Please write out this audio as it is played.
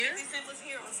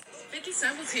50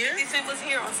 Cent was here? 50 Cent was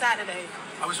here on Saturday.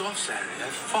 I was off Saturday.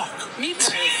 Fuck. Me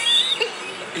too.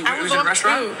 He was in a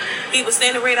restaurant? He was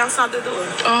standing right outside the door.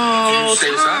 Oh, Did you say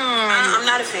what's up? I'm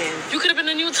not a fan. You could have been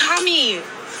a new Tommy.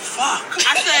 Fuck.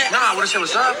 I said... Nah, I would have said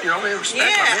what's up. You know, man, respect.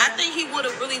 Yeah, I think he would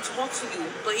have really talked to you.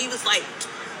 But he was like,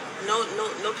 no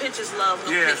pictures, love.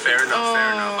 No Yeah, pictures. fair enough, fair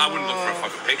enough. I wouldn't look for a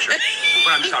fucking picture.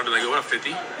 But I'm just out there like, what up,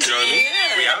 50? You know what I mean?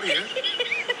 Yeah. We out here.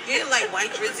 Yeah, like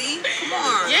White Drizzy. Come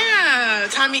on. Yeah,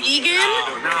 Tommy Egan.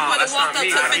 No, Would have that's walked not up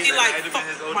me. to Not 50 either. like, fuck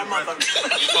my mother.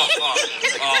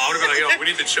 I would have been like, yo, we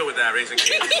need to chill with that, raising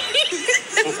kids.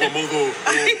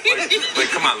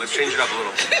 Like, come on, let's change it up a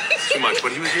little. Too much.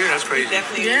 But he was here, that's crazy.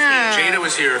 Definitely. Yeah. Jada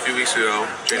was here a few weeks ago.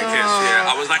 Jada Kiss, yeah.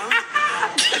 I was like,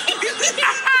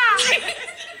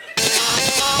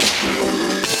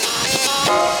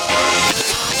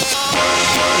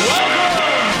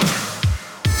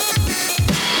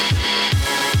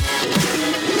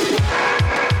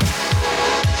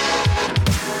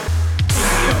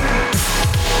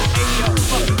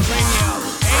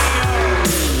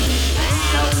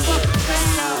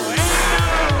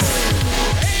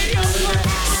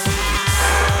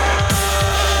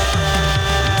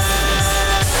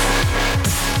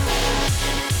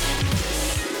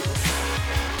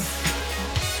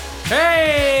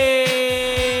 Hey!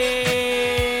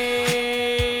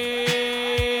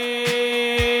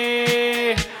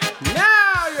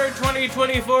 Now your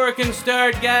 2024 can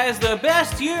start, guys. The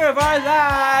best year of our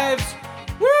lives.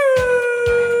 Woo!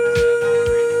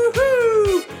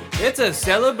 It's a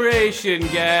celebration,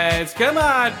 guys. Come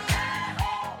on.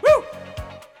 Woo!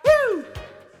 Woo!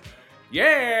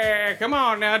 Yeah, come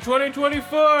on now.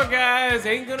 2024, guys.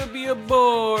 Ain't gonna be a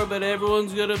bore, but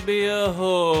everyone's gonna be a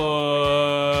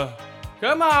whore.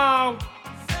 Come on.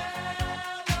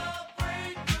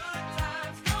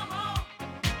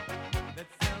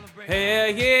 Hell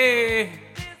yeah.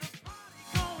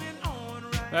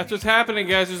 That's what's happening,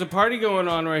 guys. There's a party going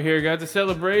on right here, guys. A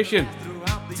celebration.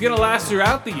 It's gonna last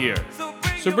throughout the year.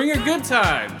 So bring your good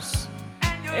times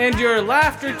and your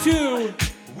laughter too.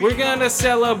 We're gonna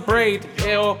celebrate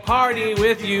a party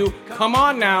with you. Come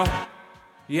on now.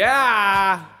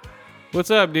 Yeah.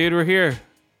 What's up, dude? We're here.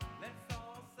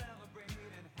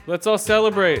 Let's all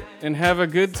celebrate and have a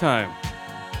good time.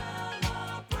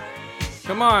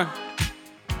 Come on.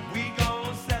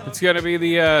 It's gonna be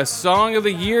the song of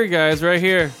the year, guys, right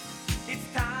here.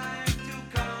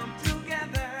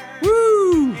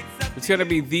 Woo! It's gonna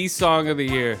be the song of the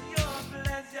year.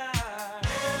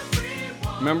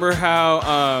 Remember how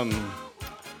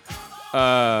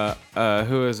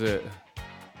who is it?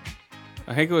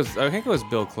 I think it was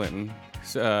Bill Clinton.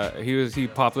 He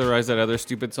popularized that other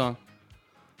stupid song.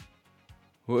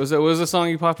 What was it? What was the song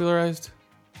he popularized?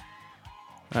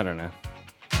 I don't know.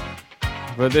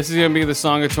 But this is gonna be the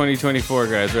song of 2024,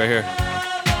 guys, right here.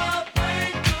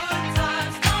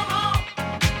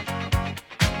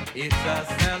 It's a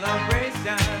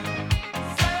celebration.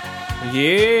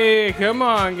 Yeah, come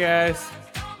on, guys.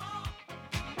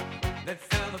 Let's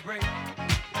celebrate.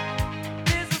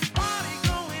 There's a party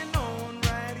going on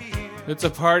right here. It's a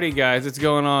party, guys. It's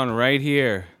going on right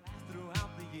here.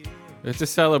 It's a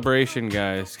celebration,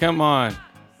 guys. Come on.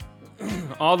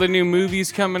 All the new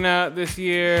movies coming out this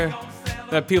year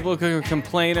that people can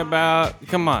complain about.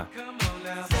 Come on.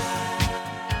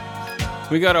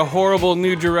 We got a horrible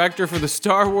new director for the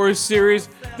Star Wars series.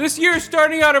 This year's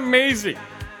starting out amazing.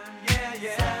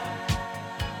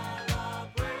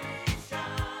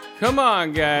 Come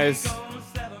on, guys.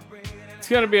 It's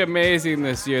going to be amazing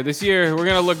this year. This year, we're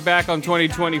going to look back on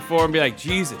 2024 and be like,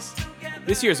 Jesus,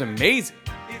 this year's amazing.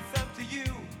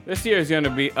 This year is going to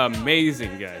be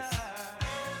amazing, guys.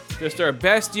 Just our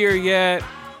best year yet.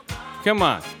 Come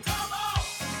on.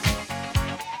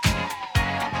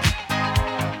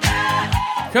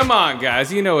 Come on,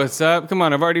 guys. You know what's up. Come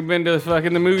on, I've already been to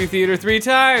the movie theater 3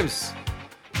 times.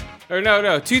 Or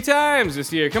no, 2 times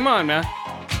this year. Come on, now.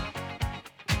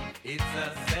 It's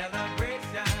a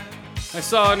celebration. I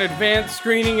saw an advanced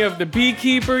screening of The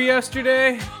Beekeeper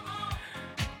yesterday.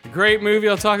 Great movie.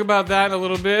 I'll talk about that in a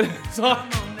little bit.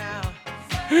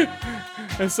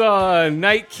 I saw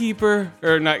Night Keeper,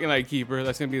 or not Night Keeper.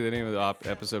 That's gonna be the name of the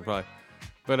episode probably.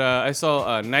 But I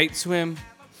saw Night Swim.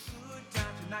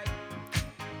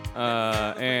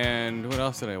 And what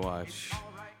else did I watch?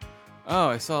 Oh,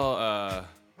 I saw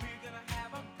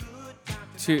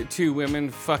two women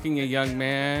fucking a young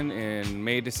man in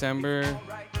May, December.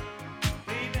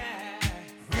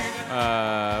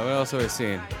 What else have I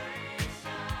seen?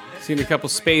 Seen a couple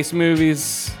space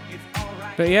movies.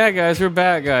 But yeah, guys, we're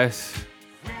back, guys.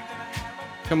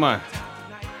 Come on.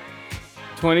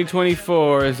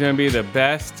 2024 is going to be the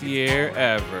best year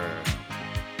ever.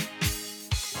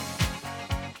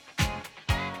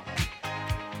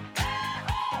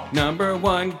 Number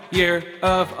 1 year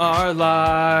of our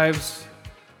lives.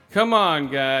 Come on,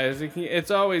 guys.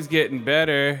 It's always getting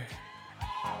better.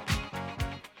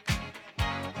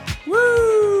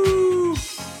 Woo!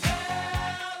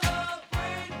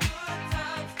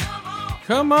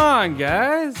 Come on,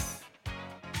 guys.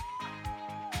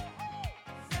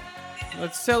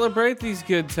 Let's celebrate these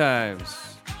good times.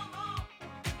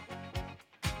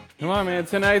 Come on, man.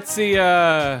 Tonight's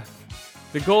the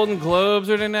Golden Globes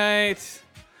are tonight.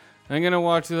 I'm gonna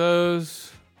watch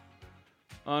those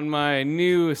on my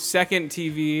new second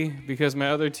TV because my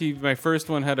other TV, my first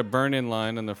one had a burn-in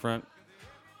line on the front.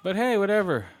 But hey,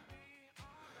 whatever.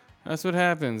 That's what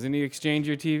happens when you exchange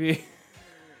your TV.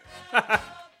 Come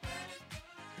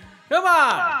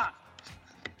on!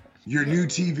 Your new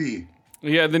TV.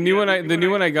 Yeah, the new one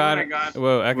I got.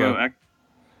 Whoa, echo.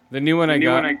 The new one I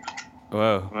got.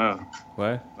 Whoa.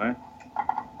 What?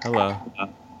 Hello.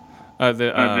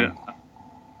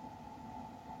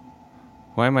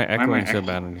 Why am I echoing so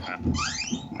bad on you?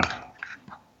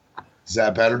 Is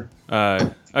that better?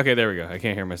 Okay, there we go. I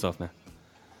can't hear myself now.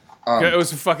 It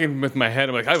was fucking with my head.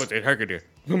 I'm like, I was a herkader.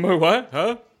 What?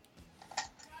 Huh?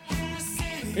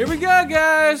 Here we go,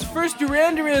 guys. First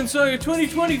Duran Duran song of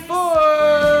 2024.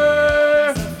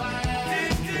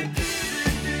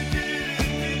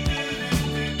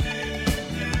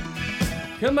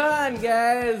 Come on,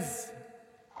 guys.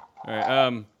 All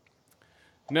right.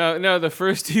 No. The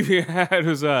first TV I had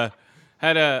was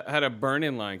had a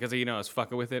burn-in line because I was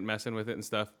fucking with it, messing with it and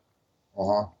stuff.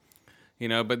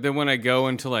 But then when I go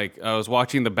into I was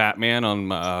watching the Batman on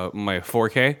my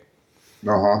 4K.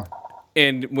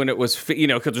 And when it was,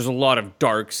 because there's a lot of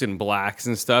darks and blacks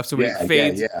and stuff. So when it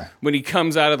fades, when he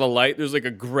comes out of the light, there's like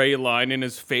a gray line in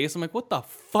his face. I'm like, what the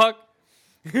fuck?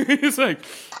 He's like,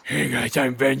 hey guys,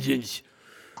 I'm Vengeance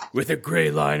with a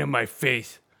gray line on my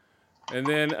face. And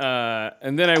then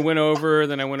I went over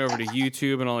to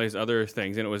YouTube and all these other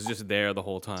things, and it was just there the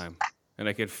whole time, and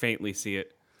I could faintly see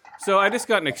it. So I just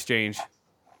got an exchange.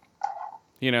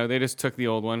 They just took the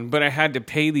old one, but I had to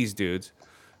pay these dudes.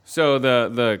 So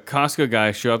the Costco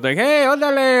guys show up like, hey,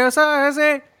 odale, what's up?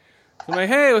 I'm like,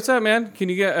 hey, what's up, man? Can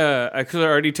you get because I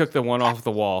already took the one off the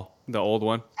wall, the old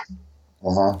one.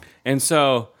 And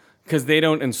so, because they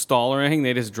don't install or anything,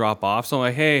 they just drop off. So I'm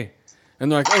like, hey.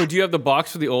 And they're like, oh, do you have the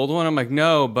box for the old one? I'm like,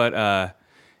 no, but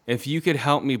if you could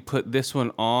help me put this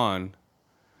one on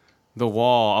the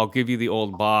wall, I'll give you the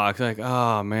old box. Like,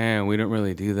 oh, man, we don't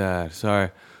really do that. Sorry.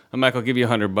 I'm like, I'll give you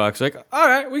 $100. Like, all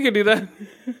right, we can do that.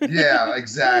 Yeah,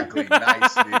 exactly.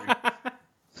 Nice, dude.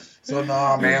 So,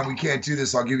 no, man, we can't do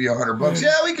this. I'll give you $100.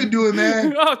 Yeah, we can do it,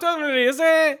 man. Oh, totally, is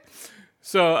it?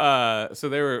 So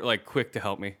they were like quick to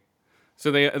help me. So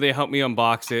they helped me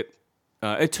unbox it.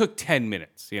 It took 10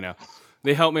 minutes,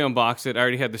 They helped me unbox it. I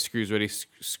already had the screws ready.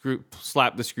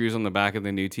 Slap the screws on the back of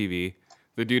the new TV.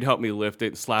 The dude helped me lift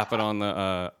it, slap it on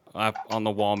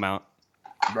the wall mount.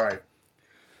 Right.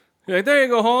 You're like, there you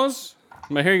go, Holmes.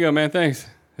 I'm like, here you go, man. Thanks.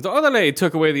 It's all that they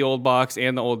took away the old box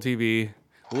and the old TV,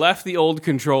 left the old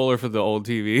controller for the old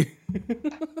TV.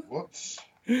 Whoops.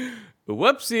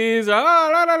 Whoopsies.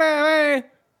 Oh,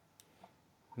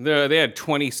 they had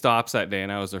 20 stops that day,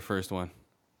 and I was their first one.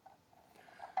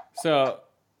 So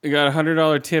you got a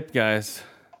 $100 tip, guys.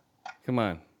 Come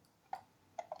on.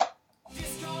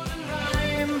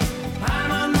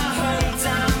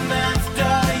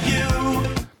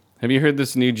 Have you heard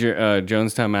this new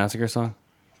Jonestown Massacre song?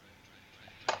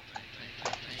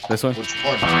 This one? Which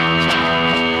one?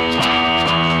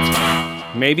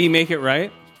 Maybe Make It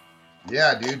Right?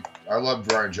 Yeah, dude. I love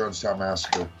Brian Jonestown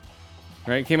Massacre.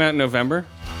 Right? Came out in November?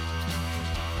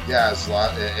 Yeah, it's a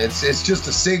lot. It's just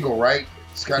a single, right?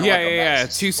 It's kind of yeah.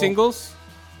 Two singles?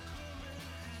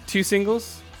 Two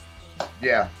singles?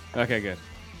 Yeah. Okay, good.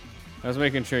 I was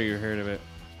making sure you heard of it.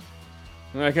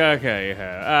 I'm like, okay,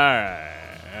 yeah.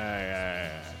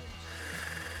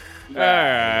 All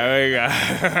right, we got.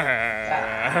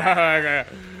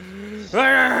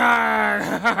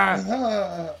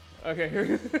 Okay,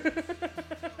 here.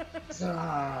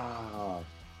 Stop.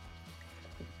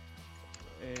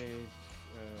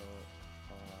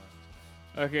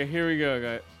 Okay, here we go,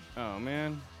 guys. Oh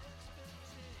man.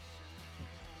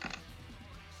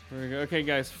 Here we go. Okay,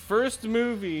 guys. First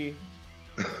movie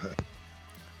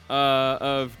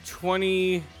of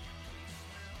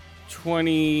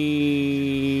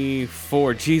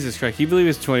 2024. Jesus Christ, can you believe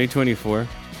it's 2024?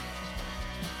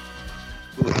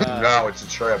 No, it's a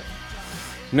trip.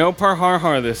 No Par Har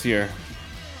Har this year.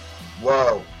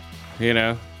 Whoa.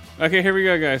 Okay, here we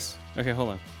go, guys. Okay, hold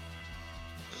on.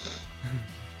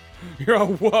 You're all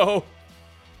whoa.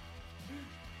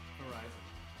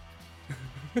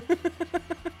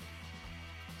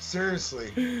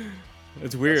 seriously.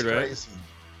 It's weird, That's right? crazy.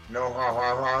 No,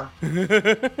 Why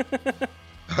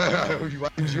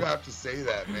did you have to say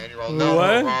that, man? You're all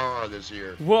What? this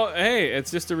year. Well, hey,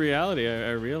 it's just a reality.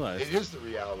 I realized. It is the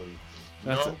reality.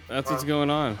 That's what's going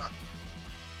on.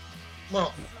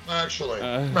 Well, actually,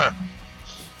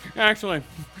 Actually,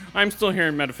 I'm still here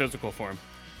in metaphysical form.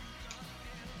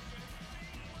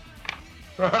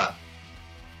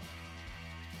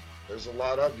 there's a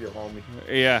lot of you, homie.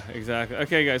 Yeah, exactly.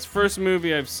 Okay, guys, first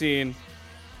movie I've seen.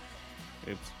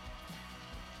 It's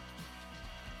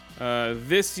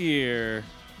this year.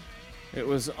 It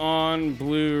was on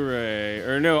Blu-ray,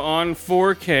 or no, on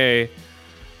 4K.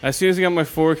 As soon as I got my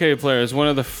 4K player, it was one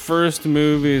of the first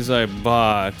movies I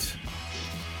bought.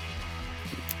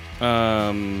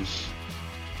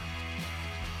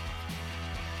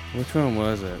 Which one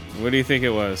was it? What do you think it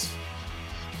was?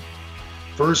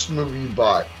 First movie you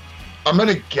bought. I'm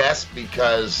gonna guess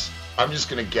because of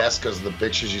the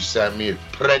pictures you sent me.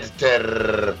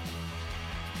 Predator.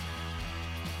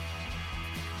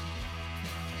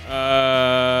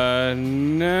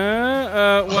 No.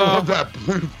 I Well, love that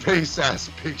blue face ass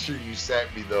picture you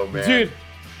sent me though, man. dude.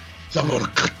 I'm gonna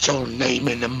cut your name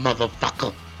in the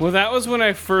motherfucker. Well, that was when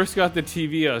I first got the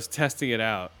TV. I was testing it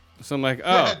out, so I'm like,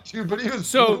 oh, Yeah, dude, but he was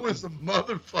blue as a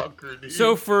motherfucker, dude.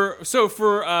 So for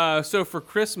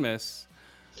Christmas,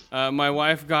 my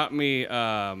wife got me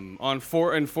on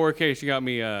 4K. She got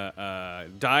me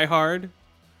Die Hard.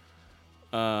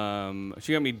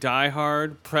 She got me Die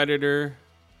Hard, Predator,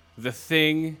 The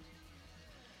Thing,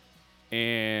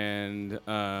 and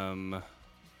God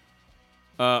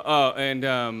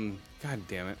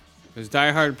damn it, there's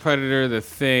Die Hard, Predator, The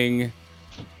Thing,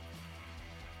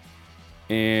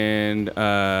 and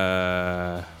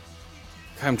I'm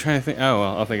trying to think. Oh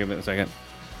well, I'll think of it in a second.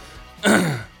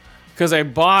 Because I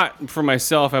bought for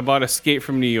myself, I bought Escape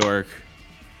from New York.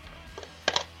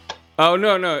 Oh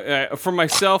no! For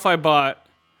myself, I bought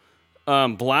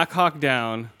Black Hawk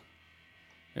Down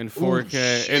in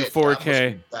 4K. Ooh, in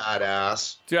 4K,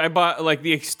 badass. dude, I bought like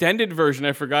the extended version.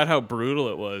 I forgot how brutal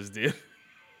it was, dude.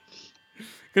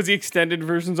 Because the extended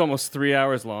version's almost 3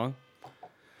 hours long.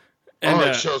 And,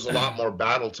 it shows a lot more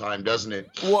battle time, doesn't it?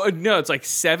 Well, no, it's like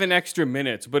 7 extra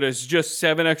minutes, but it's just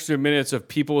 7 extra minutes of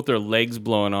people with their legs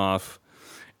blown off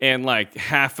and like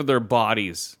half of their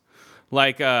bodies.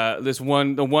 Like this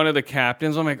one of the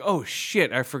captains, I'm like, oh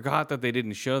shit, I forgot that they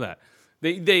didn't show that.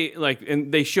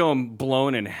 They show them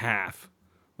blown in half,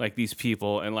 like these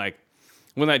people, and like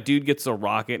when that dude gets the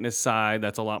rocket in his side,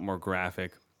 that's a lot more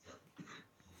graphic.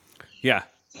 Yeah.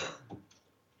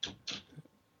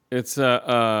 It's dude,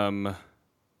 yeah,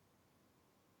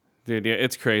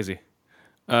 it's crazy.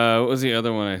 What was the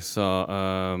other one I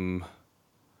saw?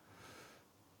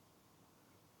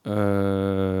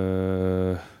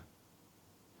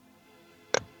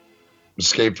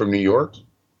 Escape from New York?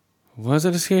 Was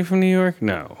it Escape from New York?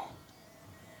 No.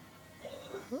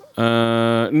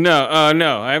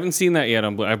 No. I haven't seen that yet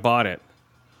on Blu. I bought it.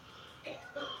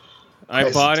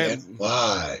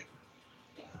 Why?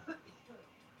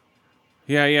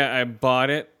 Yeah, I bought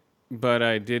it, but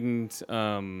I didn't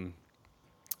find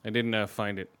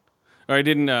it. Or I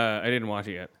didn't watch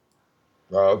it yet.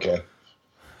 Oh, okay.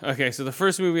 Okay, so the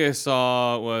first movie I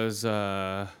saw was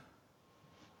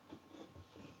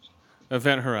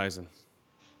Event Horizon.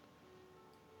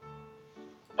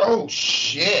 Oh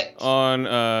shit! On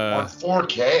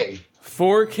 4K.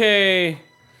 4K.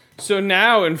 So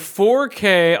now in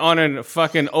 4K on a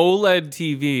fucking OLED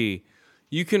TV,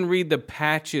 you can read the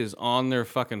patches on their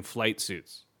fucking flight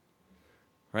suits.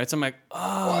 Right? So I'm like,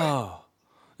 oh. What?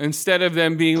 Instead of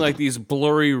them being like these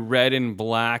blurry red and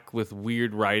black with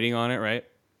weird writing on it, right?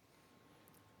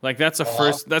 Like that's the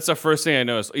first thing I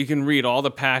noticed. You can read all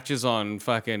the patches on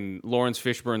fucking Lawrence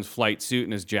Fishburne's flight suit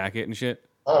and his jacket and shit.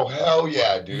 Oh hell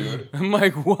yeah, dude. I'm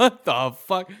like, what the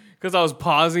fuck? Because I was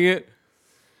pausing it.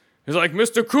 He's like,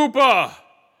 Mr. Cooper,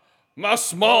 my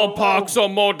smallpox are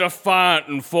more defiant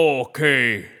in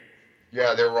 4K.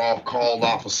 Yeah, they were all called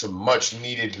off of some much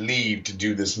needed leave to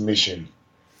do this mission.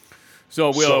 So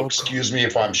excuse me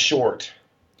if I'm short.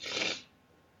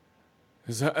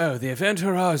 Oh, the Event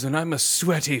Horizon, I'm a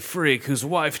sweaty freak whose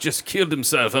wife just killed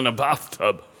himself in a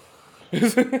bathtub.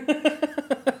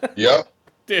 Yep.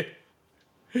 Dude.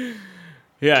 Yeah.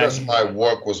 Because my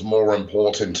work was more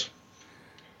important.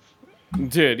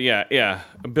 Dude, yeah.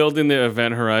 Building the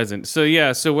Event Horizon.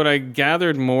 So what I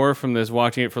gathered more from this,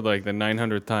 watching it for like the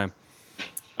 900th time,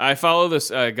 I follow this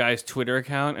guy's Twitter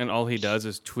account, and all he does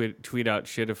is tweet out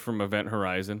shit from Event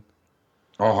Horizon.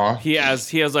 Uh-huh. He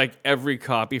has like every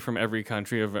copy from every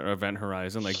country of Event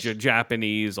Horizon, like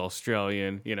Japanese,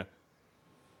 Australian, you know.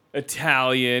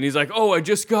 Italian. He's like, oh, I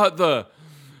just got the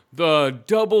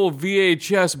double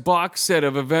VHS box set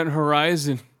of Event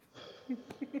Horizon.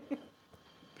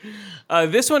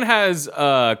 This one has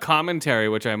commentary,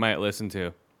 which I might listen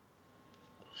to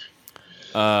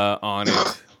on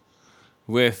it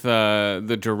with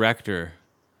the director.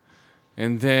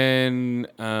 And then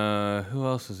who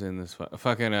else was in this?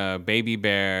 Fucking Baby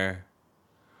Bear.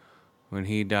 When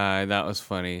he died, that was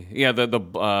funny. Yeah, the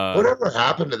Whatever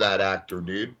happened to that actor,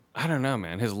 dude? I don't know,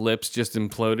 man. His lips just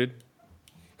imploded.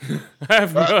 I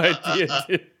have no idea,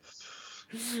 dude.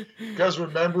 Because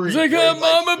remember, He's like, oh,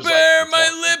 Mama Bear,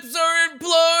 my lips are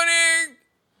imploding.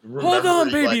 Hold on,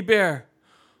 Baby Bear.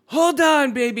 Hold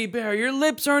on, Baby Bear. Your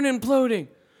lips aren't imploding.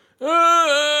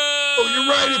 Oh, you're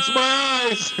right. It's my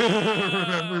eyes.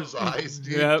 Remember his eyes,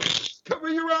 dude? Yep. Cover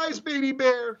your eyes, Baby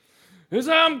Bear. He's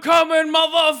like, I'm coming,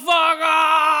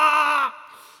 motherfucker.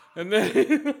 And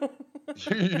then,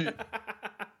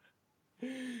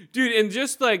 dude, and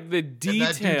just like the detail.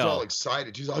 And that dude's all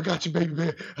excited. He's like, I got you, Baby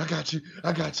Bear. I got you.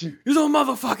 I got you. He's a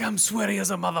motherfucker. I'm sweaty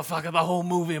as a motherfucker. The whole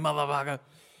movie, motherfucker.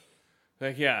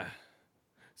 Like, yeah.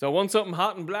 So I want something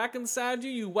hot and black inside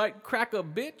you, you white cracker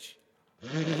bitch?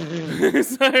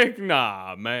 It's like,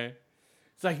 nah, man.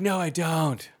 It's like, no, I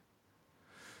don't.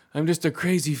 I'm just a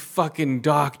crazy fucking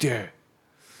doctor.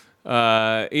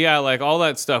 Yeah, like all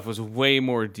that stuff was way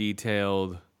more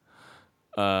detailed.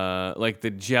 Like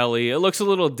the jelly, it looks a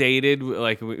little dated,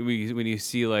 like when you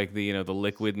see like the the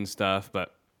liquid and stuff.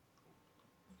 But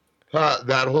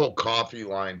that whole coffee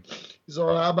line. He's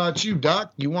all, how about you,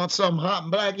 Doc? You want something hot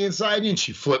and black inside you? And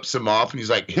she flips him off, and he's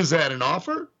like, is that an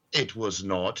offer? It was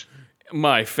not.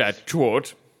 My fat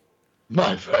twat.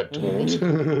 My fat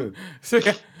twat.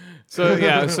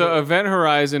 So Event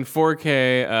Horizon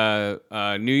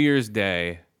 4K New Year's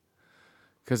Day,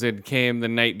 because it came the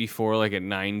night before, like at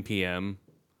 9 p.m.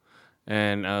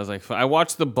 And I was like, I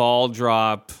watched the ball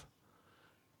drop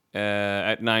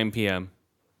at 9 p.m.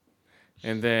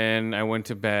 And then I went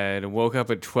to bed and woke up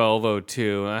at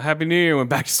 12:02. Happy New Year, went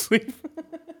back to sleep.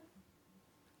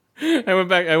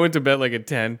 I went to bed like at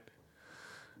 10.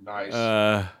 Nice.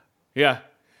 Yeah.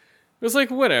 It was like,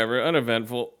 whatever,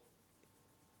 uneventful.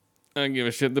 I don't give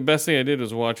a shit. The best thing I did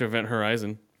was watch Event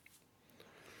Horizon.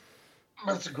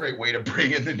 That's a great way to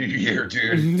bring in the new year,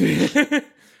 dude.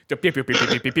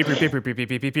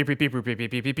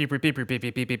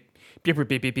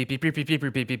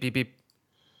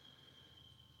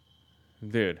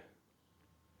 Dude.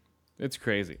 It's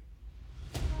crazy.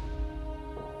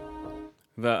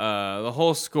 The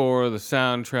whole score, the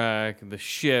soundtrack, the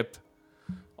ship,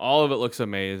 all of it looks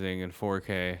amazing in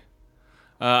 4K.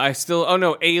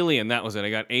 Alien, that was it. I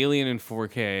got Alien in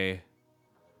 4K.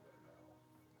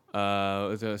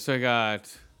 So I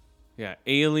got,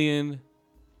 Alien,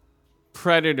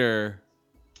 Predator,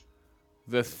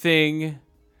 The Thing,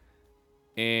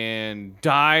 and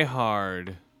Die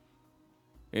Hard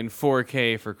in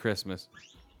 4K for Christmas.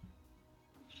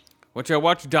 Which I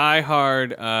watched Die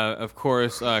Hard, of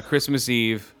course, Christmas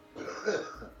Eve.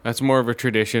 That's more of a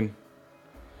tradition.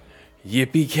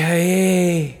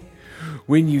 Yippee-ki-yay!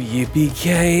 When you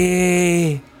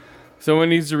yippee-ki-yay! Someone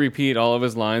needs to repeat all of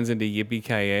his lines into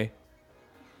yippee-ki-yay.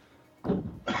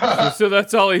 So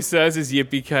that's all he says is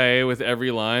yippee-ki-yay with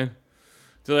every line.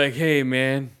 They're like, hey,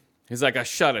 man. He's like, I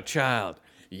shot a child.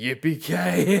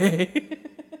 Yippee-ki-yay!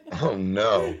 Oh,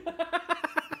 no.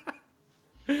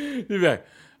 He's like,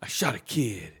 I shot a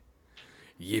kid.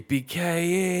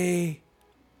 Yippee-ki-yay!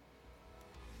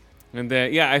 And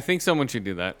then, I think someone should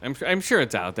do that. I'm sure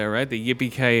it's out there, right? The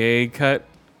yippee-ki-yay cut.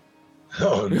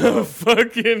 Oh, no.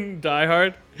 Fucking Die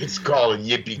Hard. It's called a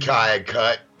yippee-ki-yay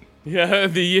cut. Yeah,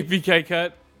 the yippee-ki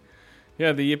cut.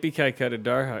 Yeah, the yippee-ki cut of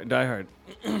Die Hard.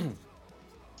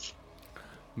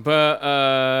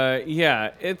 But,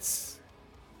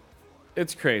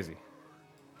 it's crazy.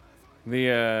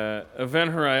 The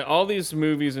Event Horizon, all these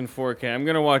movies in 4K. I'm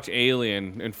going to watch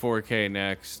Alien in 4K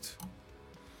next.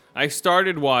 I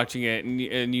started watching it,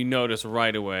 and you notice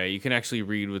right away. You can actually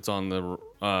read what's on the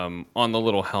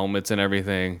little helmets and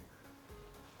everything.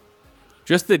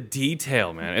 Just the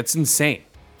detail, man. It's insane.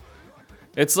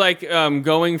 It's like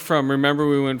going from. Remember,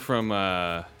 we went from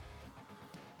like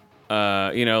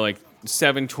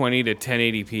 720 to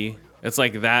 1080p. It's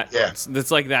like that. Yeah.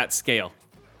 It's like that scale.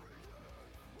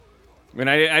 And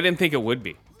I didn't think it would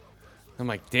be. I'm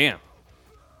like, damn.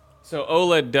 So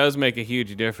OLED does make a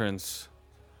huge difference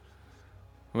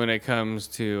when it comes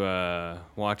to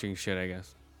watching shit, I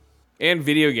guess. And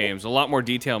video games. A lot more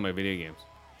detail in my video games.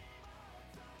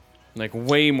 Like,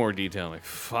 way more detail. Like,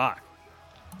 fuck.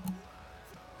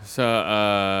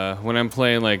 So when I'm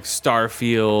playing like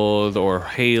Starfield or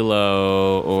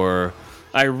Halo, or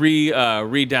I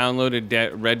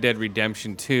re-downloaded Red Dead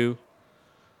Redemption 2.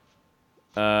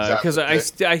 Because I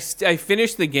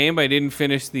finished the game, but I didn't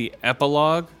finish the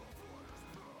epilogue.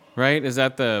 Right? Is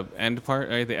that the end part?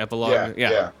 Right? The epilogue?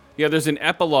 Yeah, there's an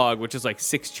epilogue, which is like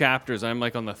 6 chapters. I'm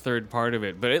like on the 3rd part of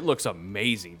it. But it looks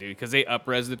amazing, dude, because they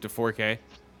up-resed it to 4K.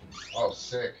 Oh,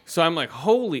 sick. So I'm like,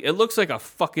 holy, it looks like a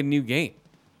fucking new game.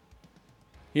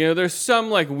 You know, there's some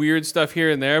like weird stuff here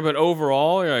and there, but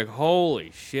overall, you're like,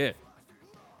 holy shit.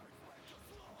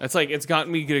 That's like, it's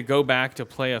gotten me to go back to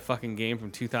play a fucking game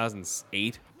from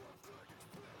 2008.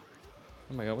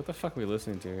 Oh my god, what the fuck are we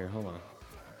listening to here? Hold on.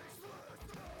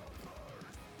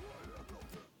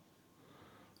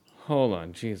 Hold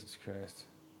on, Jesus Christ.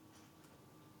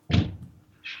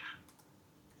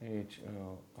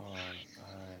 HORIZON.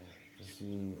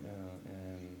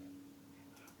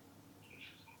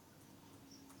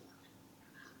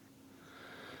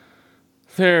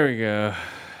 There we go.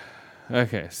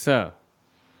 Okay, so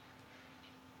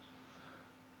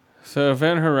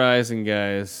Event Horizon,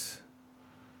 guys.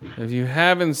 If you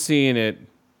haven't seen it,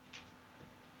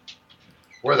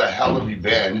 where the hell have you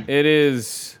been? It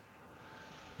is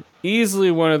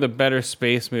easily one of the better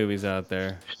space movies out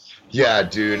there. Yeah,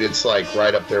 dude, it's like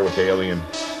right up there with Alien.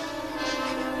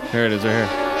 Here it is, right here.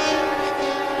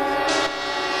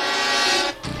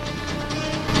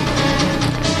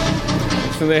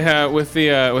 So they have with the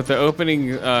opening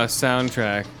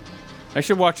soundtrack. I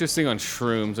should watch this thing on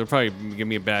shrooms. It'll probably give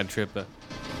me a bad trip though.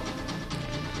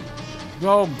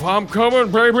 Oh, I'm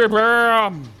coming, baby,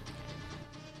 bam!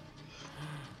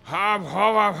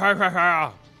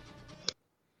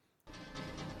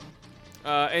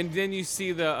 And then you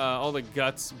see the all the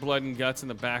guts, blood and guts in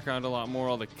the background a lot more.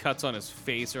 All the cuts on his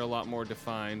face are a lot more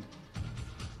defined.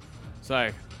 It's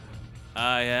like,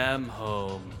 I am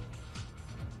home.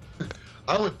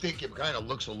 I would think it kind of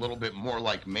looks a little bit more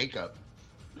like makeup.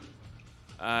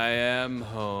 I am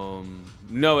home.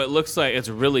 No, it looks like it's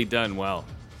really done well.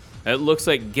 It looks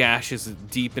like gashes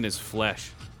deep in his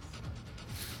flesh.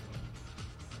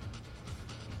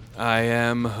 I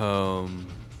am home.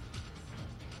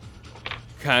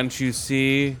 Can't you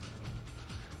see?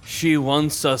 She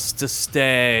wants us to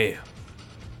stay.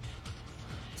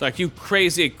 It's like, you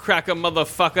crazy cracker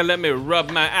motherfucker, let me rub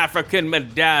my African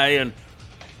medallion.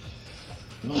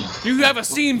 You ever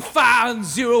seen Fire and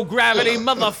Zero Gravity,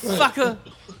 motherfucker?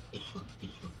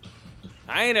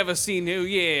 I ain't ever seen you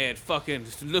yet. Fucking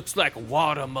looks like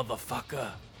water,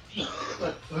 motherfucker.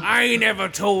 I ain't ever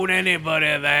told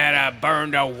anybody that I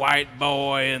burned a white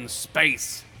boy in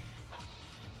space.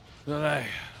 They're like,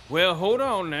 well, hold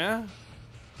on now.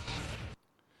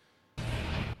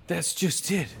 That's just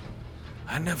it.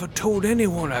 I never told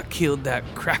anyone I killed that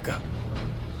cracker.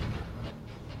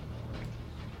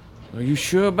 Are you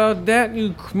sure about that,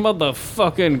 you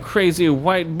motherfucking crazy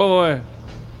white boy?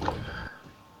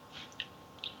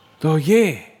 Oh,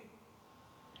 yeah.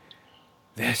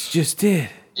 That's just it.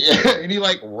 Yeah, and he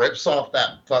like rips off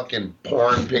that fucking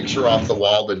porn picture off the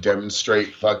wall to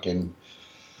demonstrate fucking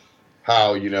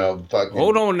how, you know, fucking...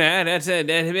 Hold on now, that's it.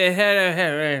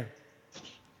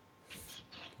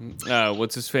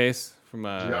 What's his face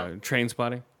from Train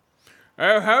Spotting?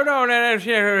 Oh, hold on.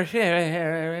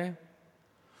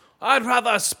 I'd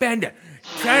rather spend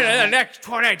the next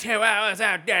 22 hours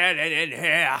out there than in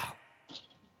here.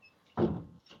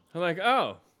 I'm like,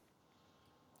 oh.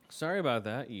 Sorry about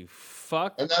that, you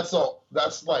fuck. And that's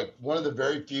like one of the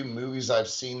very few movies I've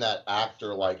seen that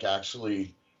actor like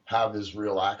actually have his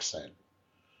real accent.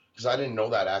 Because I didn't know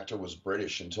that actor was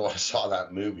British until I saw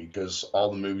that movie, because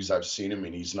all the movies I've seen him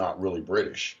in, he's not really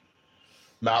British.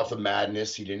 Mouth of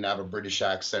Madness, he didn't have a British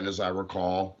accent as I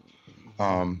recall.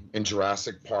 In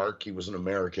Jurassic Park, he was an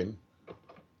American.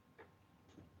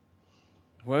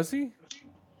 Was he?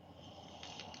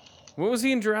 What was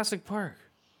he in Jurassic Park?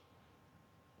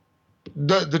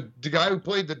 The guy who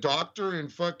played the doctor in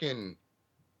fucking...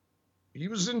 He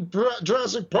was in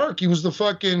Jurassic Park. He was the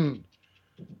fucking...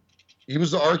 He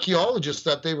was the archaeologist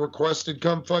that they requested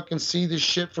come fucking see this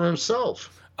shit for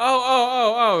himself.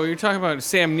 Oh, you're talking about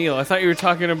Sam Neill. I thought you were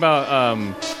talking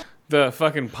about the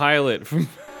fucking pilot from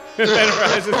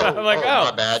Enterprise. I'm like, oh.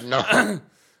 My bad, no.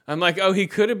 I'm like, oh, he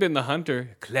could have been the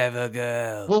hunter. Clever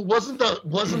girl. Well, wasn't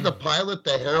the pilot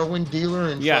the heroin dealer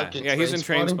in fucking he's in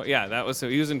Trainspotting? Yeah, that was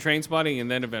he was in Trainspotting and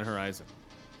then Event Horizon.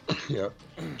 Yeah.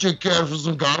 Take care for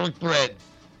some garlic bread.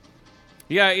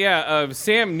 Yeah,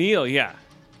 Sam Neill, yeah.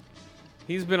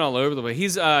 He's been all over the place.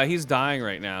 He's dying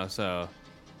right now, so.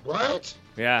 What?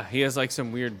 Yeah, he has like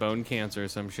some weird bone cancer or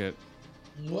some shit.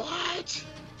 What?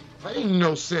 I didn't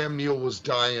know Sam Neill was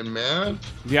dying, man.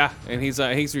 Yeah, and he's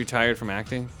retired from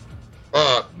acting.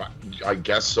 I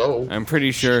guess so. I'm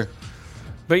pretty sure.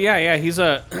 But yeah, he's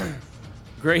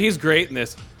great. He's great in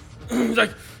this. He's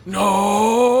like,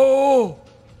 no.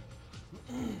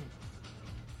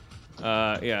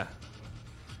 Yeah.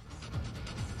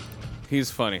 He's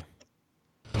funny.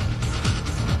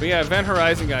 But yeah, Event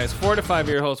Horizon, guys. 4 to 5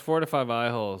 ear holes, 4 to 5 eye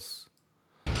holes.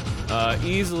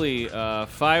 Easily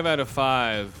 5 out of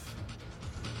 5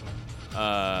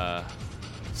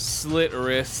 slit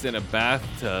wrists in a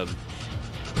bathtub.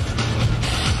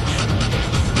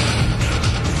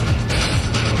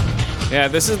 Yeah,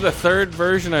 this is the third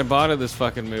version I bought of this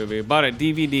fucking movie. I bought it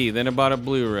DVD, then I bought it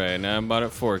Blu-ray, now I bought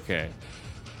it 4K.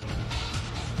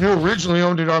 You originally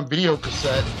owned it on video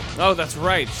cassette. Oh, that's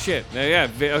right. Shit. Yeah.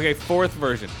 Okay. Fourth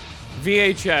version,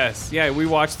 VHS. Yeah, we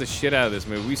watched the shit out of this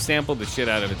movie. We sampled the shit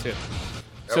out of it too.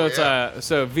 So it's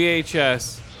so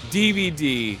VHS,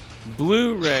 DVD,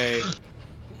 Blu-ray,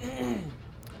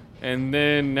 and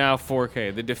then now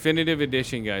 4K. The definitive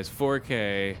edition, guys.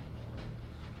 4K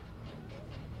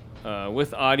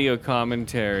with audio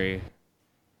commentary,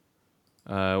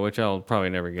 which I'll probably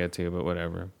never get to, but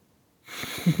whatever.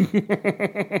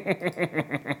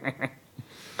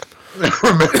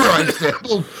 Remember,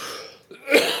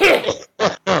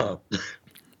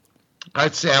 I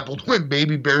sampled when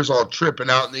Baby Bear's all tripping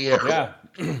out in the air. Yeah.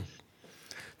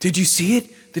 Did you see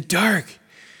it? The dark.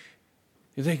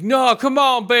 He's like, no, come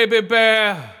on, Baby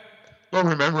Bear. Well,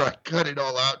 remember, I cut it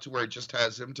all out to where it just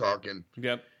has him talking.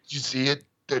 Yep. Did you see it?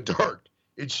 The dark.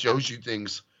 It shows you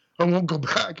things. I won't go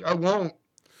back. I won't.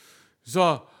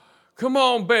 So, come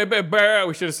on, Baby Bear.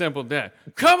 We should have sampled that.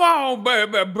 Come on,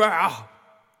 Baby Bear.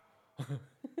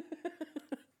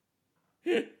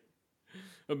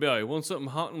 I'll be like, want something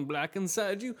hot and black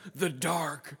inside you? The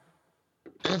dark.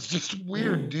 That's just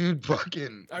weird, dude.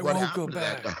 Fucking. I what won't happened go to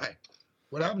that back. guy?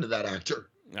 What happened to that actor?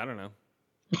 I don't know.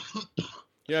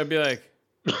 Yeah, I'd be like,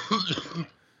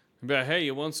 hey,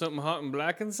 you want something hot and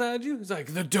black inside you? He's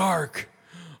like, the dark.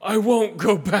 I won't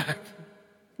go back.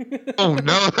 Oh,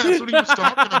 no. That's what he was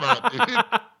talking about, dude.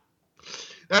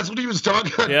 That's what he was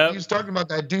talking about. Yep. He was talking about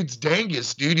that dude's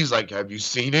dangus, dude. He's like, have you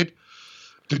seen it?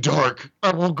 The dark.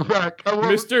 I won't go back. I won't.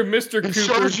 Mr. It Cooper.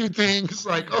 shows you things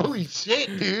like, holy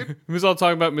shit, dude. He was all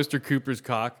talking about Mr. Cooper's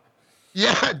cock.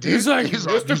 Yeah, dude. He's like, "Have you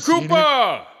Mr. seen it?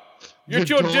 Cooper, get The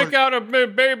your dark. dick out of me,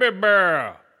 Baby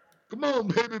Bear. Come on,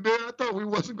 baby bear. I thought we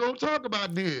wasn't going to talk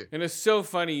about this. And it's so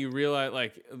funny. You realize,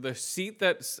 like, the seat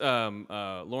that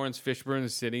Lawrence Fishburne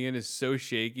is sitting in is so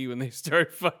shaky when they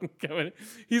start fucking coming.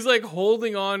 He's like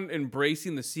holding on,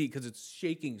 embracing the seat because it's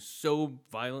shaking so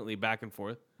violently back and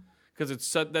forth. Because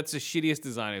that's the shittiest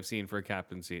design I've seen for a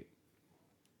captain seat.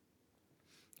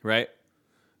 Right?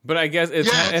 But I guess it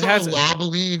has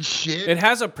wobbly and shit. It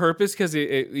has a purpose because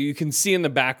you can see in the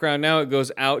background now it goes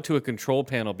out to a control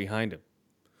panel behind him.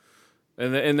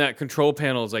 And that control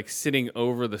panel is like sitting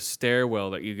over the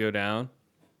stairwell that you go down.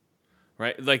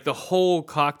 Right? Like the whole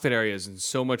cockpit area is in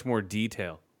so much more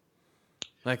detail.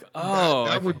 Like,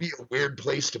 that would be a weird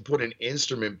place to put an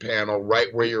instrument panel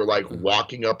right where you're like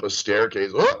walking up a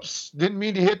staircase. Oops, didn't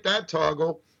mean to hit that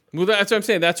toggle. Well, that's what I'm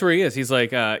saying. That's where he is. He's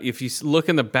like, if you look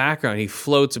in the background, he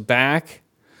floats back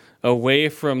away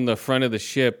from the front of the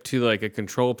ship to like a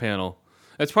control panel.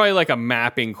 That's probably like a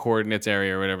mapping coordinates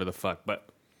area or whatever the fuck. But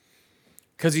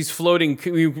because he's floating,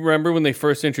 you remember when they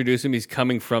first introduced him, he's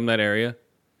coming from that area?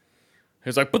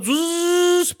 He's like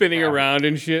spinning around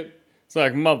and shit. It's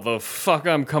like, motherfucker,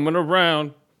 I'm coming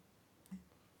around.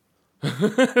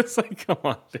 It's like, come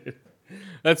on, dude.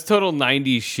 That's total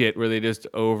 90s shit where they just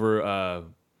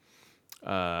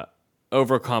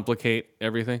overcomplicate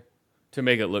everything to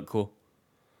make it look cool.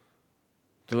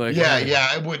 They're like,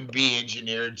 Yeah, it wouldn't be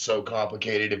engineered so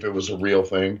complicated if it was a real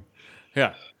thing.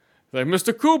 Yeah. Like,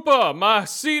 Mr. Cooper, my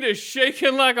seat is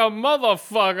shaking like a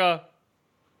motherfucker.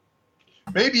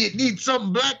 Maybe it needs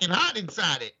something black and hot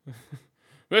inside it.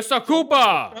 Mr.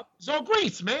 Cooper! So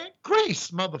grease, man.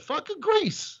 Grease, motherfucker,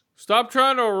 grease. Stop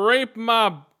trying to rape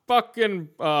my fucking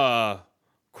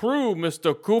crew,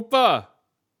 Mr. Cooper.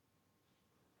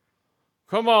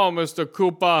 Come on, Mr.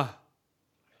 Cooper.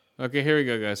 Okay, here we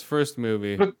go, guys. First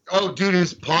movie. Oh, dude,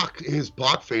 his block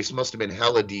face must have been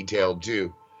hella detailed,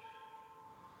 too.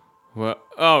 What?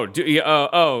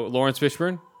 Lawrence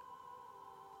Fishburne?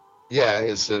 Yeah,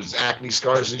 his acne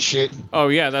scars and shit. Oh,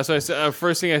 yeah, that's what I said.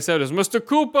 First thing I said is, Mr.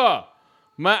 Cooper,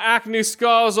 my acne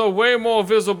scars are way more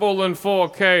visible in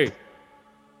 4K.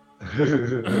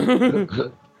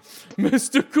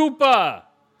 Mr. Cooper.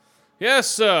 Yes,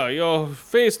 sir. Your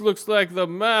face looks like the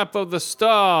map of the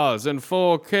stars in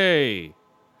 4K.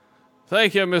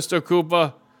 Thank you, Mr.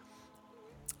 Cooper.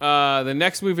 The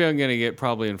next movie I'm gonna get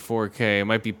probably in 4K. It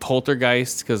might be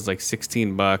Poltergeist because it's like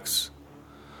 $16.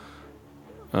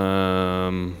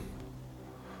 I'm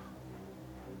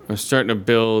starting to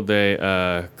build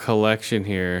a collection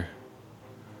here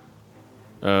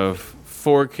of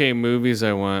 4K movies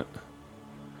I want.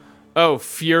 Oh,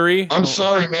 Fury. I'm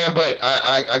sorry, man, but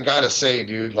I gotta say,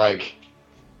 dude, like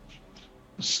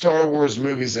Star Wars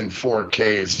movies in 4K,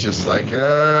 it's just like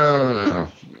I don't know.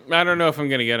 I don't know if I'm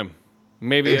gonna get them.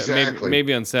 Maybe, Exactly.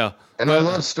 maybe on sale. And I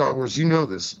love Star Wars, you know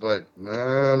this, but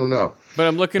I don't know. But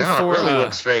I'm looking Now for. it really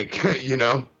looks fake, you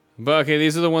know. But okay,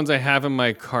 these are the ones I have in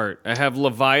my cart. I have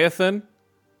Leviathan.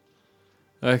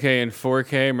 Okay, in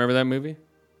 4K. Remember that movie?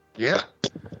 Yeah.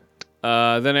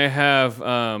 Then I have,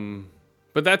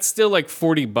 but that's still like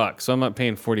 $40, so I'm not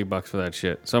paying $40 for that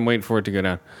shit. So I'm waiting for it to go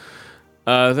down.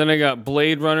 Then I got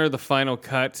Blade Runner: The Final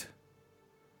Cut.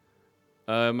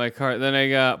 In my cart. Then I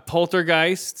got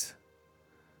Poltergeist.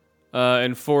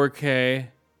 In 4K.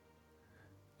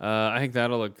 I think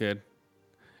that'll look good.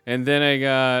 And then I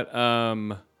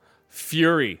got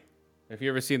Fury. Have you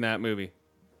ever seen that movie?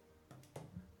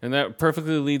 And that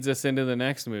perfectly leads us into the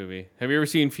next movie. Have you ever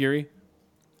seen Fury?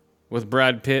 With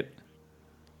Brad Pitt?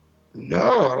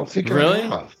 No, I don't think Really? I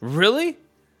have. Really?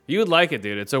 You would like it,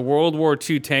 dude. It's a World War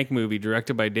II tank movie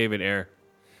directed by David Ayer.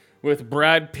 With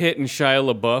Brad Pitt and Shia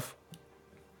LaBeouf.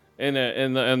 And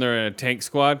they're in a tank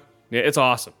squad. Yeah, it's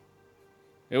awesome.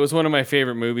 It was one of my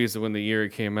favorite movies when the year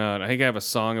it came out. I think I have a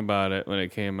song about it when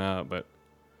it came out, but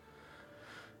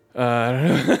I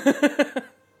don't know.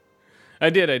 I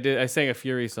did. I sang a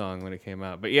Fury song when it came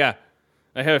out. But yeah,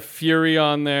 I have Fury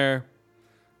on there.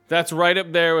 That's right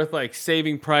up there with like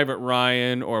Saving Private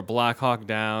Ryan or Black Hawk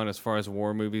Down as far as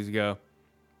war movies go.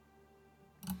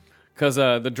 Because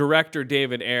the director,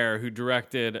 David Ayer, who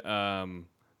directed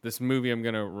this movie I'm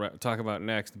going to talk about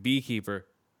next, Beekeeper,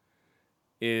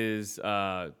 is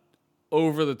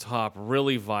over the top,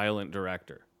 really violent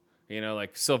director. You know,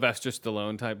 like Sylvester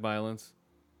Stallone type violence.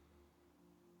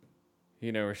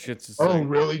 You know, where shit's just like,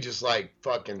 Really? Just like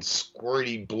fucking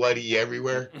squirty, bloody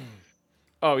everywhere?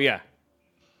 oh yeah.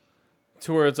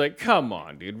 To where it's like, come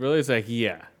on, dude. Really? It's like,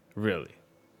 yeah, really.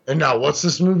 And now, what's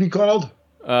this movie called?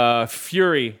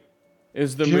 Fury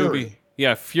is the Fury. movie.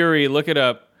 Yeah, Fury. Look it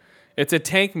up. It's a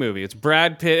tank movie. It's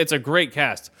Brad Pitt. It's a great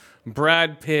cast.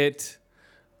 Brad Pitt,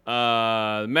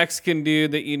 Mexican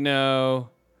dude that you know.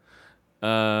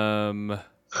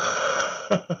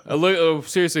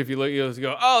 Seriously, if you look, you'll just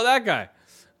go, oh, that guy.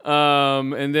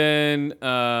 And then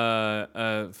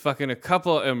fucking a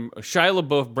couple, Shia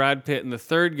LaBeouf, Brad Pitt, and the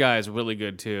third guy is really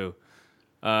good too.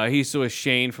 He used to with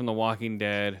Shane from The Walking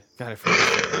Dead. God, I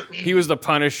forget. He was the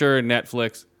Punisher in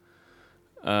Netflix.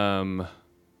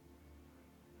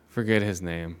 Forget his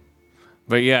name,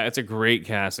 but yeah, it's a great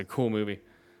cast, a cool movie.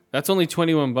 That's only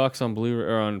 $21 on Blu-ray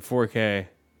or on 4K.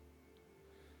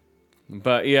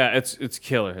 But yeah, it's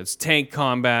killer. It's tank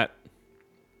combat.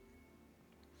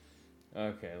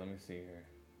 Okay, let me see here.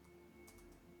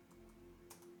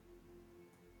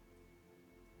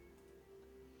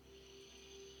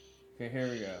 Okay, here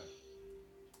we go.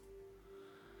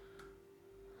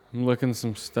 I'm looking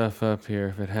some stuff up here.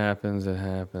 If it happens, it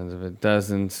happens. If it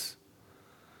doesn't,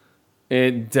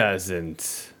 it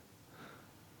doesn't.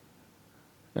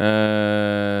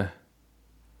 I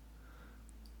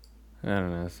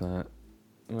don't know. It's not.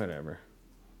 Whatever.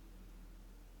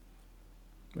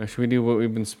 Or should we do what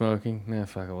we've been smoking? Nah,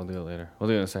 fuck it. We'll do it later. We'll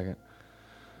do it in a second.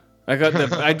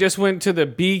 I just went to the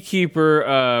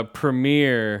Beekeeper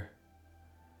premiere.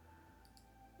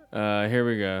 Here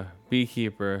we go.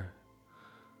 Beekeeper.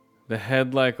 The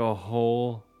Head Like a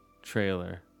Hole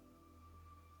trailer.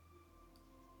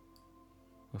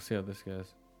 We'll see how this goes.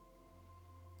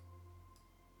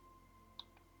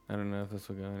 I don't know if this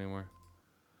will go anymore.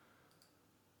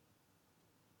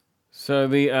 So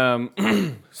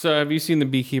so have you seen the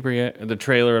Beekeeper yet? Or the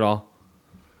trailer at all?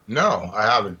 No, I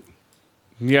haven't.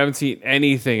 You haven't seen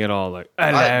anything at all, like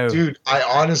hello. Dude, I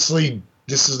honestly,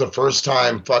 this is the first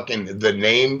time fucking the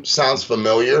name sounds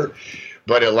familiar,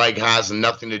 but it like has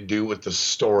nothing to do with the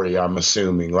story. I'm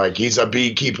assuming like he's a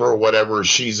beekeeper or whatever,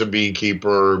 she's a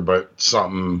beekeeper, but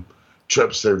something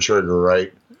trips their trigger,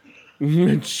 right?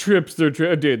 Trips their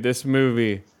trigger, dude. This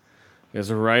movie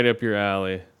is right up your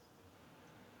alley.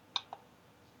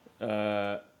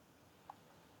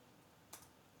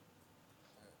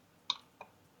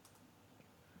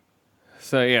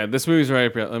 So yeah, this movie's right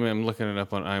up your. I'm looking it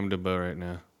up on IMDb right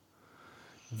now.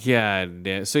 God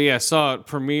damn. So yeah, saw it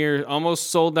premiere,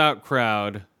 almost sold out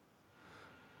crowd.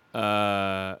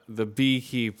 The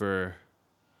Beekeeper.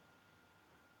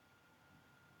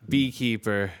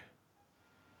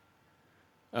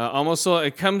 Almost sold.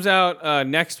 It comes out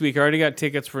next week. I already got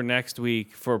tickets for next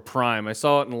week for Prime. I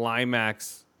saw it in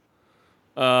Limax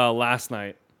last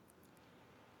night.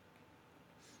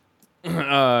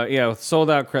 Yeah, sold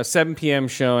out. 7 p.m.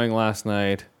 showing last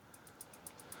night.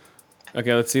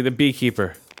 Okay, let's see. The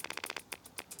Beekeeper.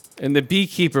 And the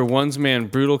Beekeeper, one-man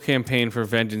brutal campaign for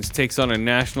vengeance, takes on a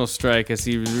national strike as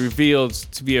he revealed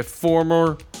to be a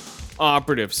former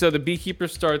operative. So the Beekeeper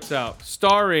starts out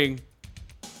starring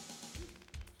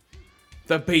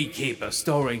The Beekeeper,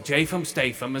 starring Japham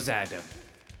Statham as Adam,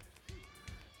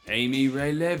 Amy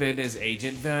Ray Levitt as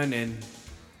Agent Vernon,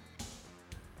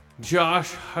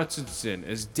 Josh Hutcherson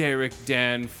as Derek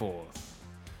Danforth,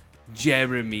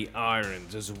 Jeremy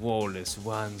Irons as Wallace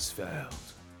Wansfeld,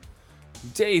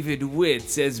 David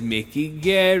Witz as Mickey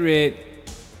Garrett,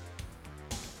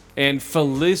 and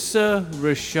Felissa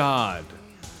Rashad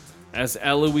as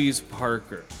Eloise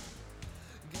Parker.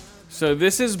 So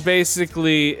this is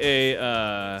basically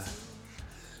a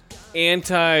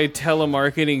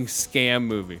anti-telemarketing scam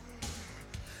movie.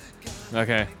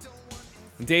 Okay.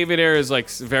 David Ayer is like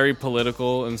very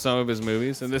political in some of his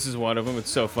movies, and this is one of them. It's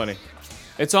so funny.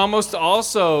 It's almost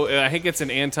also, I think it's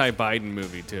an anti-Biden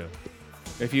movie too.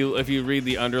 If you read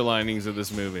the underlinings of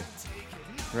this movie,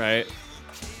 right?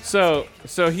 So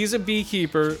he's a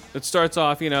beekeeper. It starts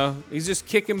off, he's just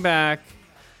kicking back,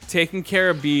 taking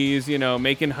care of bees,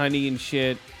 making honey and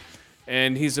shit.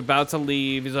 And he's about to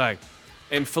leave. He's like,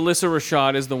 and Felissa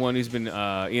Rashad is the one who's been,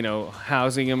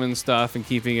 housing him and stuff and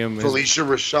keeping him. Felicia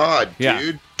Rashad,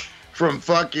 dude, from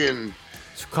fucking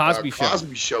Cosby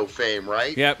Show fame,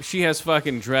 right? Yep, she has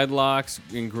fucking dreadlocks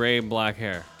and gray and black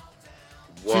hair.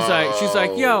 Whoa, she's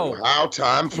like, yo, how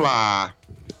time fly.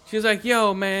 She's like,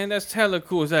 yo, man, that's hella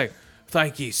cool. It's like,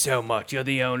 thank you so much. You're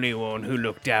the only one who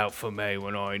looked out for me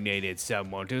when I needed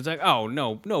someone to. It's like, oh,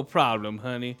 no problem,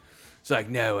 honey. It's like,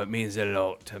 no, it means a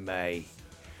lot to me.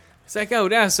 It's like, oh,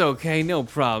 that's okay, no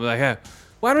problem. Like,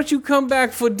 why don't you come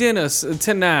back for dinner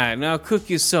tonight and I'll cook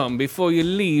you something before you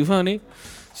leave, honey?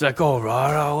 It's like, all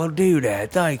right, I will do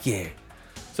that, thank you.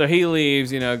 So he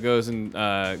leaves,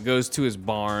 goes to his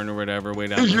barn or whatever, way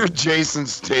down. You're Jason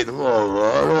Statham. All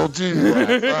right, I'll do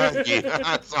that. Thank you.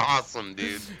 That's awesome,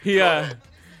 dude.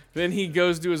 Then he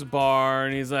goes to his bar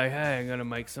and he's like, hey, I'm going to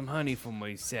make some honey for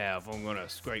myself. I'm going to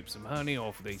scrape some honey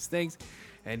off of these things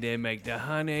and then make the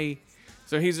honey.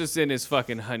 So he's just in his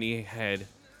fucking honey head.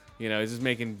 He's just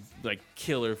making, like,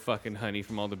 killer fucking honey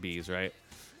from all the bees, right?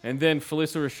 And then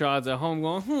Felissa Rashad's at home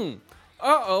going,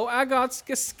 uh-oh, I got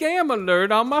a scam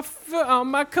alert on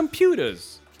my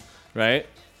computers, right?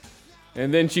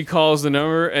 And then she calls the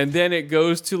number, and then it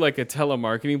goes to, like, a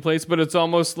telemarketing place, but it's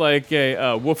almost like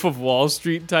a Wolf of Wall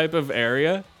Street type of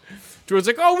area. It's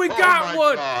like, oh, we got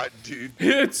one! God, dude.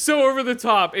 It's so over the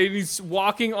top. And he's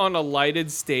walking on a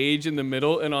lighted stage in the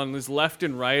middle, and on his left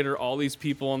and right are all these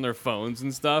people on their phones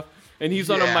and stuff. And he's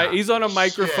on a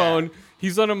microphone. Shit.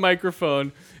 He's on a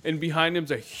microphone, and behind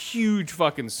him's a huge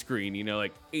fucking screen,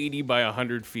 like 80 by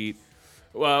 100 feet,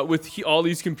 with all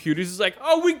these computers. He's like,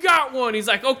 oh, we got one. He's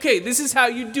like, okay, this is how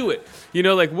you do it.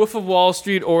 like Wolf of Wall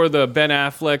Street or the Ben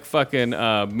Affleck fucking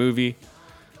movie.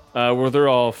 Where they're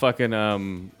all fucking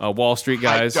Wall Street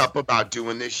guys. Hyped up about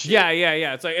doing this shit.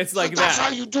 Yeah. It's like that. That's how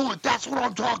you do it. That's what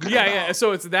I'm talking about. Yeah.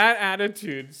 So it's that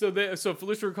attitude. So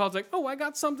Felicia recalls like, oh, I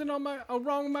got something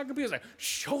wrong with my computer. It's like,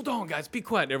 shh, hold on, guys, be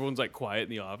quiet. And everyone's like quiet in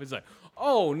the office. Like,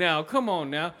 oh, now come on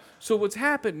now. So what's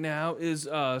happened now is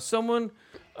someone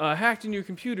hacked in your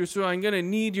computer. So I'm gonna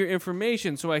need your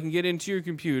information so I can get into your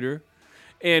computer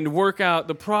and work out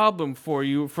the problem for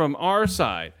you from our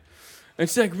side. And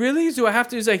she's like, really? Do I have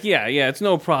to? He's like, yeah, it's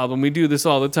no problem. We do this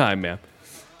all the time, man.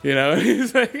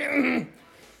 He's like,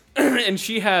 and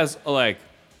she has like,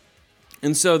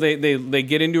 and so they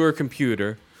get into her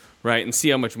computer, right, and see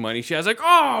how much money she has. Like,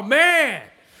 oh man,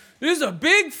 this is a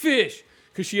big fish,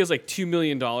 because she has like $2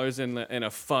 million in a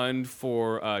fund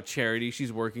for charity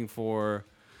she's working for.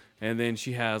 And then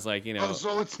she has like, Oh,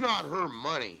 so it's not her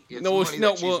money. It's money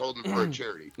that she's holding for a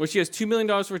charity. Well, she has $2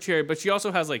 million for a charity, but she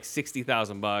also has like $60,000,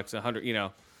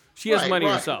 $100. She has money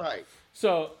herself. Right.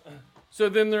 So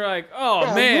then they're like,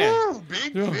 oh man, woo,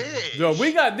 big fish. So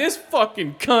we got this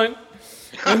fucking cunt,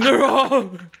 and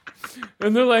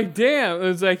they're like, damn. And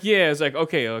it's like, yeah. It's like,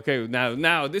 okay.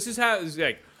 Now this is how. It's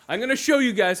like, I'm gonna show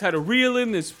you guys how to reel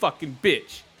in this fucking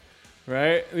bitch.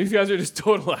 Right? These guys are just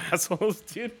total assholes,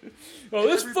 dude. Oh,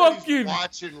 this fucking.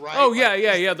 Watching, right? Oh, yeah.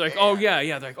 They're like, oh, yeah.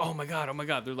 They're like, oh my God.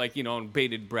 They're like, on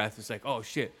bated breath. It's like, oh,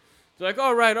 shit. They're like,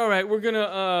 all right. We're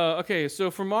gonna, okay,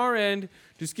 so from our end,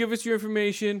 just give us your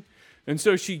information. And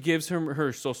so she gives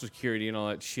her social security and all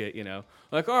that shit,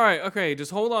 Like, all right, okay,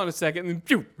 just hold on a second. And then,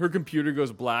 phew, her computer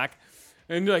goes black.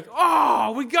 And you're like,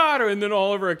 oh, we got her. And then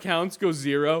all of her accounts go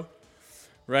zero,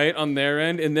 right, on their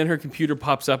end. And then her computer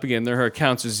pops up again. Then her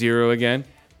accounts are zero again.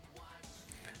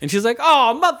 And she's like,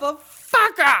 oh,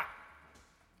 motherfucker.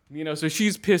 You know, so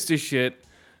she's pissed as shit.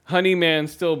 Honey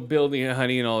man's still building a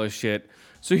honey and all this shit.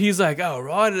 So he's like, all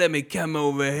right, let me come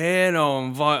over here and I'll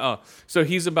invite. Oh. So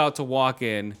he's about to walk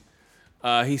in.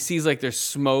 He sees like there's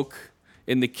smoke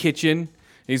in the kitchen.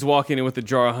 He's walking in with a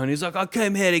jar of honey. He's like, I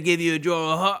came here to give you a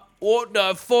jar of honey. What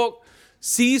the fuck?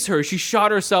 Sees her. She shot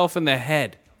herself in the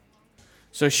head.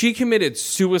 So she committed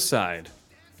suicide,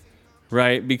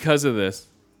 right, because of this.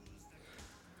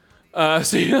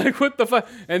 So you're like, what the fuck?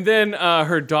 And then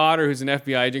her daughter, who's an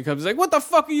FBI agent, comes like, what the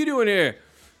fuck are you doing here?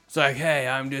 It's like, hey,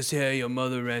 I'm just here. Your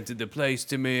mother rented the place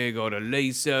to me. I got a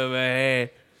lease over here.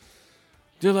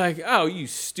 They're like, oh, you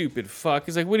stupid fuck.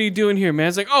 He's like, what are you doing here, man?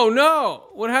 It's like, oh, no.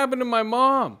 What happened to my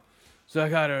mom? It's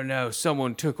like, I don't know.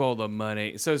 Someone took all the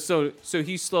money. So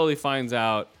he slowly finds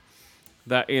out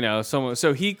that, you know, someone.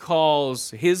 So he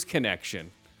calls his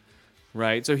connection,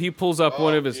 right? So he pulls up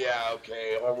one of his. Yeah,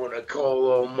 okay. I'm going to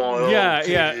call on my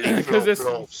Yeah. Because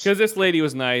this lady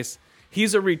was nice.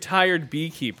 He's a retired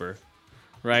beekeeper.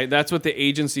 Right, that's what the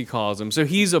agency calls him. So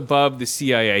he's above the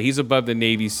CIA. He's above the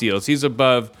Navy SEALs. He's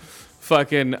above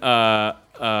fucking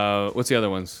what's the other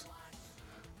ones?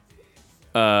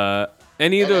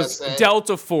 Any of those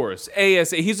Delta Force,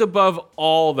 ASA. He's above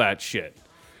all that shit.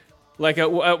 Like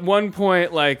at one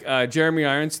point, like Jeremy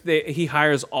Irons, he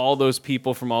hires all those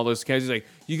people from all those guys. He's like,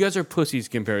 you guys are pussies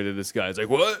compared to this guy. It's like,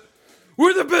 what?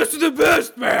 We're the best of the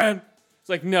best, man. It's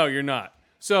like, no, you're not.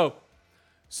 So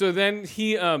then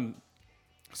he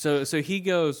So he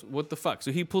goes, what the fuck?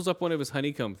 So he pulls up one of his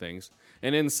honeycomb things,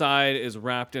 and inside is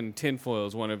wrapped in tinfoil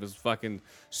is one of his fucking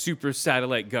super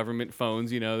satellite government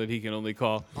phones, you know, that he can only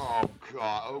call. Oh,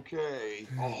 God, okay.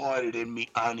 I'll hide it in me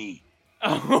honey.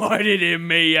 I'll hide it in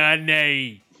me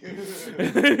honey.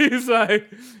 He's like,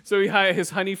 so he hides his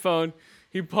honey phone.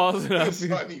 He pulls it up His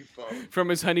honey phone. from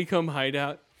his honeycomb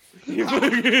hideout.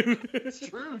 It's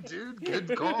true, dude.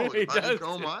 Good call. He does,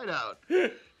 Honeycomb hideout.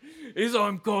 He's like,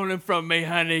 I'm calling from my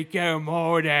honeycomb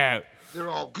hideout. They're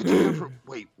all, could you ever,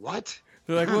 wait, what?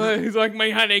 They're like, what? He's like,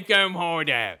 my honeycomb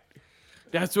hideout.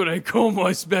 That's what I call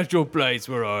my special place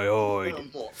where I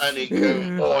hide.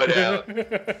 Honeycomb hideout.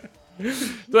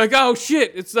 They're like, oh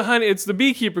shit, it's the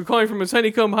beekeeper calling from his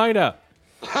honeycomb hideout.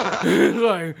 He's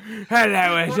like,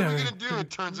 hello. What are we going to do? It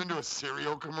turns into a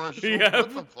cereal commercial? Yeah.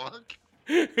 What the fuck?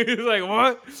 He's like,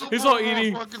 what? So He's all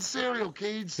eating fucking cereal,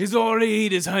 kids. He's all he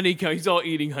eat is honeycomb. He's all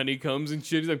eating honeycombs and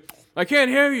shit. He's like, I can't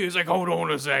hear you. He's like, hold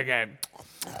on a second.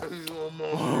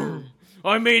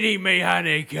 I'm eating me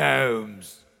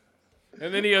honeycombs.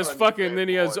 And then he has fucking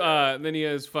honey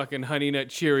nut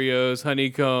Cheerios,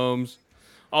 honeycombs.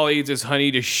 All he eats is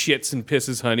honey to shits and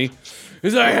pisses honey.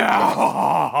 He's like,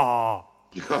 ah.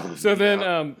 So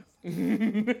then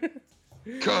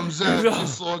comes out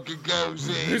just like it goes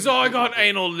in. he's all, I got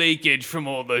anal leakage from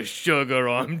all the sugar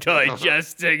I'm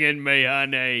digesting in me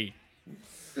honey.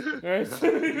 Right? So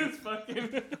it's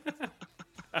fucking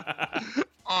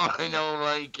I know,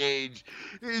 right, Cage?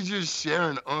 He's just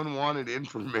sharing unwanted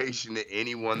information to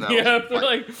anyone that yeah, they're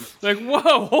like,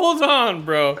 whoa, hold on,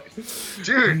 bro.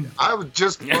 Dude, I was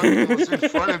just fucking was in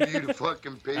front of you to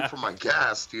fucking pay for my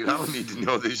gas, dude. I don't need to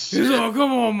know this shit. He's like,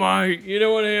 come on, mate. You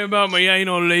don't want to hear about my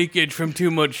anal leakage from too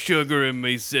much sugar in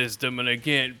my system and I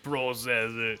can't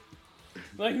process it.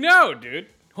 Like, no, dude.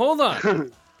 Hold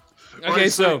on. Okay,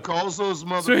 so he calls those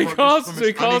motherfuckers so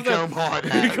he calls honeycomb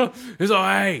hideout. he's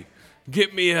like, hey,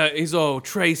 get me he's all,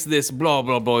 trace this, blah,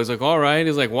 blah, blah. He's like, all right.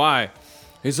 He's like, why?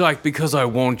 He's like, because I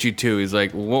want you to. He's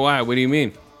like, why? What do you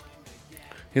mean?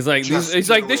 He's like,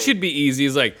 this should be easy.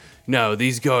 He's like, no,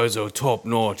 these guys are top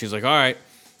notch. He's like, all right.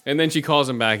 And then she calls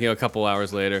him back, a couple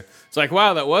hours later. It's like,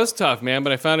 wow, that was tough, man.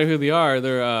 But I found out who they are.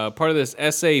 They're part of this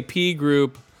SAP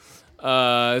group.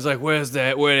 He's like, where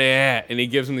they at? And he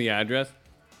gives him the address.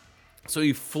 So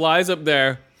he flies up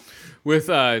there with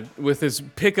his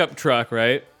pickup truck,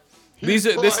 right? He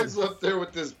flies up there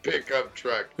with this pickup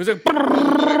truck. He's like, oh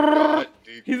my God,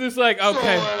 dude. He's just like,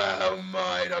 okay. So,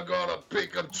 mate, I got a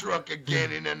pickup truck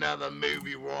again in another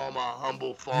movie where I'm a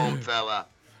humble farm fella.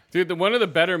 Dude, one of the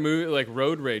better movies, like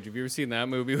Road Rage. Have you ever seen that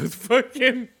movie with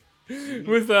fucking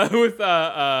with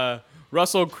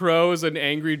Russell Crowe as an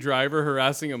angry driver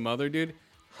harassing a mother, dude?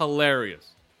 Hilarious.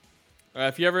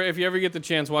 If you ever get the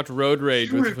chance, watch Road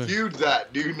Rage. You reviewed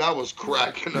that, dude, and I was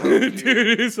cracking up.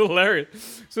 Dude, it's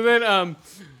hilarious. So then,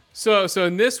 so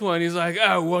in this one, he's like,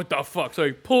 oh, what the fuck? So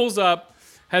he pulls up,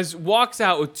 walks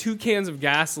out with 2 cans of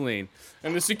gasoline,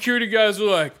 and the security guys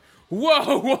are like,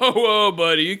 whoa,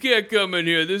 buddy, you can't come in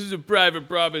here. This is a private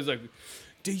property. He's like,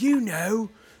 do you know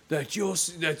that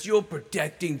you're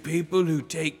protecting people who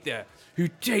take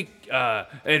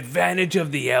advantage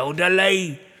of the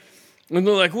elderly? And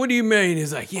they're like, what do you mean?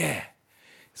 He's like, yeah.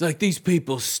 He's like, these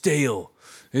people steal.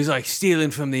 He's like,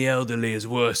 stealing from the elderly is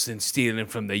worse than stealing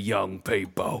from the young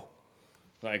people.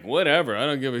 Like, whatever, I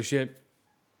don't give a shit.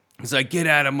 He's like, get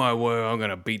out of my way, I'm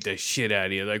gonna beat the shit out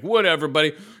of you. Like, whatever,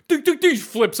 buddy.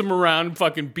 Flips him around and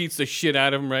fucking beats the shit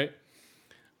out of him, right?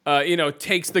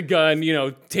 Takes the gun,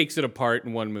 takes it apart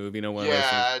in one move, one of those things.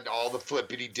 Yeah, all the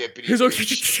flippity dippity. He's like, that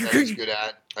he's good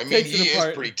at. I mean, takes he it is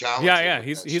apart. pretty talented. Yeah,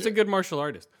 he's a good martial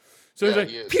artist. So Yeah,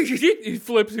 he's like, he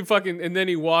flips, and then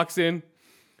he walks in,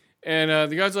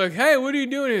 and the guy's like, hey, what are you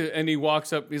doing here? And he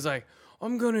walks up, he's like,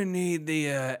 I'm gonna need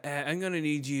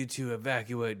you to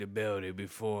evacuate the building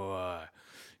before I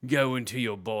go into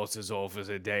your boss's office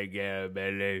and take care of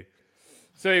it.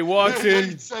 So he walks in.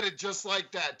 He said it just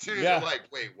like that too. Yeah. They're like,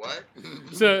 wait, what?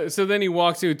 So then he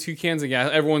walks in with 2 cans of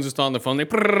gas. Everyone's just on the phone. They,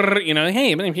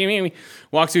 hey,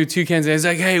 walks in with 2 cans. And he's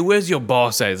like, hey, where's your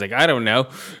boss at? He's like, I don't know.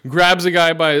 Grabs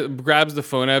the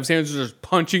phone out of his hands, just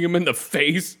punching him in the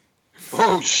face.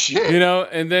 Oh shit!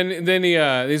 And then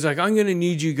he's like, I'm gonna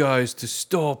need you guys to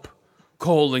stop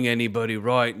calling anybody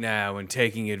right now and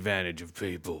taking advantage of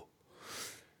people.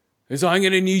 And so I'm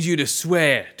gonna need you to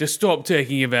swear to stop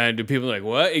taking advantage of people. Like,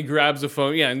 what? He grabs the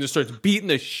phone, and just starts beating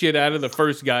the shit out of the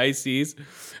first guy he sees.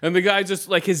 And the guy just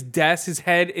like his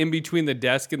head in between the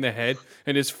desk and the head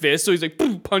and his fist. So he's like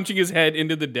boom, punching his head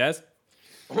into the desk.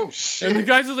 Oh shit! And the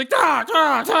guy's just like ta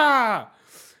ta ta.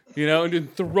 And then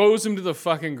throws him to the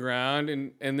fucking ground,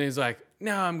 and then he's like,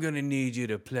 now I'm going to need you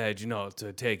to pledge not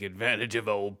to take advantage of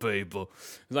old people.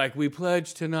 Like, we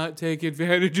pledge to not take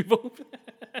advantage of old people.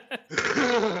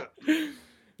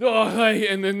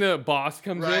 And then the boss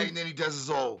comes in. Right, and then he does his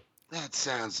old, that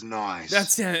sounds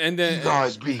nice. And then you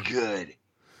guys be good.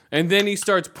 And then he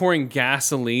starts pouring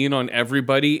gasoline on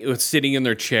everybody who's sitting in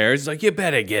their chairs. He's like, you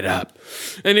better get up.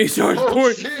 And he starts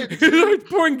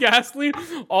pouring gasoline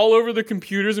all over the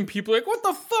computers, and people are like, what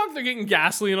the fuck? They're getting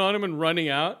gasoline on him and running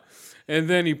out. And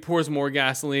then he pours more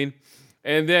gasoline.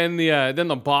 And then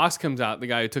the boss comes out, the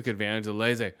guy who took advantage of the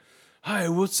lady. He's like, hey,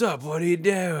 what's up? What are you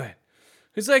doing?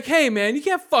 He's like, hey, man, you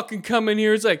can't fucking come in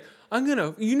here. He's like,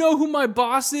 you know who my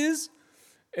boss is?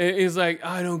 And he's like,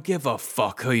 I don't give a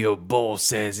fuck who your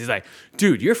boss is. He's like,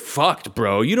 dude, you're fucked,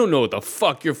 bro. You don't know what the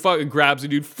fuck you're fucking. Grabs the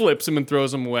dude, flips him, and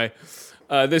throws him away.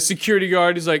 The security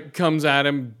guard is like, comes at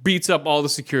him, beats up all the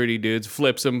security dudes,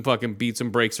 flips him, fucking beats him,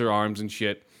 breaks their arms and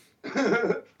shit.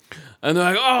 And they're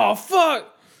like, oh,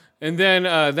 fuck. And then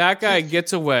that guy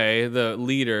gets away. The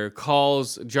leader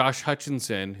calls Josh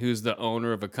Hutcherson, who's the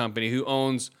owner of a company who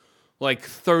owns like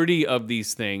 30 of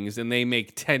these things, and they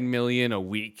make $10 million a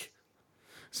week.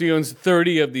 So he owns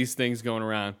 30 of these things going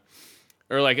around,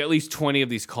 or like at least 20 of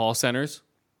these call centers.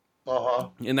 Uh-huh.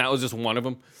 And that was just one of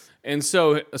them. And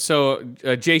so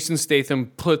Jason Statham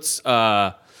puts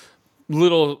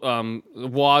little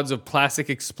wads of plastic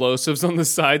explosives on the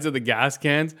sides of the gas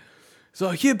cans.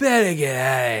 So you better get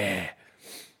out of here.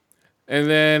 And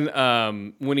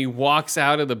then when he walks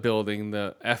out of the building,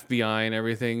 the FBI and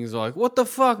everything's like, what the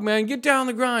fuck, man? Get down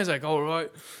the ground. He's like, all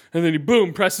right. And then he,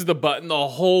 boom, presses the button. The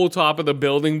whole top of the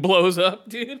building blows up,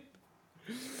 dude.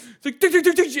 It's like, tick, tick,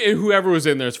 tick, tick, and whoever was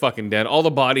in there is fucking dead. All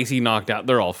the bodies he knocked out,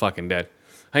 they're all fucking dead.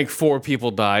 I think 4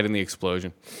 people died in the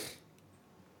explosion.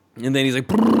 And then he's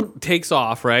like, takes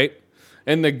off, right?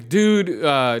 And the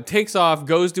dude takes off,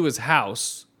 goes to his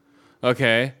house,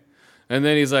 okay? And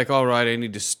then he's like, all right, I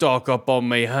need to stock up on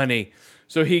my honey.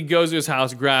 So he goes to his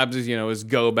house, grabs his, his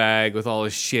go bag with all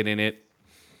his shit in it.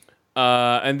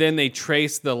 And then they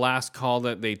trace the last call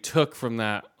that they took from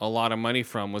that, a lot of money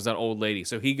from, was that old lady.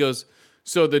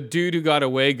 So the dude who got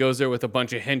away goes there with a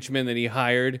bunch of henchmen that he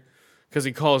hired because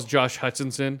he calls Josh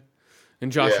Hutcherson. And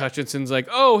Josh Hutcherson's like,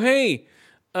 oh, hey,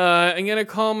 I'm going to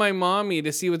call my mommy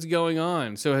to see what's going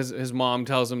on. So his mom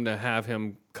tells him to have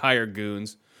him hire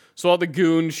goons. So all the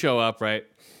goons show up, right,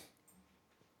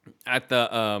 at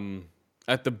the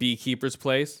beekeeper's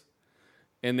place,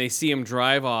 and they see him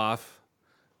drive off,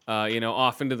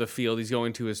 off into the field. He's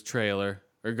going to his trailer,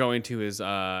 or going to his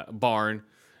barn,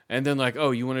 and then like,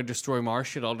 oh, you want to destroy my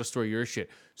shit? I'll destroy your shit.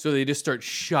 So they just start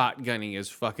shotgunning his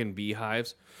fucking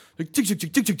beehives, like tick, tick,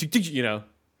 tick, tick, tick, tick, tick,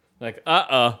 like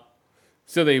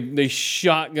So they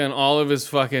shotgun all of his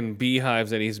fucking beehives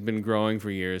that he's been growing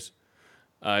for years.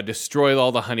 Destroy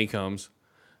all the honeycombs.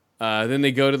 Then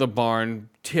they go to the barn,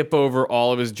 tip over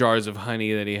all of his jars of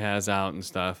honey that he has out and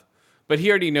stuff. But he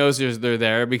already knows they're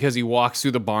there because he walks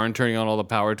through the barn turning on all the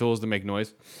power tools to make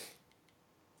noise.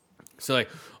 So like,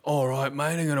 all right,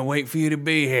 mate, I'm going to wait for you to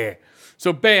be here.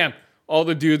 So bam, all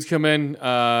the dudes come in,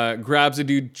 grabs a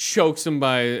dude, chokes him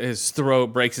by his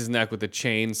throat, breaks his neck with a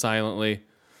chain silently.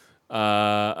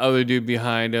 Other dude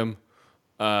behind him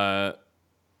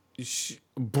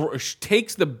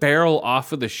takes the barrel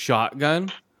off of the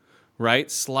shotgun,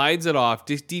 right? Slides it off,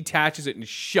 detaches it, and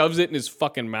shoves it in his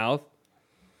fucking mouth.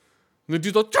 And the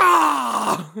dude's like,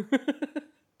 ah!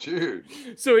 Dude.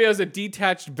 So he has a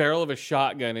detached barrel of a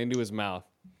shotgun into his mouth.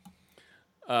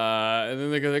 And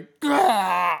then they go like,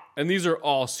 ah! And these are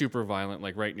all super violent,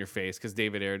 like right in your face, because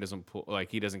David Ayer doesn't pull,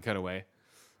 like he doesn't cut away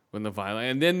when the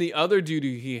violent. And then the other dude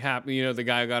the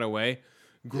guy who got away,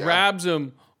 grabs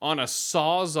him on a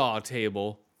sawzall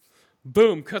table,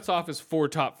 boom, cuts off his 4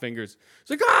 top fingers. It's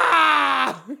like,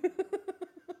 ah!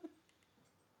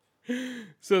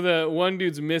 So the one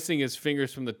dude's missing his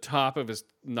fingers from the top of his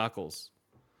knuckles.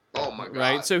 Oh my God.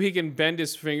 Right? So he can bend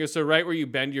his fingers. So right where you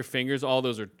bend your fingers, all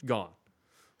those are gone.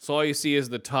 So all you see is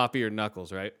the top of your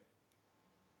knuckles, right?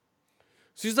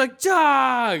 So he's like,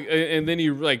 ah! And then he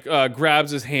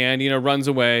grabs his hand, runs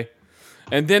away.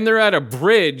 And then they're at a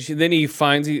bridge. And then he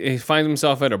finds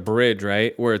himself at a bridge,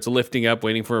 right? Where it's lifting up,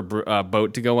 waiting for a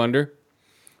boat to go under.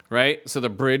 Right? So the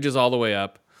bridge is all the way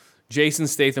up. Jason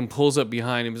Statham pulls up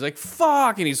behind him. He's like,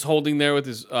 fuck! And he's holding there with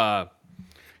his...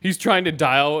 he's trying to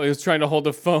dial. He's trying to hold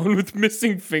the phone with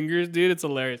missing fingers, dude. It's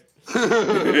hilarious.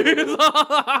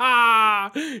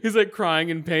 He's like crying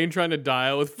in pain, trying to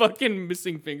dial with fucking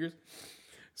missing fingers.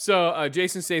 So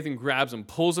Jason Statham grabs him,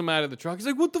 pulls him out of the truck. He's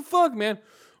like, "What the fuck, man?"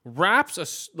 Wraps a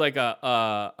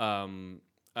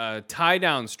tie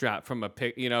down strap from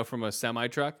a semi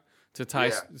truck to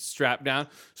tie strap down.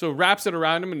 So wraps it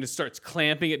around him and just starts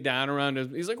clamping it down around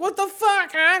him. He's like, "What the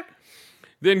fuck, man?"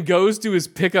 Then goes to his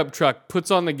pickup truck,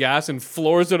 puts on the gas, and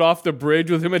floors it off the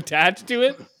bridge with him attached to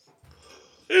it.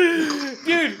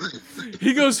 Dude,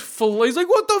 he goes he's like,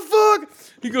 "What the fuck?"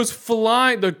 He goes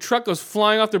flying. The truck goes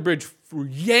flying off the bridge,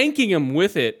 yanking him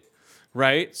with it.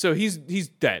 Right, so he's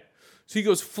dead. So he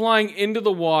goes flying into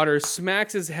the water,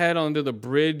 smacks his head onto the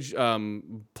bridge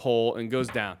pole, and goes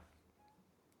down.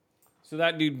 So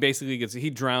that dude basically he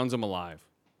drowns him alive.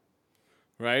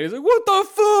 Right? He's like, "What the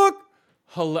fuck?"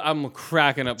 I'm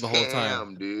cracking up the whole time.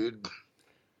 Damn, dude.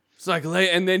 It's like,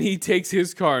 and then he takes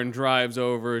his car and drives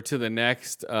over to the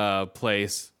next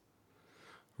place.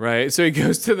 Right? So he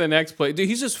goes to the next place. Dude,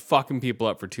 he's just fucking people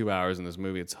up for 2 hours in this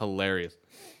movie. It's hilarious.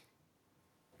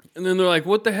 And then they're like,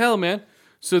 "What the hell, man?"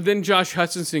 So then Josh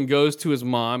Hutcherson goes to his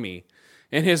mommy.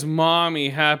 And his mommy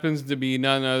happens to be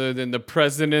none other than the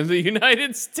President of the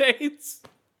United States.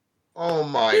 Oh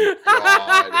my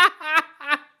God.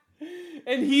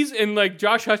 And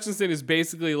Josh Hutcherson is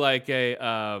basically like a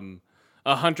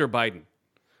Hunter Biden,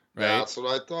 right? That's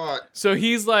what I thought. So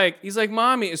he's like,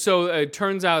 "Mommy." So it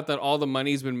turns out that all the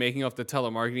money he's been making off the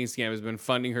telemarketing scam has been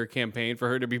funding her campaign for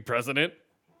her to be president.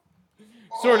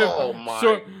 Sort of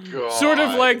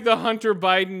like the Hunter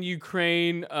Biden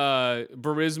Ukraine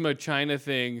Burisma China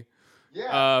thing.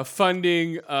 Yeah.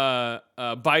 Funding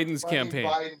Biden's campaign.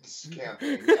 Biden's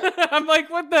campaign. Yeah. I'm like,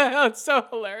 what the hell? It's so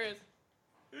hilarious.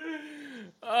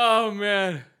 Oh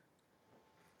man.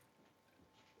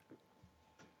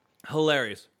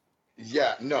 Hilarious.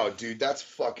 Yeah, no, dude, that's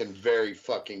fucking very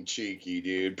fucking cheeky,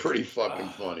 dude. Pretty fucking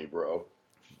funny, bro.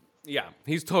 Yeah,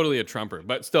 he's totally a Trumper,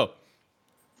 but still,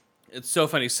 it's so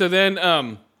funny. So then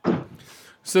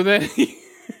he's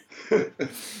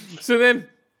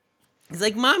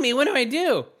like, "Mommy, what do I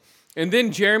do?" And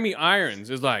then Jeremy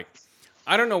Irons is like,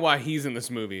 I don't know why he's in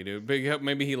this movie, dude. But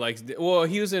maybe he likes. Well,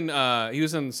 he was in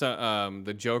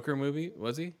the Joker movie,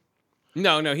 was he?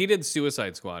 No, he did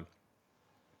Suicide Squad.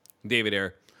 David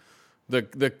Ayer,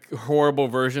 the horrible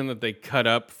version that they cut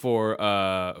up for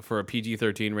a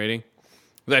PG-13 rating,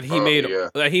 that he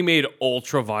made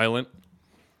ultra violent.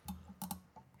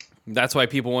 That's why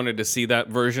people wanted to see that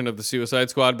version of the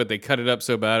Suicide Squad, but they cut it up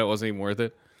so bad it wasn't even worth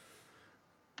it.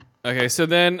 Okay, so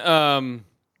then so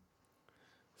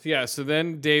he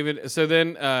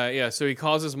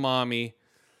calls his mommy,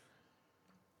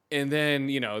 and then,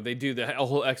 they do the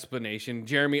whole explanation.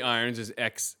 Jeremy Irons is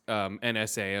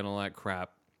ex-NSA and all that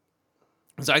crap.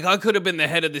 It's like, "I could have been the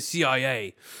head of the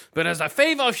CIA, but as a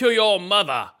favor to your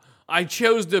mother, I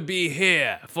chose to be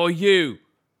here for you."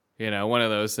 One of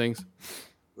those things.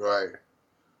 Right.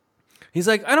 He's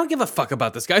like, "I don't give a fuck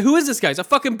about this guy. Who is this guy? He's a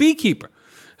fucking beekeeper."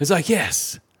 It's like,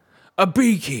 "Yes, a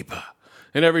beekeeper."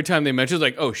 And every time they mention, it's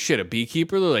like, "Oh shit, a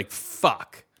beekeeper?" They're like,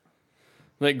 "Fuck."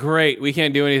 Like, great, we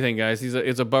can't do anything, guys.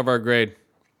 It's above our grade.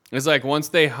 It's like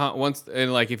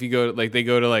if you go they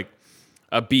go to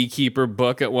a beekeeper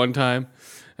book at one time,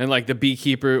 and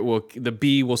the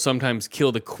bee will sometimes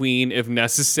kill the queen if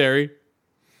necessary.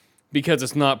 because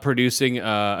it's not producing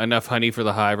enough honey for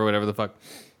the hive or whatever the fuck.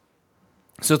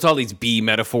 So it's all these bee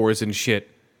metaphors and shit.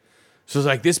 So it's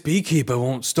like, this beekeeper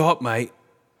won't stop, mate.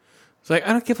 It's like,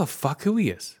 I don't give a fuck who he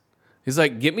is. He's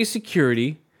like, get me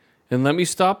security and let me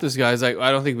stop this guy. He's like,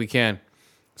 I don't think we can.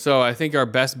 So I think our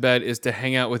best bet is to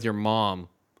hang out with your mom.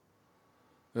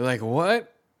 They're like,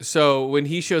 what? So when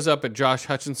he shows up at Josh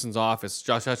Hutchinson's office,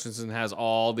 Josh Hutchinson has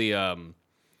all the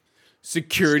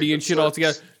security and shit all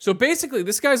together. So basically,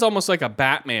 this guy's almost like a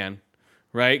Batman,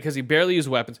 right? Because he barely uses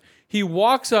weapons. He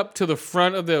walks up to the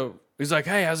front of the... He's like,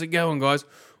 hey, how's it going, guys?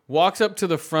 Walks up to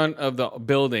the front of the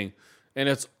building, and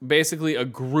it's basically a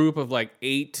group of like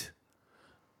 8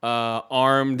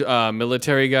 armed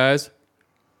military guys,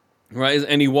 right?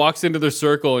 And he walks into the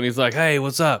circle, and he's like, hey,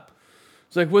 what's up?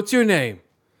 He's like, what's your name?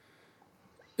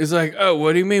 He's like, oh,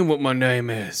 what do you mean what my name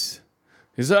is?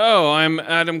 He's like, oh, I'm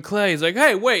Adam Clay. He's like,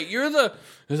 hey, wait, you're the...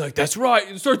 He's like, that's right.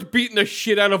 And starts beating the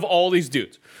shit out of all these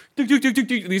dudes.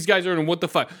 These guys are in what the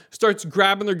fuck. Starts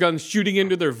grabbing their guns, shooting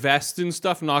into their vests and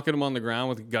stuff, knocking them on the ground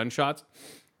with gunshots.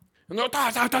 And they're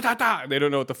da, da, da, da, da. They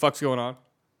don't know what the fuck's going on.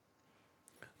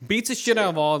 Beats the shit out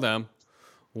of all of them.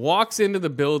 Walks into the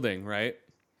building, right?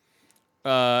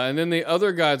 And then the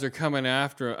other guys are coming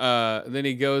after. Then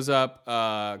he goes up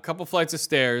a couple flights of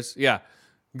stairs. Yeah.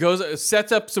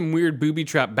 Sets up some weird booby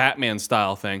trap Batman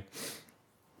style thing.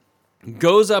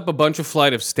 Goes up a bunch of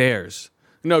flight of stairs.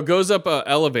 No, goes up an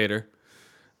elevator.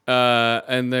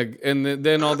 And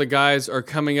then all the guys are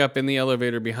coming up in the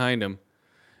elevator behind him.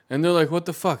 And they're like, what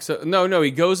the fuck? So no, he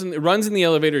goes and runs in the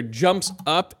elevator, jumps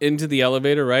up into the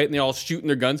elevator, right? And they're all shooting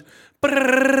their guns.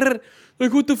 Like,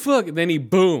 what the fuck? And then he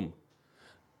boom.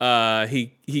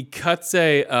 He cuts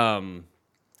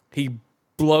he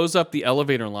blows up the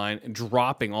elevator line,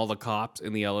 dropping all the cops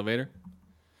in the elevator.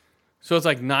 So it's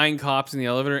like 9 cops in the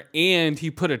elevator, and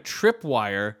he put a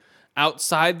tripwire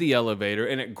outside the elevator,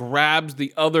 and it grabs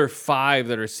the other 5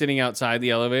 that are sitting outside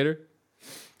the elevator,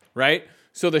 right?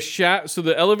 So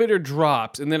the elevator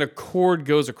drops, and then a cord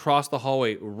goes across the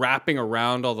hallway, wrapping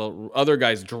around all the other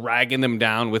guys, dragging them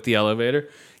down with the elevator,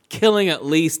 killing at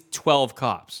least 12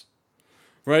 cops.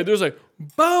 Right? There's like,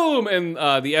 boom! And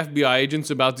the FBI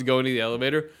agent's about to go into the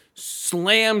elevator,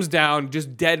 slams down,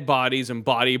 just dead bodies and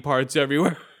body parts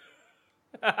everywhere.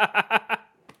 I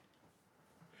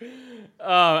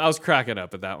was cracking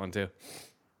up at that one, too.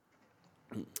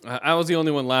 I was the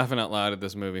only one laughing out loud at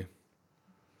this movie.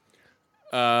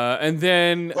 And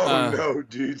then... no,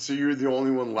 dude. So you're the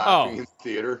only one laughing in the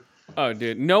theater? Oh,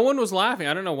 dude. No one was laughing.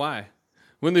 I don't know why.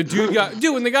 When the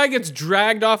when the guy gets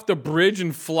dragged off the bridge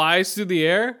and flies through the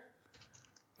air,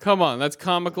 come on, that's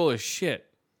comical as shit,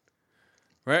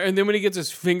 right? And then when he gets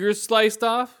his fingers sliced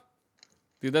off,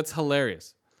 dude, that's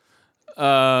hilarious.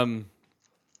 Some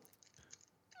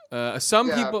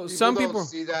people don't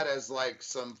see that as like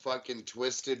some fucking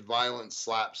twisted, violent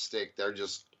slapstick. They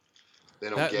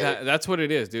don't get it. That's what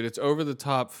it is, dude. It's over the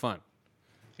top fun,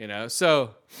 you know.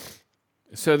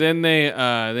 So then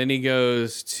then he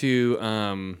goes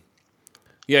to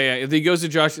he goes to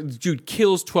Josh. Dude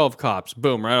kills 12 cops.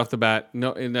 Boom, right off the bat.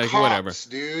 No, like cops, whatever.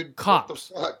 Dude.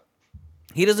 Cops. What the fuck?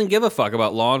 He doesn't give a fuck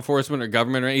about law enforcement or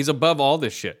government. Right? He's above all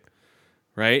this shit.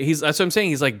 Right? That's what I'm saying.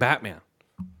 He's like Batman.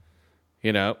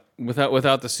 You know,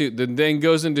 without the suit. Then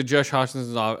goes into Josh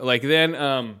Hutchinson's office. Like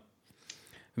then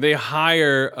they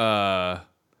hire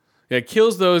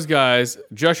kills those guys.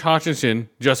 Josh Hutchinson.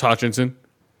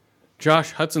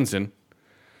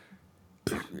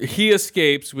 He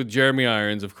escapes with Jeremy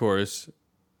Irons, of course.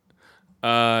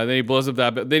 Then he blows up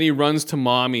that. Then he runs to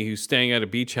Mommy, who's staying at a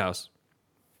beach house.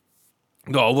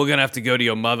 Oh, we're gonna have to go to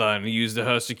your mother and use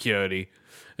her security.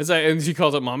 It's like, and she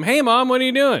calls up Mom. Hey, Mom, what are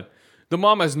you doing? The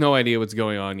mom has no idea what's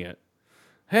going on yet.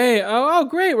 Hey, oh,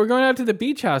 great, we're going out to the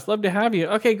beach house. Love to have you.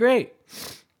 Okay, great.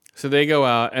 So they go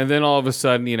out, and then all of a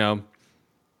sudden, you know,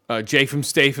 Jake from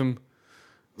Statham.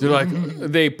 They're like,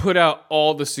 they put out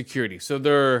all the security. So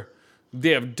they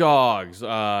have dogs,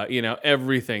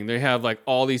 everything. They have like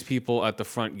all these people at the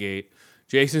front gate.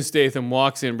 Jason Statham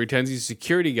walks in, pretends he's a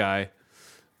security guy,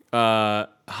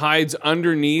 hides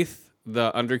underneath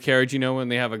the undercarriage, when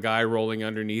they have a guy rolling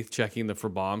underneath checking for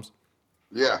bombs.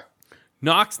 Yeah.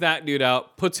 Knocks that dude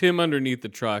out, puts him underneath the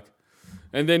truck,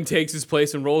 and then takes his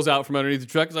place and rolls out from underneath the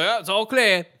truck. He's like, oh, it's all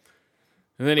clear.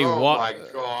 And then he my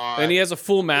God. And he has a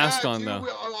full mask on, dude, though.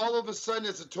 All of a sudden,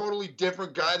 it's a totally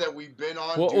different guy that we've been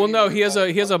on. Well, no, he has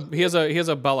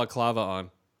a balaclava on.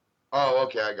 Oh,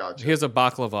 okay, I got you. He has a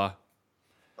baklava.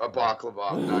 A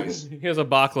baklava, nice. He has a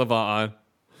baklava on.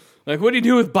 Like, what do you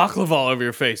do with baklava all over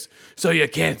your face? So you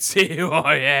can't see who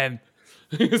I am.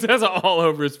 He has it all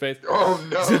over his face. Oh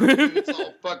no, dude, it's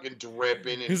all fucking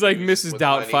dripping. And He's like oozing Mrs. with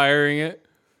honey. Doubtfiring it.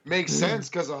 Makes sense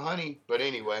because of honey, but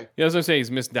anyway. Yeah, that's what I'm saying.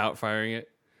 He's Miss Doubtfiring it.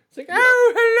 It's like,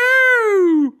 oh,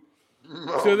 hello.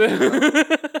 Oh, So then,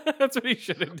 that's what he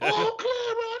should have done. oh,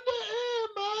 clear on the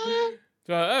air, man.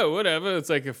 So, oh, whatever. It's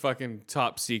like a fucking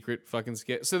top secret fucking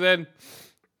skit. So then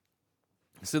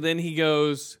he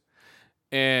goes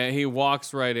and he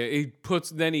walks right in. He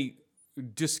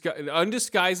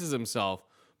undisguises himself,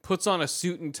 puts on a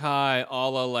suit and tie, a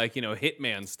la like,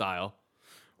 Hitman style,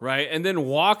 right? And then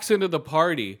walks into the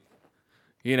party.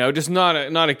 Just not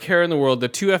a care in the world. The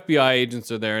 2 FBI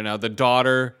agents are there now. The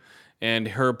daughter and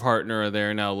her partner are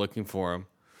there now looking for him.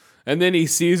 And then he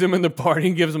sees him in the party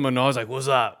and gives him a nod. He's like, what's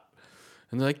up?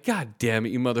 And they're like, God damn it,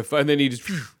 you motherfucker. And then he just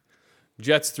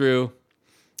jets through.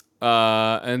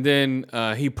 And then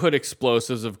he put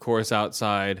explosives, of course,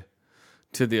 outside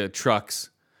to the trucks.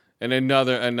 And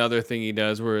another thing he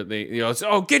does where they, it's,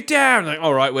 oh, get down. Like,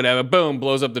 all right, whatever. Boom,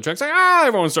 blows up the trucks. Like,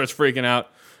 everyone starts freaking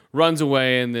out. Runs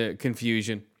away in the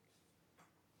confusion.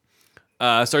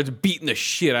 Starts beating the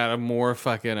shit out of more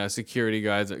fucking security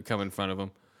guys that come in front of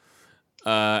him.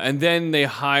 And then they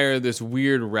hire this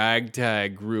weird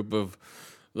ragtag group of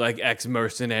like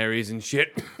ex-mercenaries and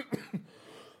shit.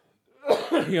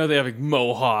 They have like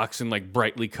mohawks and like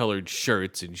brightly colored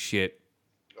shirts and shit.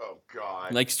 Oh,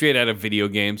 God. Like straight out of video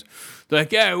games. They're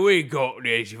like, yeah, we got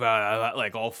this.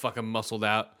 Like all fucking muscled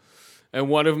out. And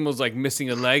one of them was like missing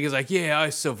a leg. He's like, yeah,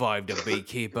 I survived a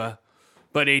beekeeper,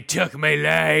 but he took my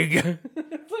leg.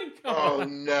 It's like, oh,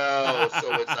 no.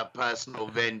 So it's a personal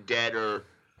vendetta.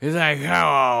 He's like,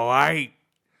 hello, white.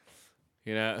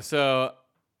 So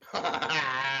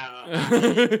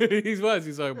he's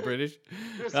like British.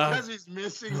 Just because he's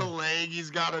missing a leg, he's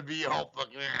got to be all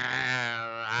fucking.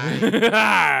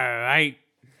 Right.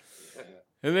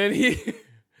 And then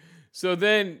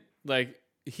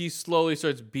he slowly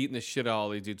starts beating the shit out of all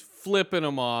these dudes, flipping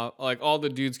them off, like all the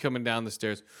dudes coming down the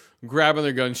stairs, grabbing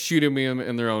their guns, shooting them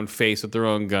in their own face with their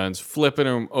own guns, flipping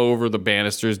them over the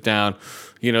banisters down.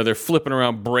 They're flipping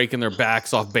around, breaking their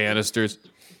backs off banisters.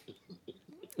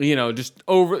 Just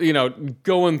over,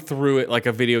 going through it like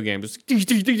a video game. Just,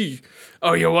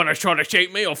 oh, you want to try to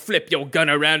shoot me? I'll flip your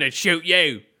gun around and shoot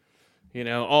you.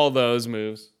 All those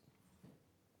moves.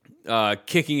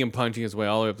 Kicking and punching his way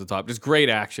all the way up the top. Just great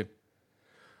action.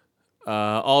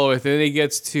 All the way. Then he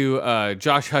gets to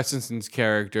Josh Hutchinson's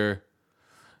character.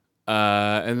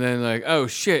 And then like, oh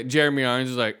shit, Jeremy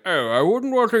Irons is like, oh, I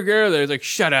wouldn't work together. He's like,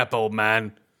 shut up, old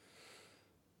man.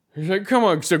 He's like, come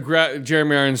on. So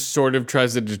Jeremy Irons sort of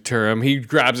tries to deter him. He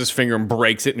grabs his finger and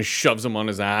breaks it and shoves him on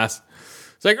his ass.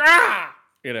 It's like, ah!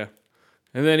 And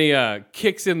then he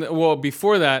kicks in.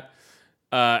 Before that,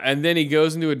 and then he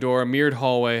goes into a mirrored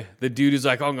hallway. The dude is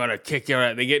like, oh, I'm going to kick your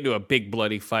ass. They get into a big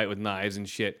bloody fight with knives and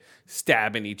shit,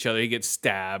 stabbing each other. He gets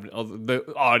stabbed.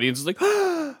 The audience is like,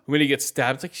 when he gets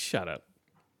stabbed, it's like, shut up.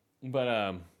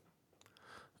 But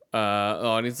the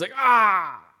audience is like,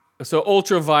 ah! So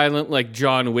ultra violent, like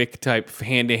John Wick type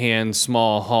hand-to-hand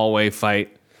small hallway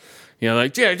fight.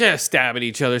 Like just stabbing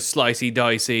each other, slicey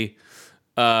dicey.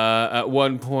 At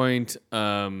one point,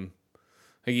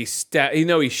 he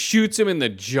shoots him in the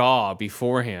jaw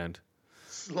beforehand.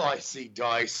 Slicey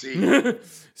dicey.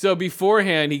 So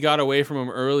beforehand, he got away from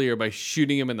him earlier by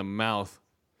shooting him in the mouth.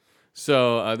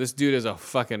 So this dude is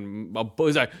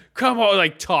he's like, come on,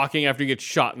 like talking after he gets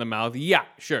shot in the mouth. Yeah,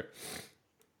 sure.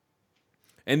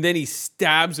 And then he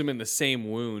stabs him in the same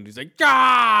wound. He's like,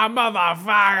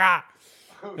 motherfucker!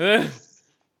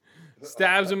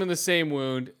 Stabs him in the same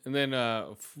wound. And then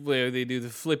they do the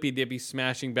flippy-dippy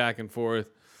smashing back and forth.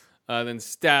 Then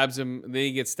stabs him. Then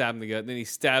he gets stabbed in the gut. Then he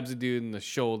stabs a dude in the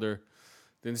shoulder.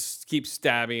 Then keeps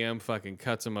stabbing him. Fucking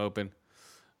cuts him open.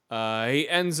 He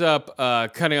ends up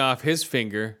cutting off his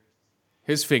fingers.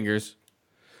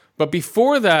 But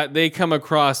before that, they come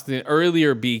across the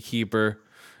earlier beekeeper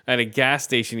at a gas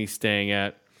station he's staying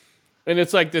at. And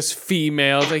it's like this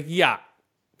female. It's like, yeah,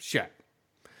 shit.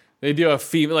 They do a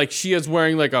female, like she is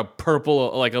wearing like a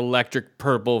purple, like electric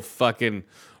purple fucking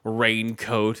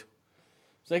raincoat.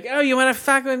 It's like, oh, you want to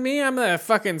fuck with me? I'm the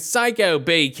fucking psycho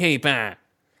beekeeper.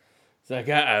 It's like,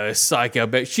 uh-oh, psycho.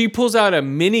 But she pulls out a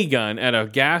minigun at a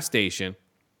gas station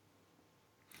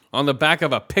on the back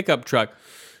of a pickup truck.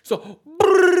 So,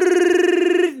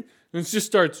 and just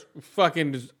starts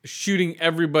fucking shooting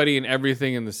everybody and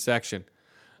everything in the section.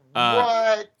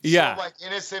 What? Yeah. So, like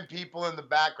innocent people in the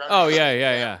background. Oh,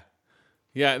 yeah.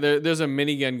 Yeah, there's a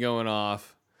minigun going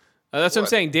off. That's what I'm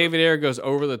saying. David Ayer goes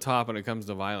over the top when it comes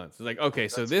to violence. It's like, okay,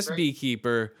 so this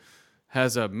beekeeper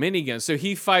has a minigun. So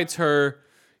he fights her.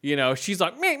 You know, she's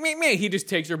like, me. He just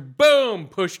takes her, boom,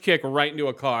 push kick right into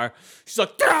a car. She's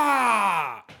like,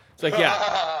 ah! It's like,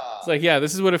 yeah. It's like, yeah,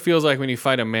 this is what it feels like when you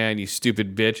fight a man, you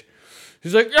stupid bitch.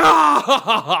 She's like,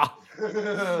 ah!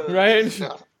 Right?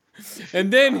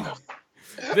 And then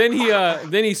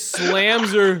he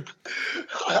slams her.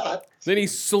 Then he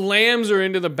slams her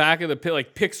into the back of the pit,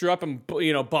 like picks her up and,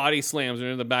 you know, body slams her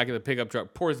into the back of the pickup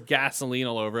truck, pours gasoline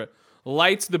all over it,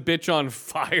 lights the bitch on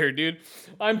fire, dude.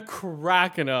 I'm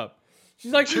cracking up.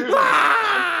 She's like, Dude,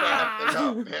 ah!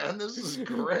 I'm cracking up, man. This is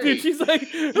great. Dude, she's like,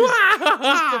 Just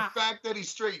ah! the fact that he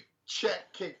straight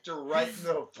check kicked her right in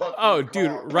the fucking Oh, car.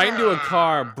 dude, right into a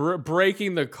car,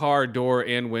 breaking the car door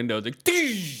and windows. Like,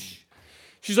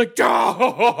 she's like,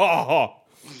 ah!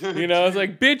 You know, it's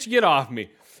like, bitch, get off me.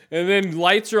 And then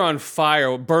lights her on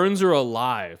fire, burns her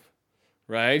alive,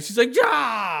 right? She's like,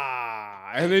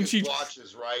 yeah! And then she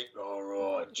watches, right? All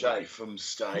right, Japham,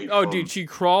 stay. Oh, dude, she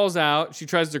crawls out. She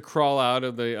tries to crawl out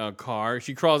of the car.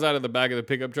 She crawls out of the back of the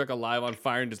pickup truck alive on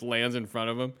fire and just lands in front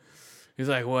of him. He's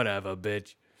like, whatever,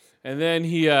 bitch. And then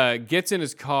he gets in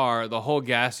his car. The whole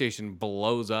gas station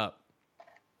blows up.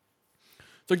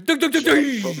 It's like,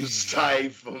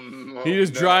 he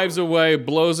just drives away,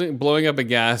 blowing up a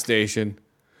gas station.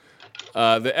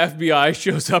 The FBI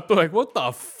shows up. They're like, what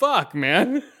the fuck,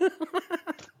 man?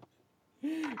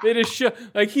 They just show,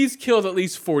 like, he's killed at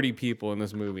least 40 people in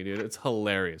this movie, dude. It's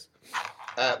hilarious.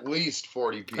 At least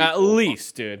 40 people. At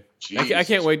least, dude. I can't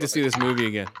Jesus wait to see this movie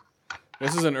again.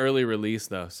 This is an early release,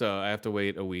 though, so I have to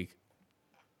wait a week.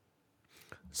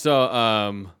 So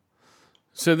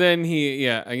then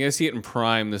I guess he hit in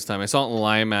Prime this time. I saw it in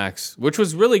Limax, which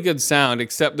was really good sound,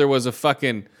 except there was a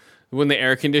fucking, when the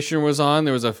air conditioner was on,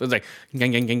 it was like,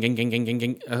 gang, gang, gang, gang, gang, gang, gang,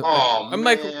 gang. I'm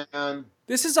like,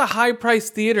 this is a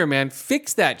high-priced theater, man.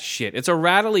 Fix that shit. It's a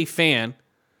rattly fan,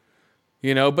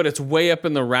 you know, but it's way up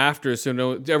in the rafters, so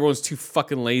everyone's too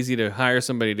fucking lazy to hire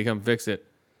somebody to come fix it.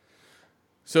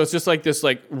 So it's just like this,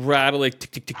 like, rattling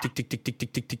tick, tick, tick, tick, tick, tick, tick,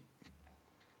 tick, tick, tick.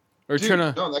 Or Dude, turn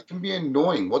on. no, that can be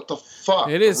annoying. What the fuck?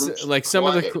 It is like some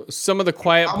of the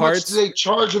quiet How parts. much do they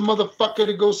charge a motherfucker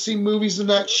to go see movies and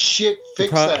that shit?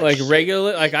 Fix that like shit.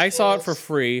 regular, like I saw it for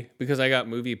free because I got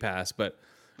Movie Pass, but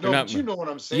No, but you know what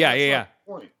I'm saying. Yeah, That's yeah, not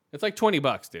the point. it's like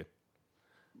 $20, dude.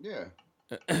 Yeah.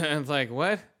 And it's like,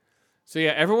 what? So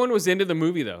yeah, everyone was into the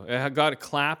movie though. It got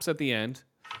claps at the end.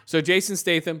 So Jason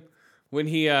Statham, when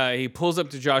he pulls up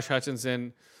to Josh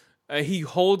Hutcherson, he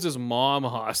holds his mom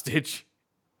hostage.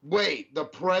 Wait, the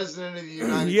president of the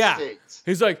United Yeah. States.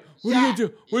 He's like, what are you gonna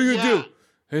do? What are you gonna do?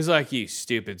 He's like, you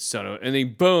stupid son of a... And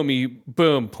then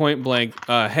boom, point blank,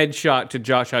 headshot to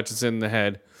Josh Hutcherson in the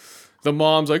head. The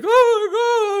mom's like,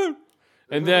 oh my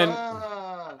God. And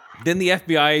then the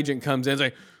FBI agent comes in and is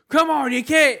like, come on, you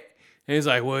can't. And he's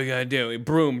like, what are you gonna do? He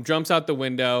jumps out the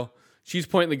window. She's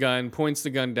points the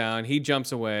gun down. He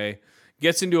jumps away,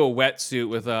 gets into a wetsuit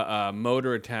with a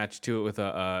motor attached to it with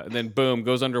and then boom,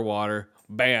 goes underwater.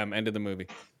 Bam, end of the movie.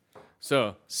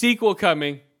 So, sequel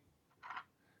coming.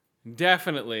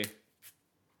 Definitely.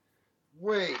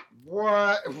 Wait,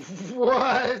 what?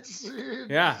 What?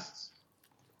 Yeah.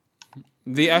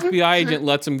 The FBI agent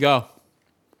lets him go.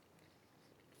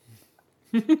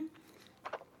 It's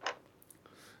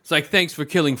like, thanks for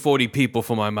killing 40 people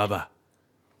for my mother.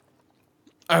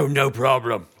 Oh, no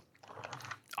problem.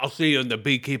 I'll see you in The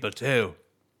Beekeeper too.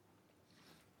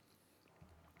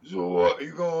 So what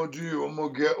you gonna do? I'm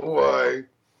gonna get away.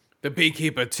 The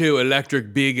Beekeeper 2,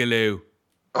 Electric Beegaloo.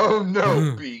 Oh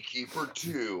no, Beekeeper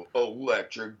 2,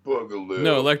 Electric Boogaloo.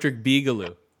 No, Electric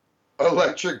Beegaloo.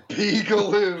 Electric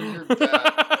Beegaloo. You're bad,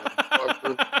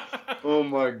 motherfucker. Oh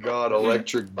my God,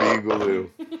 Electric Beegaloo.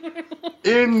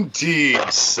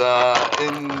 Indeed, sir.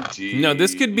 Indeed. No,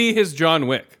 this could be his John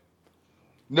Wick.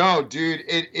 No, dude,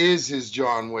 it is his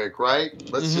John Wick, right?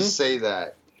 Let's just say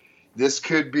that. This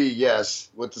could be, yes,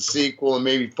 with the sequel and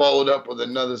maybe followed up with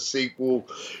another sequel.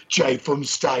 Japham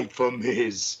Statham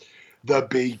is the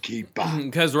Beekeeper.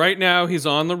 Because right now he's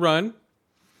on the run.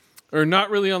 Or not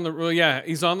really on the run. Yeah,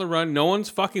 he's on the run. No one's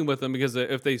fucking with him because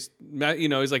if they, you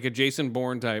know, he's like a Jason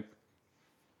Bourne type.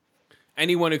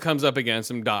 Anyone who comes up against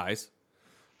him dies.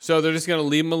 So they're just going to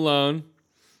leave him alone.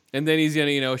 And then he's going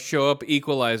to, you know, show up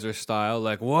Equalizer style.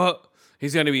 Like, what?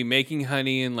 He's going to be making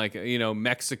honey in, like, you know,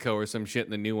 Mexico or some shit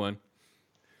in the new one.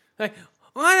 Like,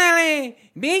 orderly,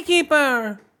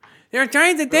 beekeeper. They're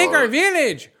trying to take our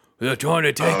village. They're trying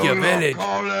to take your village.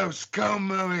 Carlos,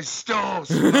 como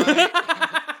estos?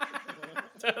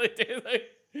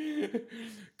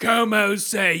 Como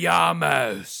se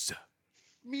llamas?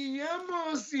 Mi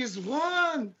amos is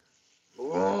Juan.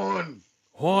 Juan.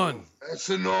 Juan. That's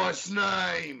a nice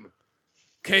name.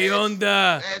 ¿Qué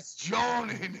onda? That's John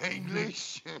in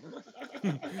English.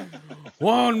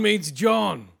 Juan means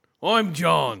John. I'm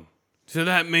John. So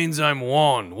that means I'm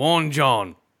Juan. Juan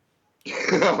John.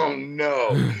 Oh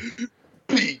no.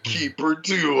 Beekeeper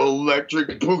 2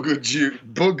 electric boogajoo.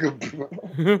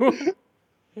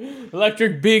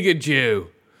 Electric Bigajoo.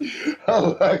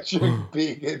 Electric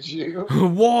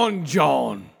Pikachu. Juan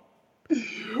John.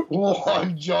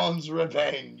 Juan John's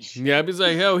Revenge. Yeah, he's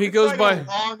like, oh, he goes It's by like a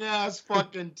long ass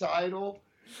fucking title.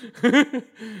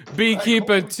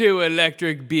 Beekeeper 2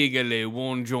 Electric Beagley,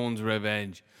 Juan John's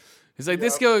Revenge. He's like,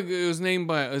 this guy was named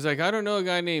by, I was like, I don't know a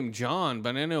guy named John,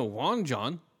 but I know Juan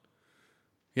John.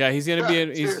 Yeah, he's going to be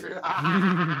in,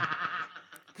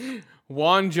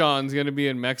 Juan John's going to be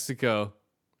in Mexico.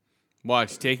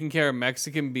 Watch, taking care of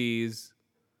Mexican bees.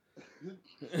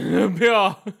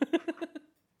 Yeah.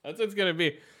 That's what it's going to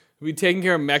be. We'll be taking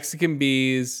care of Mexican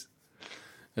bees.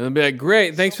 And they'll be like,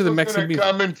 great, thanks for the Mexican bees.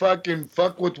 Come and fucking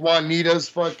fuck with Juanita's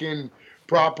fucking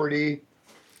property.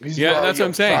 He's Yeah, that's what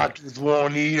I'm saying. Fuck with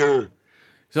Juanita.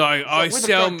 So I With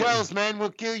sell. the cartels, man,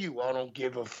 we'll kill you. I don't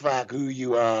give a fuck who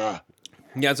you are.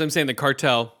 Yeah, that's what I'm saying. The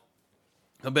cartel.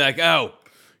 They'll be like, oh,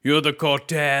 you're the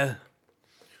cartel.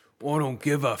 I don't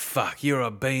give a fuck. You're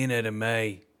a beaner to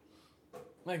me.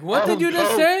 Like, what did you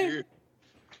just say? Dude.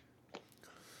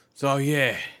 So,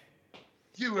 yeah.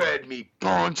 You had me,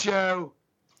 Poncho.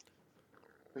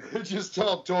 Just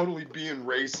totally being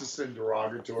racist and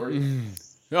derogatory.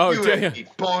 Oh, You had me,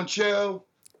 Poncho.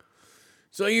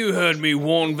 so you heard me,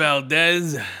 Juan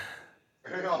Valdez.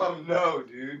 Oh, no,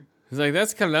 dude. He's like,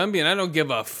 that's Colombian. I don't give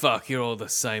a fuck. You're all the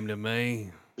same to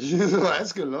me.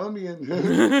 That's Colombian.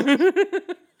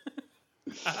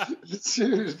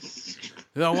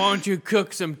 So why don't you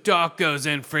cook some tacos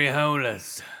and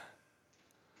frijoles?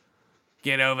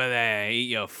 Get over there, eat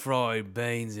your fried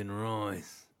beans and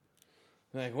rice.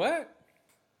 Like, what?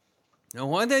 Now,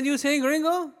 what did you say,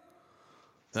 gringo?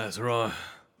 That's right.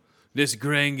 This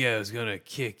gringo's gonna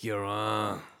kick your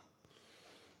ass.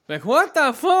 Like, what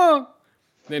the fuck?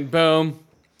 Then boom.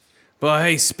 But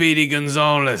hey, Speedy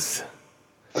Gonzalez.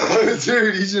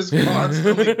 Dude, he's just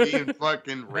constantly being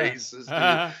fucking racist.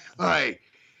 Dude. Hey,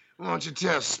 why don't you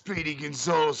tell Speedy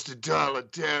Gonzalez to dial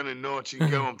it down and not you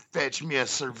go and fetch me a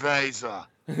cerveza?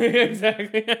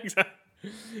 exactly.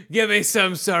 Give me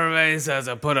some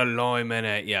cervezas and put a lime in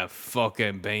it, you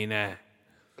fucking beaner.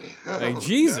 Like,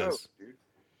 Jesus. No,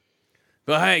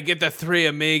 But hey, get the three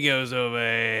amigos over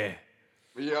here.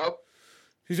 yep.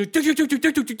 He's like, "Tick, tick, tick, tick,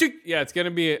 tick, tick, tick." Yeah, it's gonna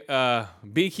be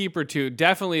Beekeeper 2,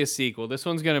 definitely a sequel. This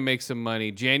one's gonna make some money.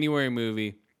 January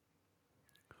movie.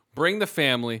 Bring the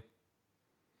family.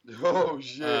 Oh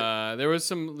shit. There were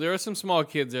some small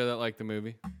kids there that liked the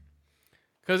movie.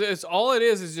 Because it's all it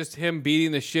is just him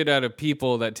beating the shit out of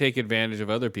people that take advantage of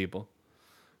other people.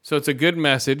 So it's a good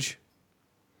message.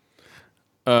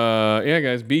 Yeah,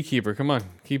 guys, Beekeeper, come on,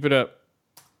 keep it up.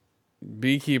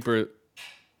 Beekeeper.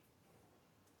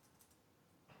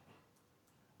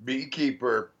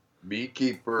 Beekeeper.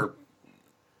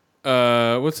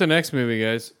 What's the next movie,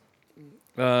 guys?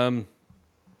 I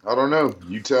don't know.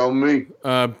 You tell me.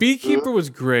 Beekeeper was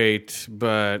great,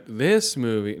 but this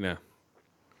movie, no.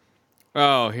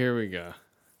 Oh, here we go.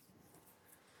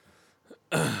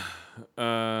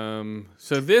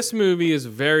 So this movie is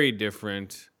very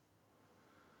different.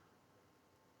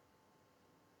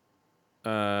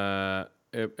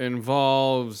 It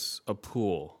involves a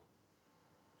pool.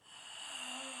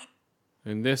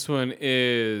 And this one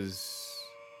is...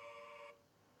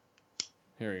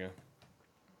 Here we go.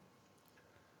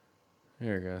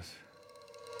 Here it goes.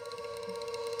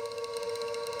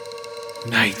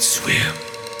 Night swim.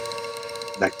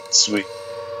 Night swim.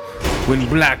 When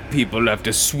black people have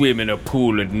to swim in a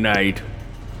pool at night.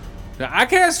 Now, I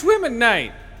can't swim at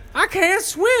night. I can't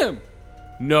swim.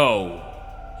 No,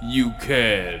 you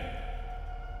can.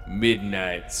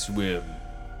 Midnight swim.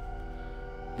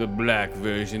 The black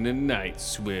version of Night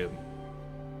Swim.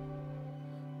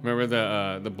 Remember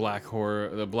the black horror,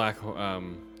 the black what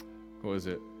was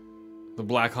it? The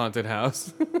black haunted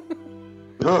house.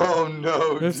 Oh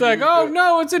no. It's dude. like, oh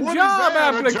no, it's a What is job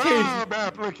that? application. A job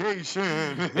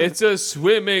application. It's a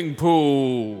swimming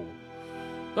pool.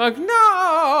 Like,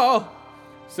 no.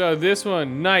 So this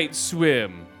one, Night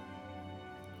Swim.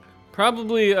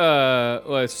 Probably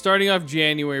starting off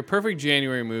January, perfect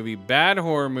January movie, bad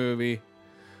horror movie.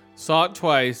 Saw it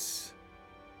twice.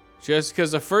 Just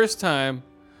because the first time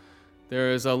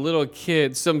there is a little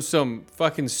kid, some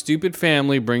fucking stupid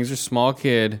family brings their small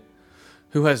kid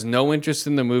who has no interest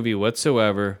in the movie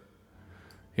whatsoever.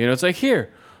 You know, it's like,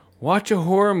 here, watch a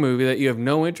horror movie that you have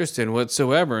no interest in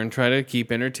whatsoever and try to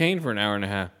keep entertained for an hour and a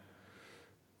half.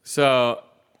 So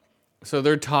So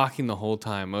they're talking the whole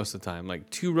time, most of the time, like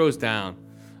 2 rows down.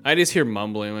 I just hear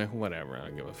mumbling, like, whatever, I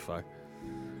don't give a fuck.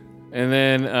 And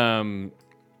then,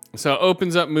 so it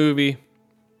opens up movie.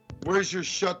 Where's your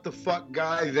shut the fuck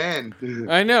guy then?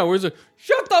 I know, where's the,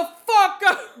 shut the fuck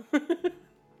up!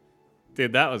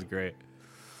 Dude, that was great.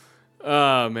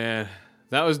 Oh, man.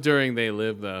 That was during They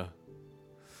Live, though.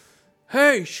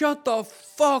 Hey, shut the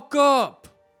fuck up!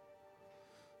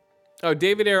 Oh,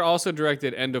 David Ayer also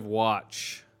directed End of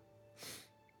Watch.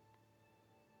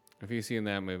 Have you seen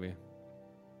that movie?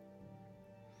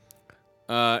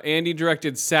 Andy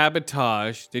directed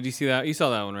Sabotage. Did you see that? You saw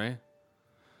that one, right?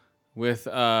 With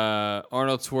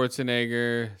Arnold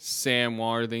Schwarzenegger, Sam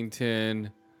Worthington.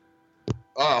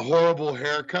 Horrible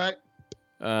haircut.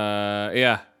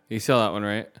 Yeah, you saw that one,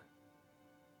 right?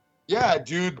 Yeah,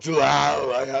 dude.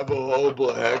 I have a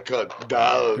horrible haircut.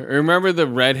 Remember the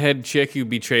redhead chick who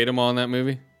betrayed him all in that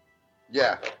movie?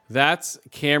 Yeah. That's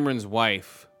Cameron's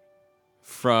wife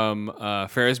from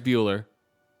Ferris Bueller.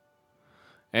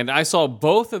 And I saw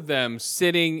both of them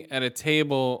sitting at a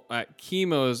table at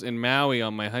Chemo's in Maui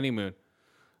on my honeymoon.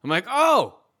 I'm like,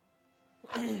 oh,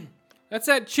 that's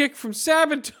that chick from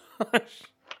Sabotage.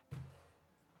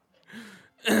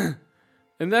 And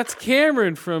that's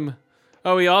Cameron from...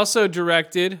 Oh, he also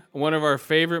directed one of our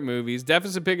favorite movies.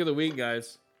 Deficit pick of the week,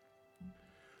 guys.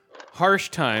 Harsh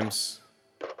Times.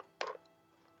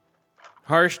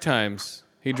 Harsh Times.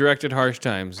 He directed Harsh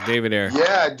Times. David Ayer.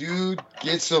 Yeah, dude.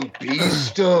 Get some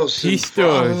pistos.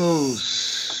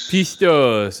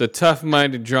 Pistos. A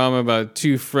tough-minded drama about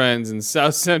 2 friends in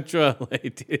South Central LA,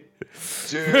 dude.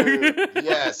 Dude,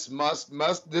 yes.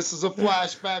 Must. This is a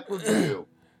flashback review.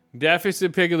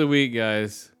 Deficit pick of the week,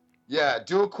 guys. Yeah,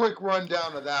 do a quick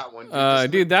rundown of that one.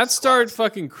 Dude, that starred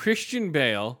fucking Christian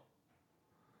Bale,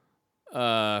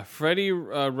 Freddie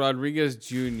Rodriguez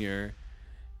Jr.,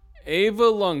 Ava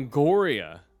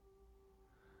Longoria,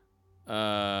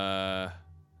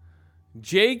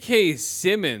 J.K.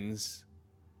 Simmons,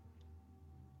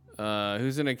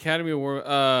 who's an Academy Award,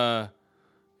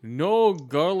 Noel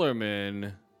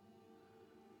Gullerman,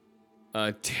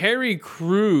 Terry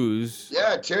Crews.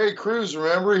 Yeah, Terry Crews,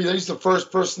 remember? He's the first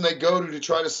person they go to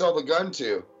try to sell the gun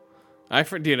to.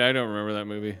 Dude, I don't remember that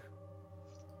movie.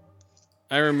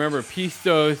 I remember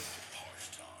Pistos.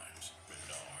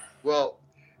 Well,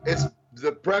 it's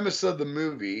the premise of the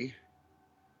movie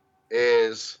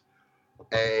is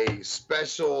a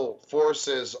special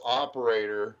forces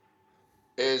operator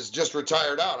is just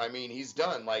retired out. I mean, he's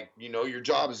done. Like, your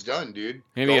job is done, dude.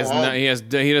 And he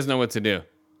doesn't know what to do.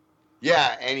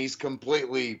 Yeah, and he's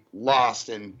completely lost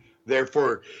and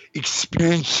therefore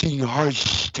experiencing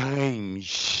harsh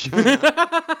times.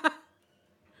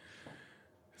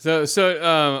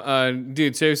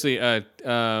 Dude, seriously,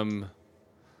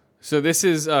 so this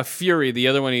is Fury, the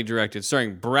other one he directed,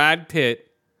 starring Brad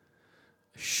Pitt,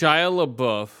 Shia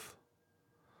LaBeouf,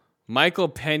 Michael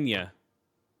Pena,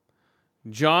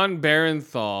 John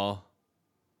Barenthal,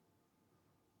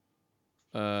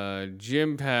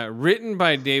 Jim Pat, written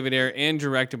by David Ayer and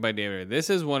directed by David Ayer. This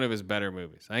is one of his better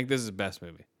movies. I think this is his best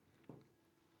movie.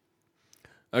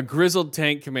 A grizzled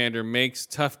tank commander makes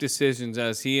tough decisions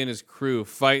as he and his crew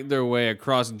fight their way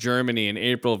across Germany in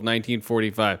April of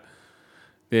 1945.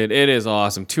 Dude, it is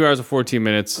awesome. 2 hours and 14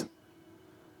 minutes.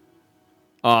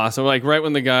 So like right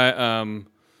when the guy,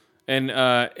 and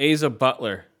Asa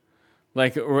Butler,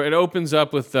 like it opens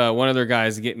up with one of their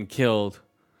guys getting killed.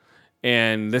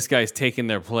 And this guy's taking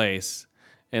their place,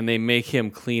 and they make him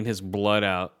clean his blood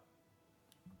out.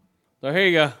 So here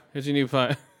you go. Here's your new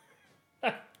fight.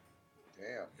 Damn.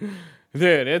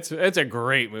 Dude, it's a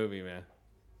great movie, man.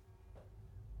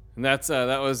 And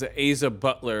that was Asa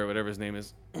Butler, or whatever his name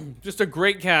is. Just a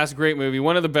great cast, great movie.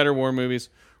 One of the better war movies.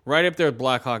 Right up there with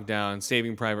Black Hawk Down,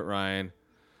 Saving Private Ryan,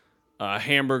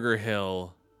 Hamburger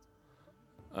Hill.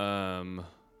 Hamburger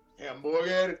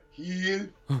Hill.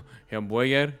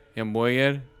 Hamburger. Yeah,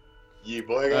 boy.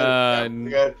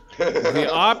 The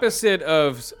opposite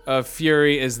of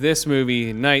Fury is this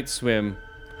movie, Night Swim.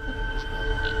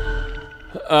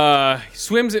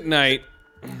 Swims at night.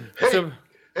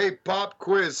 Hey, pop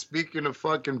quiz. Speaking of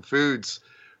fucking foods,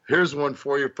 here's one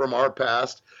for you from our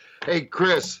past. Hey,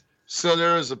 Chris. So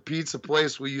there was a pizza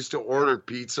place we used to order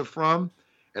pizza from.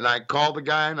 And I'd call the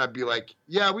guy and I'd be like,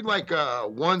 yeah, we'd like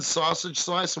 1 sausage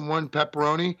slice and 1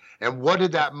 pepperoni. And what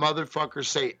did that motherfucker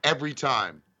say every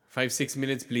time? 5-6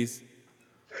 minutes, please.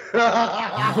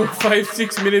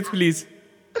 5-6 minutes, please.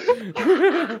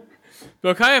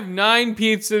 Look, I have 9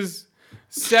 pizzas,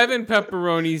 7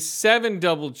 pepperonis, 7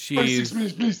 double cheese. 5-6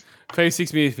 minutes, please.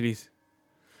 5-6 minutes, please.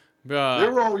 They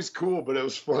were always cool, but it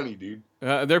was funny, dude.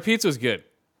 Their pizza was good.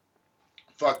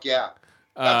 Fuck yeah.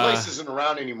 That place isn't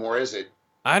around anymore, is it?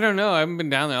 I don't know. I haven't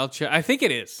been down there. I'll check. I think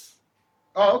it is.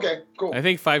 Oh, okay, cool. I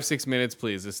think 5-6 Minutes,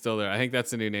 Please is still there. I think that's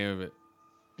the new name of it.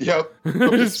 Yep.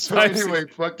 So anyway,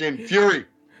 fucking Fury.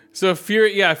 So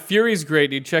Fury's great,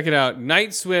 dude. Check it out.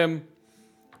 Night Swim.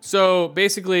 So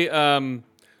basically,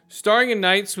 starring in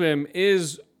Night Swim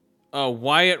is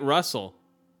Wyatt Russell,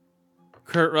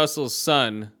 Kurt Russell's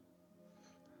son.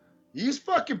 He's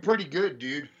fucking pretty good,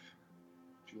 dude.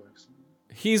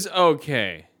 He's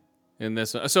okay in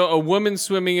this one. So a woman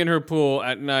swimming in her pool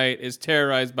at night is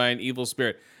terrorized by an evil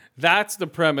spirit. That's the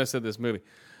premise of this movie.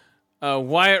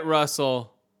 Wyatt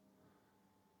Russell,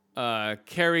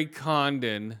 Carrie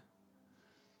Condon,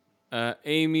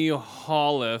 Amy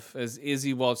Holoff as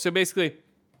Izzy Walsh. So basically,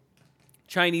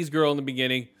 Chinese girl in the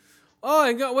beginning. Oh,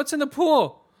 I got what's in the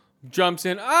pool? Jumps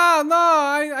in. Oh no,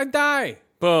 I die.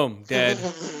 Boom, dead.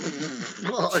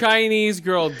 Chinese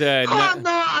girl dead. Oh no,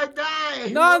 I die.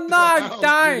 No, I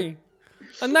die.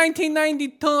 In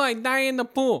 1992, I die in the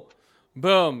pool.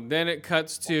 Boom. Then it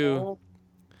cuts to.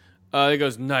 It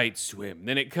goes Night Swim.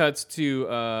 Then it cuts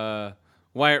to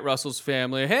Wyatt Russell's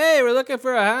family. Hey, we're looking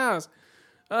for a house.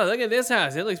 Oh, look at this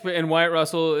house. It looks pretty. And Wyatt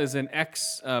Russell is an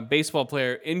ex baseball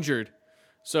player injured,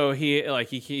 so he's in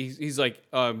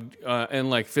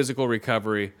like physical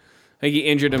recovery. I think he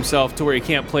injured himself to where he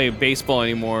can't play baseball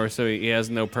anymore, so he has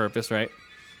no purpose, right?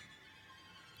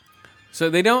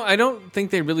 So I don't think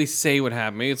they really say what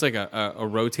happened. Maybe it's like a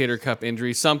rotator cuff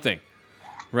injury, something,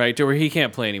 right? To where he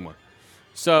can't play anymore.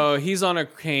 So he's on a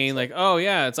cane, like, oh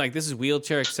yeah, it's like this is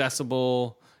wheelchair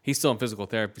accessible. He's still in physical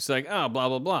therapy. So like, oh, blah,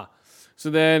 blah, blah.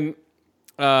 So then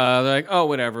they're like, oh,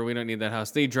 whatever, we don't need that house.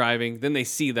 They driving. Then they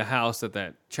see the house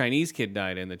that Chinese kid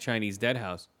died in, the Chinese dead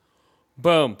house.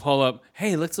 Boom, pull up.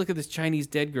 Hey, let's look at this Chinese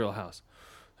dead girl house.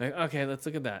 Like, okay, let's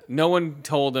look at that. No one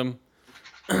told them.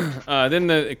 Then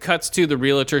it cuts to the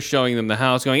realtor showing them the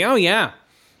house, going, oh yeah,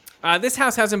 this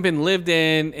house hasn't been lived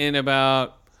in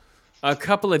about a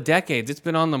couple of decades. It's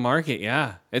been on the market.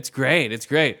 Yeah, it's great. It's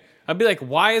great. I'd be like,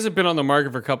 why has it been on the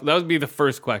market for a couple? That would be the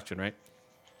first question, right?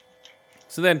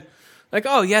 So then, like,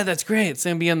 oh yeah, that's great. It's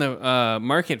gonna be on the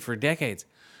market for decades.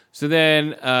 So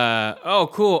then, oh,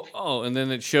 cool. Oh, and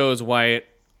then it shows Wyatt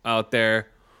out there.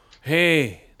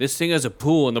 Hey, this thing has a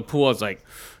pool, and the pool has like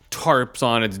tarps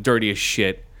on it. It's dirty as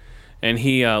shit. And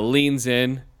he leans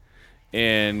in,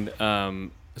 and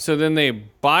so then they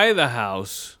buy the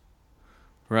house,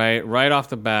 right off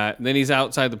the bat. Then he's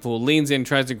outside the pool, leans in,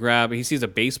 tries to grab. He sees a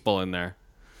baseball in there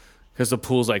because the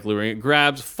pool's like luring. It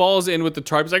grabs, falls in with the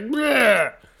tarp. He's like,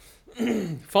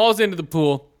 falls into the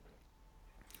pool.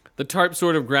 The tarp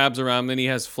sort of grabs around. Then he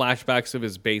has flashbacks of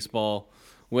his baseball,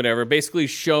 whatever, basically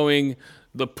showing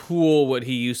the pool what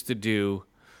he used to do.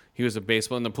 He was a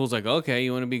baseball, and the pool's like, okay,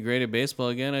 you want to be great at baseball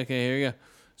again? Okay, here you go.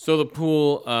 So the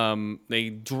pool, they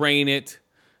drain it,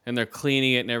 and they're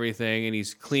cleaning it and everything, and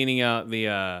he's cleaning out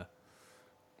the,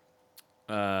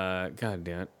 God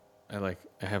damn it. I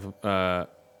have,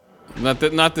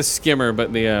 not the skimmer,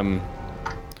 but the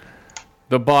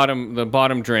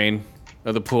bottom drain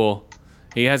of the pool.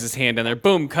 He has his hand down there.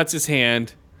 Boom, cuts his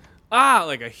hand.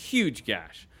 Like a huge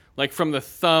gash. Like from the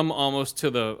thumb almost to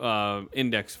the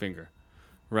index finger.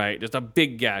 Right? Just a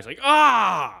big gash. Like,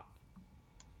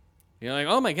 You're like,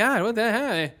 oh my God, what the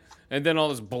heck? And then all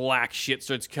this black shit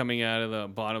starts coming out of the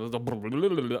bottom.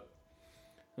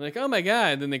 Like, oh my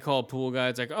God. Then they call a pool guy.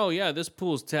 It's like, oh yeah, this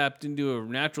pool's tapped into a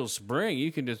natural spring.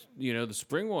 You can just, the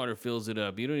spring water fills it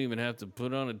up. You don't even have to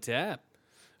put on a tap.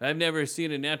 I've never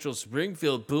seen a natural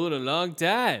spring-filled pool in a long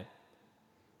time.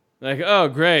 Like, oh,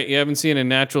 great. You haven't seen a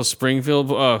natural spring-filled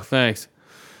pool? Oh, thanks.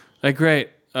 Like,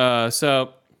 great.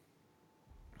 So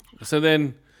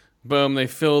then, boom, they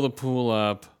fill the pool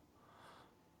up.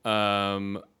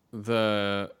 Who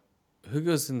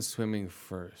goes in swimming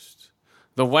first?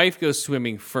 The wife goes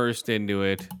swimming first into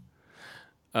it.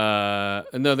 No,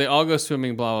 they all go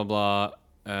swimming, blah, blah,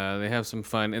 blah. They have some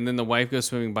fun. And then the wife goes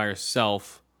swimming by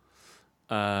herself.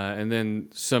 And then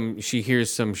she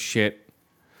hears some shit.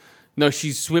 No,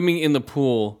 she's swimming in the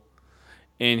pool,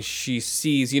 and she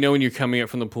sees, when you're coming up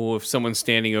from the pool, if someone's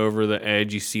standing over the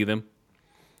edge, you see them,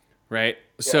 right?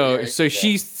 So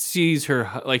she sees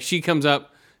her, like she comes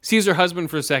up, sees her husband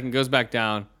for a second, goes back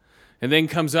down, and then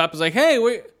comes up, is like, hey,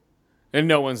 wait, and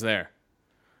no one's there,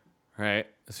 right?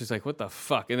 She's like, what the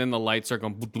fuck? And then the lights are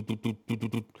going,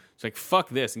 it's like, fuck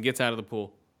this, and gets out of the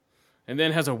pool, and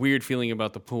then has a weird feeling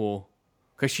about the pool.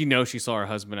 Because she knows she saw her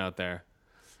husband out there.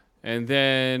 And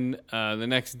then the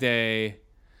next day,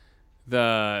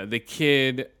 the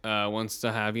kid wants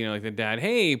to have, like the dad,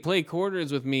 hey, play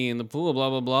quarters with me in the pool, blah,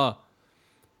 blah, blah.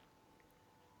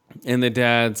 And the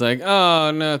dad's like,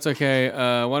 "Oh no, it's okay.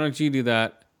 Why don't you do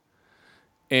that?"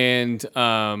 And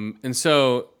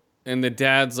the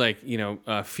dad's like,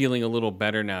 feeling a little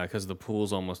better now because the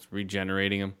pool's almost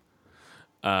regenerating him,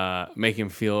 make him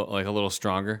feel like a little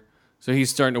stronger. So he's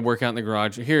starting to work out in the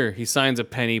garage. Here, he signs a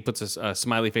penny, puts a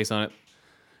smiley face on it,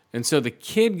 and so the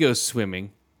kid goes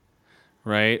swimming,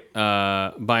 right,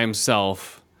 by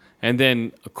himself, and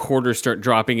then quarters start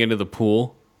dropping into the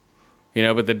pool,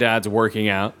 but the dad's working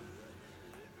out.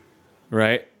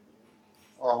 Right?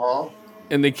 Uh-huh.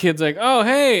 And the kid's like, "Oh,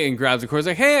 hey," and grabs the cord. He's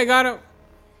like, "Hey, I got it."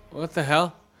 What the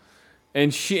hell?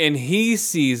 And he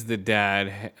sees the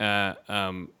dad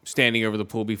standing over the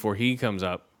pool before he comes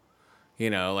up.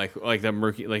 Like the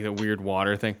murky, like the weird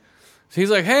water thing. So he's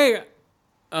like, "Hey,"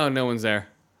 oh, no one's there.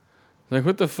 Like,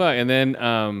 what the fuck? And then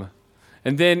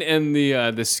in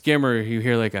the skimmer, you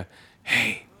hear like a,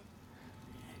 "Hey,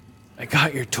 I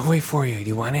got your toy for you. Do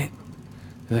you want it?"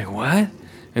 They're like, "What?"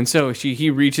 And so he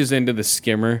reaches into the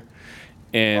skimmer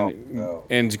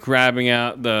and's grabbing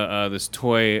out this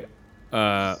toy,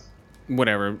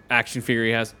 whatever action figure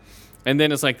he has, and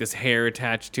then it's like this hair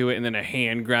attached to it, and then a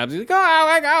hand grabs it. He's like, "Oh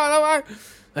my god!"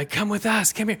 Like, "Come with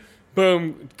us, come here!"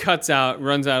 Boom, cuts out,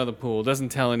 runs out of the pool, doesn't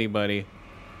tell anybody.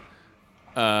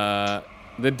 The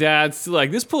dad's still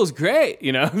like, "This pool's great,"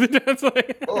 The dad's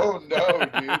like, "Oh no,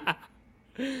 dude."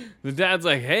 The dad's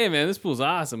like, "Hey man, this pool's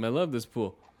awesome. I love this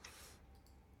pool."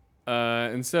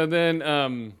 And so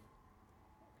then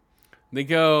they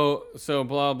go, so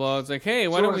blah blah. It's like, "Hey,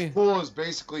 why don't we?" His pool is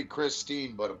basically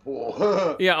Christine, but a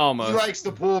pool. Yeah, almost. He likes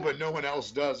the pool, but no one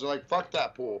else does. They're like, "Fuck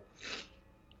that pool."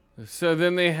 So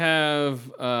then they have,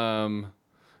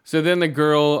 so then the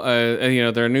girl,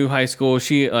 their new high school.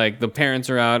 She the parents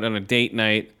are out on a date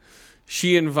night.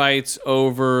 She invites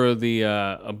over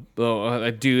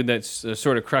a dude that's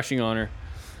sort of crushing on her,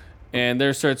 and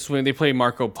they start swimming. They play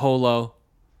Marco Polo.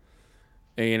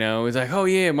 And, he's like, "Oh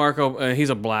yeah, Marco." He's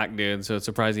a black dude, so it's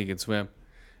surprising he can swim.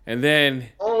 And then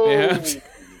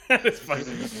that is funny.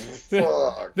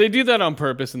 They do that on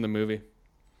purpose in the movie.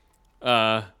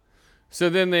 So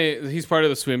then he's part of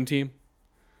the swim team.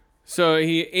 So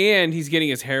he's getting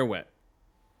his hair wet,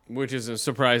 which is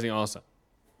surprising also.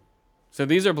 So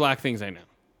these are black things I know.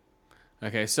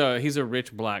 Okay, so he's a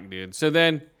rich black dude. So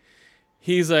then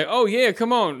he's like, "Oh yeah,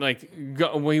 come on!" Like,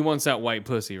 he wants that white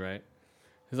pussy, right?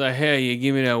 He's like, "Hey, you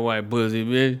give me that white pussy,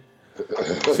 bitch."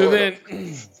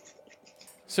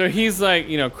 So he's like,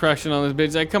 crushing on this bitch.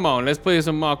 He's like, "Come on, let's play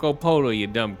some Marco Polo, you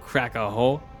dumb cracker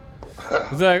hole."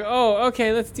 He's like, "Oh,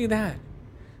 okay, let's do that."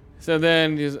 So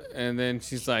then,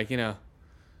 she's like, and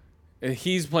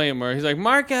he's playing Marco. He's like,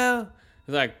 "Marco."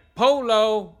 He's like,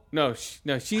 "Polo." No,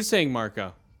 she's saying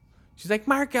Marco. She's like,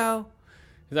 "Marco."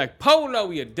 He's like,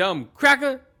 "Polo, you dumb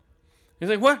cracker." He's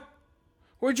like, "What?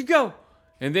 Where'd you go?"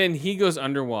 And then he goes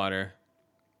underwater.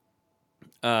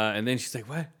 And then she's like,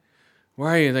 "What? Where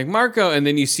are you?" He's like, "Marco." And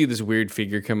then you see this weird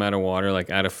figure come out of water,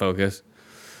 like out of focus.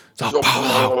 It's all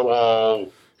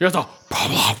Polo. It's all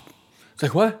Polo. It's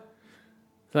like, "What?"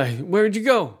 It's like, "Where'd you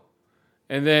go?"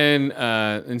 And then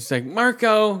and she's like,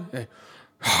 "Marco."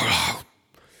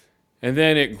 And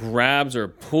then it grabs her,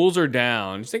 pulls her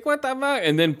down. She's like, "What the fuck?"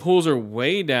 And then pulls her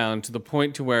way down to the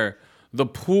point to where the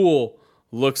pool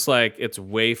looks like it's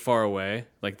way far away,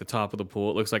 like the top of the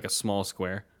pool. It looks like a small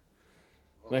square,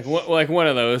 like one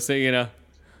of those, Yeah.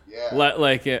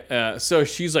 So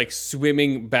she's like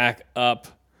swimming back up,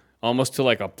 almost to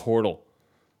like a portal,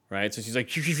 right? So she's like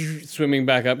swimming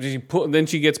back up. Then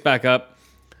she gets back up.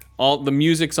 All the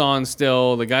music's on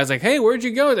still. The guy's like, "Hey, where'd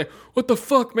you go?" He's like, "What the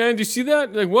fuck, man? Did you see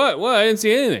that?" Like, "What? What? I didn't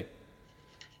see anything."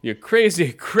 "You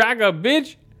crazy cracker,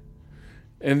 bitch."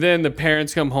 And then the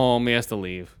parents come home. He has to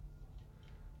leave.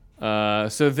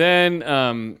 And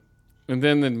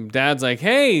then the dad's like,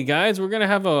 "Hey guys, we're gonna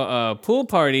have a pool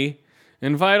party.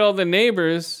 Invite all the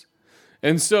neighbors."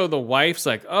 And so the wife's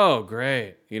like, "Oh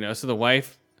great," So the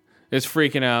wife is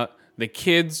freaking out. The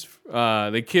kid's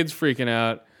freaking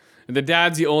out. And the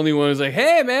dad's the only one who's like,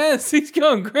 "Hey man, this thing's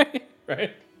going great,"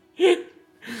 right?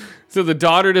 So the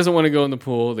daughter doesn't want to go in the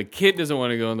pool. The kid doesn't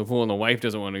want to go in the pool, and the wife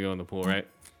doesn't want to go in the pool, right?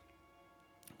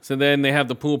 So then they have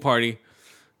the pool party.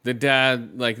 The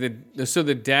dad,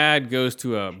 the dad goes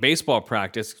to a baseball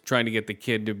practice trying to get the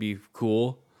kid to be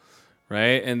cool,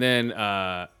 right? And then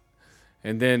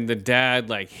the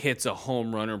dad hits a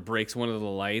home run or breaks one of the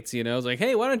lights, It's like,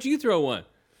 "Hey, why don't you throw one?"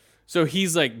 So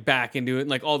he's back into it,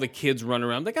 and all the kids run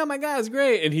around, like, "Oh my God, it's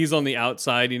great!" And he's on the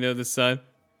outside, the son.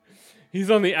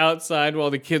 He's on the outside while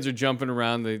the kids are jumping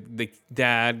around the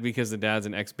dad, because the dad's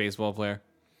an ex-baseball player.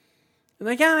 And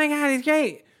like, "Oh my God, he's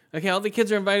great." Okay, all the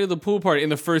kids are invited to the pool party,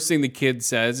 and the first thing the kid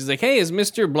says is like, "Hey, is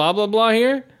Mr. Blah, blah, blah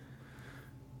here?"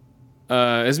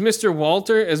 Is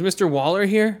Mr. Waller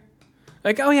here?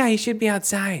 Like, oh yeah, he should be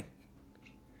outside.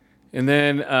 And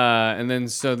then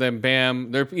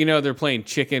bam, they're playing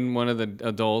chicken, one of the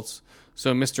adults.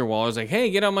 So Mr. Waller's like, hey,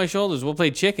 get on my shoulders, we'll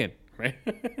play chicken. Right?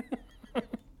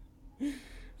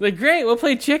 Like, great, we'll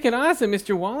play chicken. Awesome,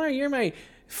 Mr. Waller, you're my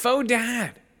faux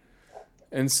dad.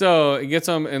 And so it gets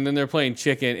on, and then they're playing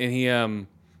chicken, and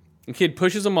the kid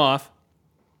pushes him off.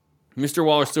 Mr.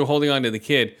 Waller's still holding on to the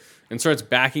kid and starts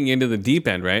backing into the deep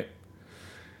end, right?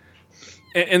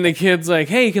 And the kid's like,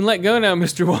 hey, you can let go now,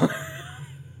 Mr. Waller.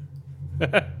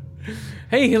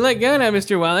 Hey, you can let go now,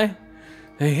 Mr. Waller.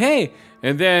 Hey.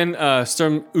 And then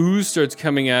some ooze starts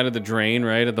coming out of the drain,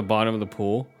 right, at the bottom of the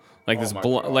pool. Like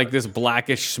this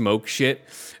blackish smoke shit.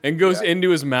 And goes into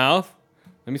his mouth.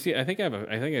 Let me see. I think I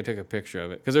took a picture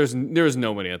of it. Because there was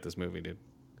nobody at this movie, dude.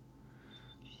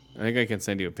 I think I can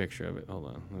send you a picture of it. Hold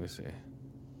on. Let me see.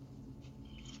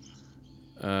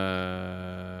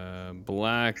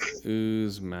 Black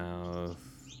ooze mouth.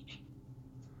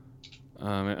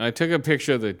 I took a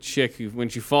picture of the chick when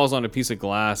she falls on a piece of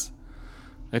glass.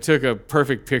 I took a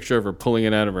perfect picture of her pulling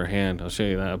it out of her hand. I'll show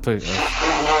you that.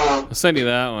 I'll send you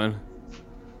that one.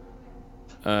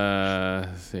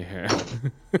 Let's see here.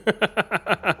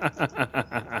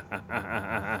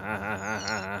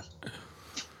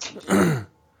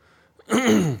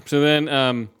 So they're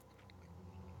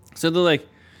like,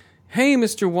 hey,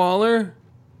 Mr. Waller.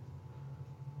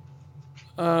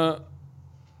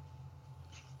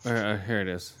 Here it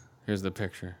is. Here's the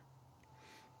picture.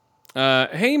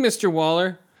 Hey, Mr.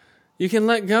 Waller, you can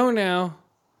let go now.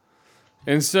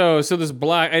 And so this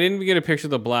black, I didn't get a picture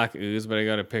of the black ooze, but I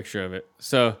got a picture of it.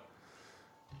 So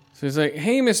he's like,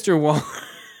 hey, Mr. Waller.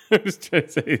 I'm just trying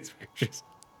to say these pictures.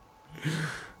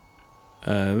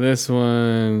 This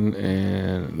one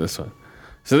and this one.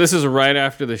 So this is right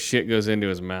after the shit goes into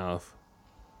his mouth.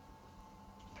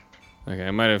 Okay,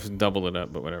 I might have doubled it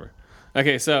up, but whatever.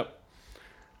 Okay, so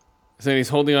he's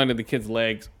holding on to the kid's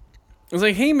legs. It's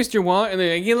like, hey, Mr. Waller, and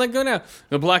then you let go now.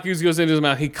 The black ooze goes into his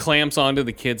mouth. He clamps onto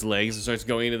the kid's legs and starts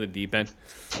going into the deep end.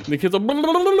 And the kid's like,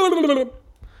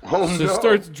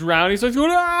 starts drowning. He starts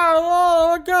going,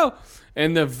 let go.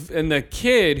 And the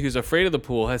kid, who's afraid of the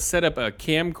pool, has set up a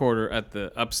camcorder at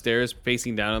the upstairs,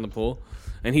 facing down on the pool,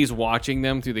 and he's watching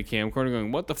them through the camcorder,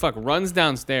 going, "What the fuck?" Runs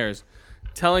downstairs,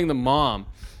 telling the mom.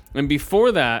 And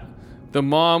before that, the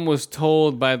mom was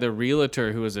told by the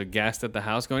realtor who was a guest at the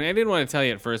house, going, I didn't want to tell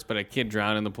you at first, but a kid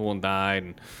drowned in the pool and died.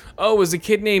 And, oh, was the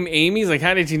kid named Amy? He's like,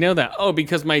 how did you know that? Oh,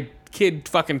 because my kid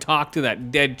fucking talked to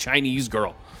that dead Chinese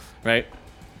girl, right?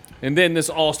 And then this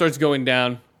all starts going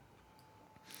down.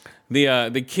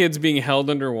 The kid's being held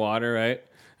underwater, right?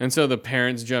 And so the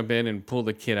parents jump in and pull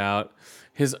the kid out.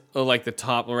 His, like, the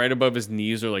top, right above his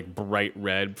knees are, like, bright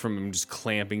red from him just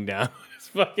clamping down his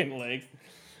fucking legs.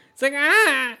 It's like,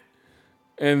 ah!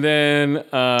 And then,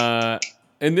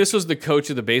 and this was the coach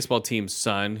of the baseball team's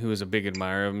son, who was a big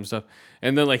admirer of him and stuff.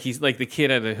 And then, like, he's like the kid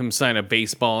had him sign a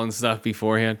baseball and stuff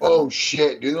beforehand. Oh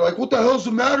shit, dude! They're like, what the hell's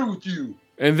the matter with you?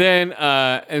 And then,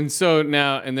 and so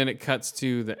now, and then it cuts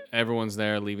to everyone's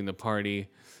there leaving the party,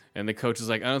 and the coach is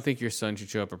like, I don't think your son should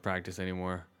show up at practice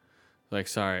anymore. Like,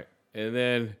 sorry. And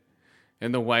then,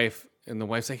 and the wife's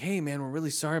like, hey man, we're really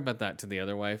sorry about that, to the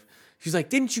other wife. She's like,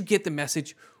 didn't you get the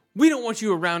message? We don't want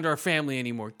you around our family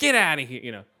anymore. Get out of here,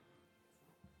 you know.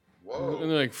 Whoa. And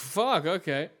they're like, fuck,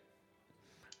 okay.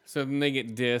 So then they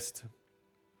get dissed.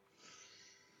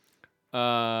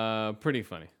 Pretty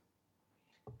funny.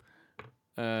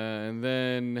 And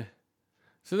then,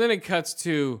 so then it cuts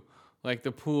to, like,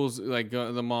 the pool's, like,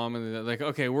 the mom and the, like,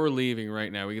 okay, we're leaving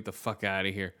right now. We get the fuck out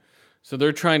of here. So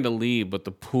they're trying to leave, but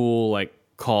the pool, like,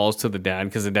 calls to the dad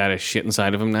because the dad has shit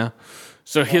inside of him now.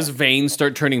 So his veins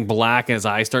start turning black and his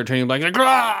eyes start turning black. Like,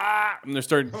 ah! And they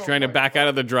start trying to back out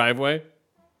of the driveway.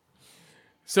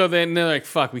 So then they're like,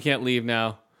 fuck, we can't leave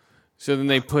now. So then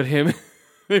they put him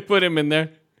in there.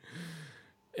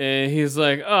 And he's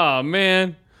like, oh,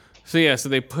 man. So yeah, so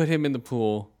they put him in the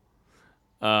pool.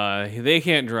 They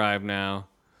can't drive now.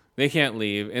 They can't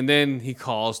leave. And then he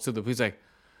calls to he's like,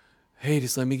 hey,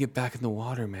 just let me get back in the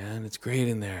water, man. It's great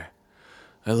in there.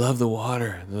 I love the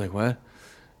water. They're like, what?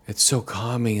 It's so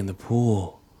calming in the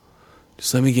pool.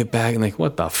 Just let me get back. And like,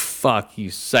 what the fuck, you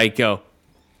psycho?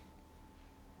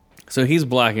 So he's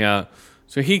blacking out.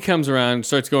 So he comes around,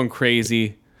 starts going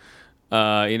crazy.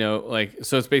 You know, like,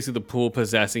 so it's basically the pool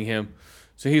possessing him.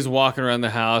 So he's walking around the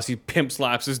house. He pimp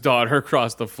slaps his daughter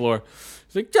across the floor.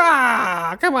 He's like,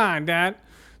 come on, Dad.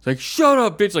 It's like, shut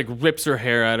up, bitch. Like, rips her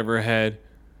hair out of her head.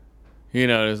 You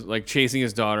know, like chasing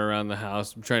his daughter around the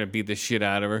house, trying to beat the shit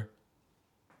out of her.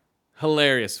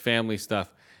 Hilarious family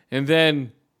stuff. And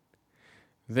then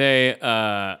they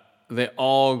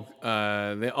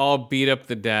all beat up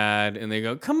the dad, and they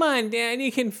go, "Come on, Dad,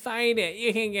 you can fight it.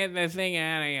 You can get the thing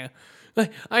out of you."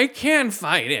 Like, I can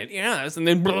fight it, yes, and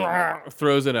then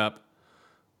throws it up,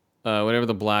 whatever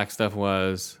the black stuff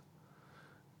was,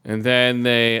 and then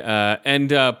they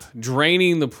end up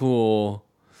draining the pool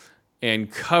and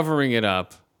covering it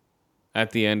up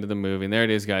at the end of the movie. And there it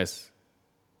is, guys.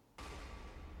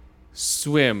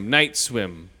 Night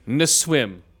swim. Night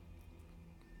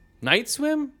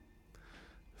swim?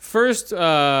 First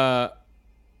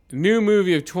new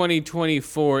movie of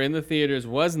 2024 in the theaters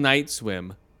was Night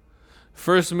Swim.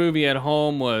 First movie at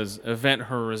home was Event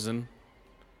Horizon.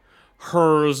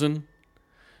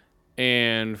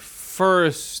 And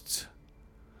first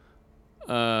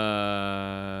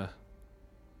and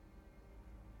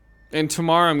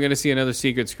tomorrow I'm going to see another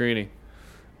secret screening.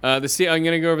 I'm going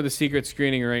to go over the secret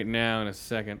screening right now in a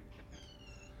second.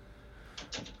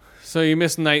 So you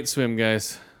missed Night Swim,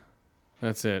 guys.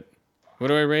 That's it. What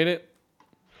do I rate it?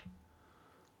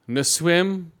 The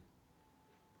Swim.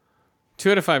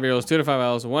 2 out of 5 year-olds, 2 out of 5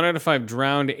 owls, 1 out of 5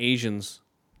 drowned Asians.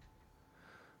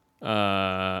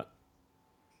 And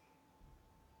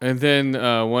then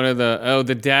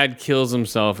the dad kills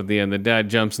himself at the end. The dad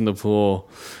jumps in the pool.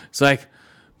 It's like,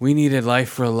 we needed life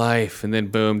for life. And then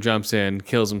boom, jumps in,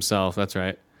 kills himself. That's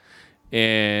right.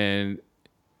 And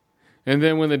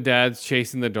then when the dad's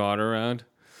chasing the daughter around,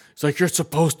 it's like, you're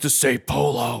supposed to say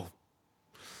polo.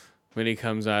 When he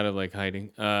comes out of like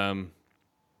hiding.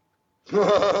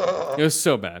 It was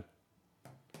so bad.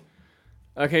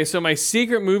 Okay, so my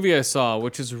secret movie I saw,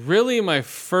 which is really my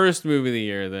first movie of the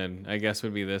year, then I guess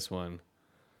would be this one.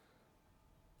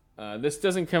 This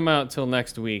doesn't come out till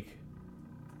next week.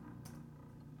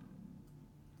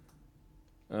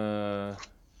 It's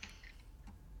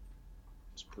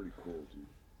pretty cool, dude.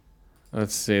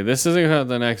 Let's see. This doesn't come out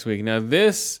the next week. Now,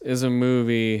 this is a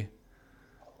movie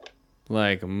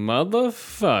like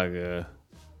motherfucker.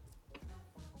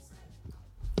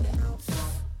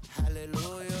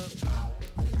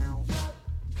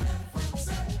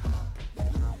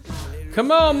 Come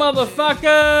on,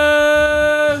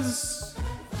 motherfuckers!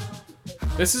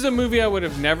 This is a movie I would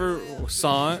have never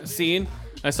seen.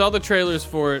 I saw the trailers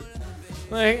for it.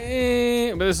 Like,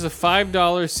 but this is a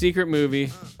 $5 secret movie.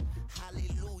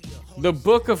 The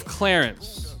Book of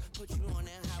Clarence.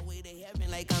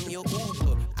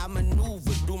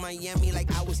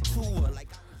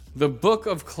 The Book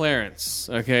of Clarence.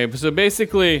 Okay, so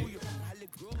basically,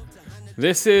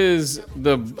 this is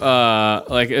the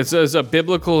it's a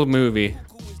biblical movie.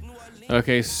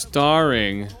 Okay,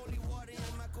 starring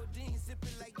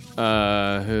who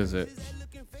is it?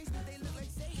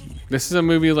 This is a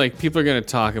movie like people are gonna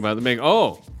talk about. They make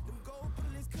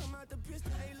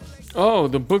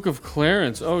the Book of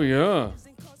Clarence. Oh yeah,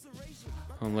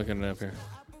 I'm looking it up here.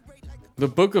 The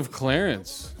Book of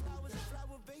Clarence.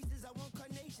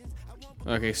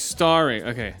 Okay, starring.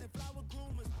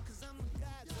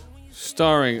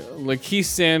 Lakeith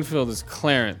Stanfield as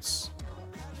Clarence.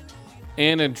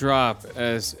 Anna Drop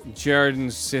as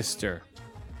Jared's sister.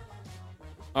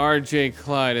 R.J.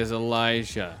 Clyde as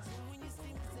Elijah.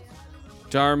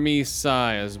 Darmi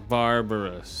Sai as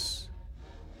Barbarous.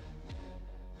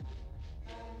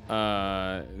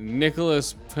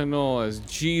 Nicholas Pinol as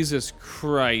Jesus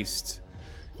Christ.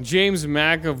 James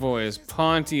McAvoy as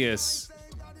Pontius.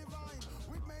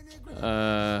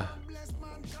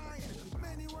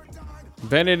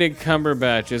 Benedict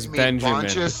Cumberbatch as Benjamin.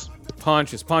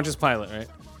 Pontius Pilate, right?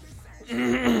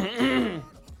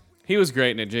 He was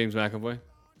great in it, James McAvoy.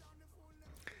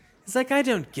 He's like, I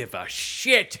don't give a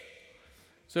shit.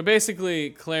 So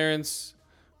basically, Clarence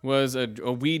was a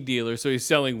weed dealer, so he's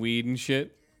selling weed and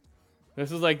shit.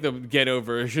 This is like the ghetto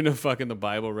version of fucking the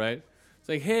Bible, right? It's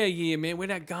like, hey, yeah, man, where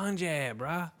that ganja,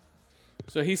 bruh?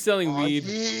 So he's selling weed,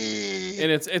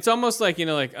 and it's almost like, you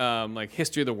know, like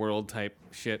History of the World type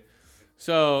shit.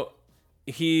 So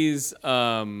he's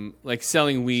like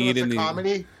selling weed in these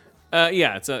comedy.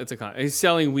 Yeah, it's a comedy. He's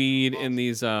selling weed in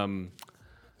these like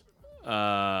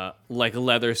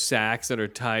leather sacks that are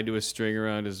tied to a string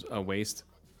around his waist.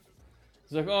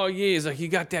 He's like, oh yeah. He's like, you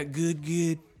got that good.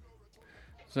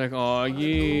 It's like, oh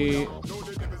yeah.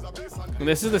 And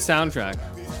this is the soundtrack.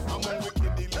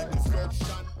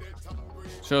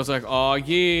 So it's like, oh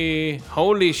yeah,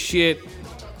 holy shit.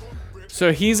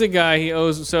 So he's a guy, he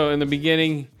owes, so in the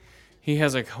beginning, he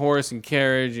has a horse and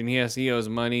carriage, and he owes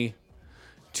money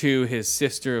to his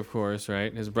sister, of course,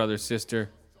 right? His brother's sister.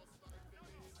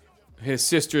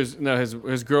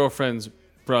 His girlfriend's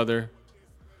brother.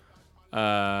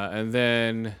 And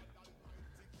then,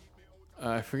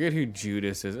 I forget who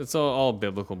Judas is. It's all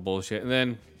biblical bullshit. And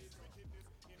then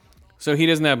So he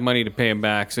doesn't have money to pay him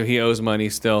back, so he owes money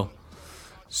still.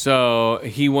 So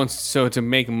to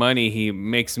make money, he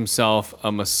makes himself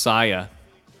a messiah.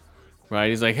 Right?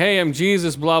 He's like, hey, I'm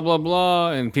Jesus, blah, blah,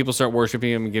 blah. And people start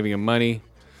worshiping him and giving him money.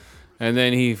 And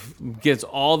then he gets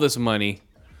all this money,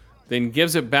 then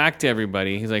gives it back to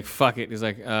everybody. He's like, fuck it. He's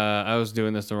like, I was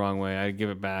doing this the wrong way. I'd give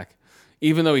it back.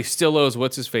 Even though he still owes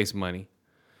what's-his-face money.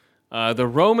 The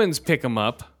Romans pick him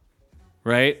up,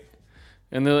 right?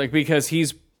 And they're like, because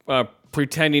he's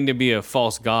pretending to be a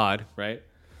false god, right?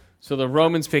 So the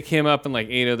Romans pick him up and like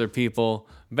 8 other people.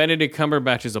 Benedict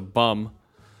Cumberbatch is a bum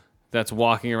that's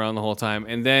walking around the whole time,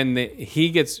 and then he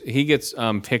gets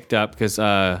picked up because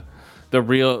the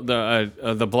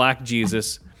black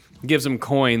Jesus gives him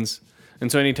coins,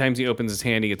 and so anytime he opens his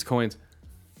hand, he gets coins.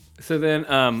 So then,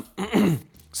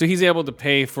 so he's able to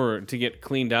pay to get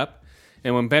cleaned up,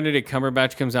 and when Benedict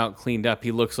Cumberbatch comes out cleaned up,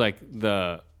 he looks like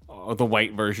the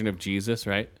white version of Jesus,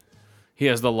 right? He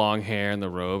has the long hair and the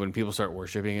robe, and people start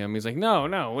worshiping him. He's like, no,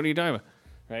 what are you talking about,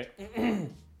 right?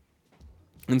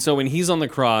 And so when he's on the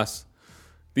cross,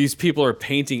 these people are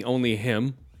painting only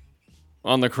him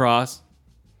on the cross,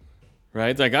 right?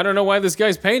 It's like, I don't know why this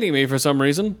guy's painting me for some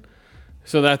reason.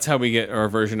 So that's how we get our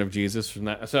version of Jesus from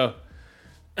that. So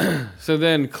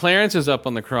then Clarence is up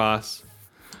on the cross,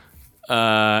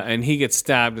 and he gets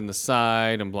stabbed in the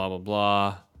side and blah, blah,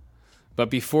 blah. But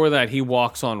before that, he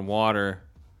walks on water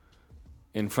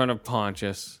in front of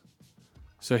Pontius.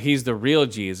 So he's the real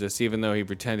Jesus, even though he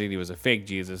pretended he was a fake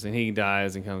Jesus, and he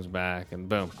dies and comes back, and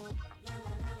boom.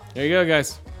 There you go,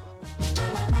 guys.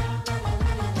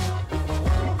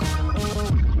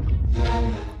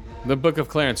 The Book of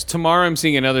Clarence. Tomorrow I'm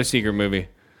seeing another secret movie.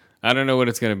 I don't know what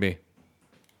it's going to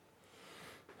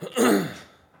be.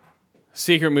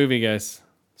 Secret movie, guys.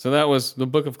 So that was The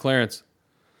Book of Clarence.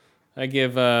 I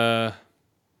give 2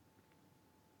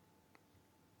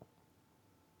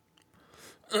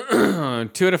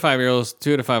 out of 5 arrows,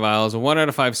 2 out of 5 aisles, 1 out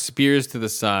of 5 spears to the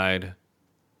side.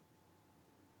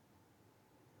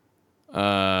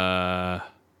 Yeah,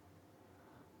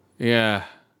 I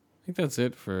think that's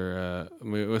it for.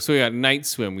 So we got Night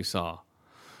Swim. We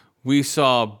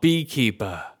saw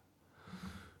Beekeeper.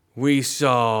 We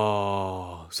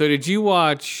saw. So did you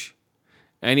watch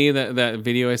any of that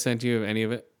video I sent you? Of any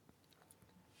of it?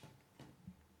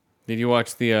 Did you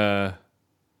watch the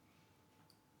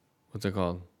what's it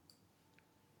called?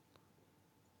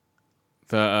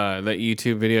 The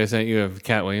YouTube video I sent you of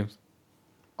Cat Williams.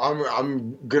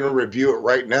 I'm gonna review it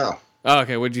right now. Oh,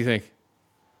 okay. What did you think?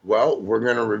 Well, we're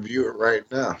gonna review it right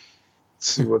now.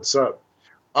 See what's up.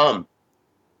 I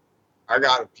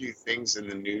got a few things in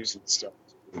the news and stuff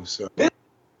too, so. All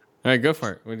right, go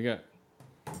for it. What do you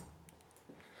got?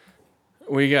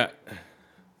 What you got?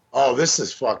 Oh, this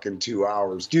is fucking 2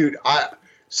 hours, dude.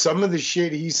 Some of the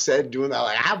shit he said doing that,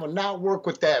 like, I would not work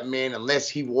with that man unless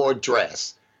he wore a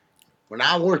dress. When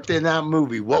I worked in that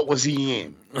movie, what was he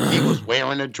in? He was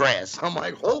wearing a dress. I'm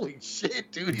like, holy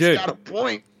shit, dude. He's got a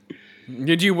point.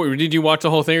 Did you watch the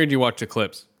whole thing, or did you watch the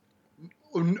clips?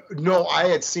 No, I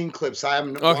had seen clips. I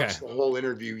haven't watched the whole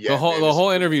interview yet. The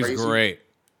whole interview is great.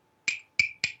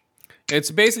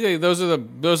 It's basically those are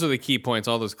the key points.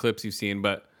 All those clips you've seen,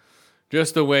 but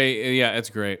just the way, yeah, it's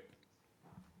great.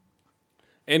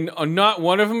 And not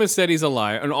one of them has said he's a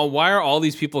liar. And why are all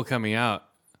these people coming out?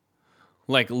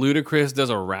 Like Ludacris does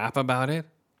a rap about it.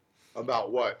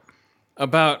 About what?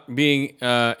 About being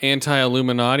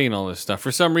anti-Illuminati and all this stuff.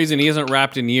 For some reason, he hasn't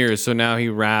rapped in years, so now he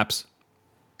raps.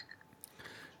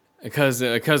 Because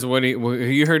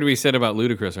you heard what he said about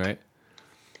Ludacris, right?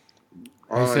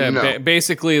 He said no.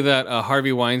 Basically that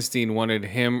Harvey Weinstein wanted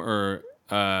him or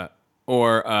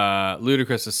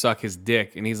Ludacris to suck his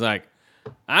dick, and he's like,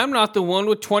 I'm not the one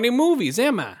with 20 movies,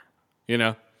 am I? You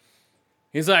know?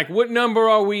 He's like, what number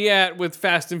are we at with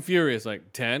Fast and Furious?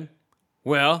 Like, 10?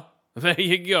 Well, there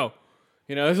you go.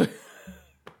 You know?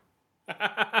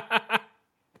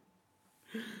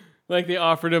 Like they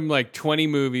offered him like 20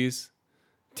 movies,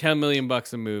 $10 million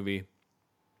a movie.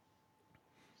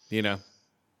 You know?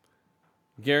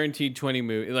 Guaranteed 20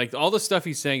 movies. Like all the stuff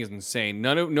he's saying is insane.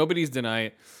 Nobody's denying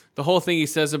it. The whole thing he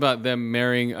says about them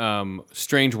marrying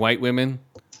strange white women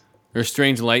or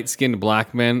strange light-skinned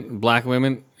black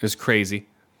women is crazy.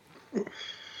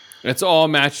 It's all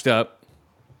matched up.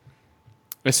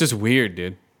 It's just weird,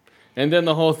 dude. And then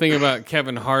the whole thing about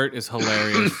Kevin Hart is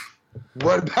hilarious.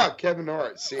 What about Kevin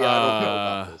Hart? See, I don't know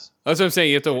about this. That's what I'm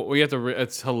saying. We have to.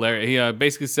 It's hilarious. He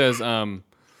basically says that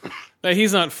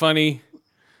he's not funny.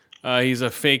 He's a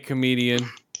fake comedian.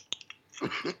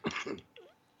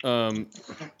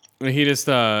 He just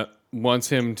wants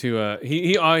him to.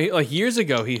 He like years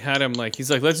ago he had him like he's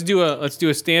like let's do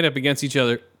a stand up against each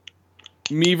other,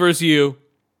 me versus you,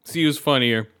 see who's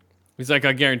funnier. He's like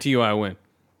I guarantee you I win.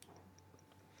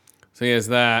 So he has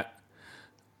that.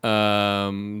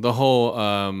 The whole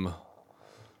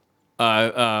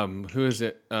who is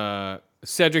it?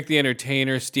 Cedric the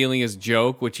Entertainer stealing his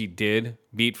joke, which he did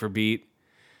beat for beat,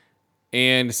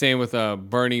 and same with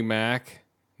Bernie Mac.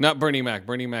 Not Bernie Mac.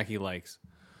 Bernie Mac he likes,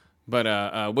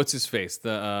 but what's his face?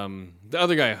 The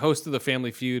other guy, host of the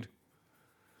Family Feud.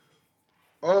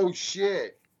 Oh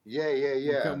shit!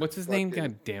 Yeah. God, what's his name?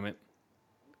 God damn it!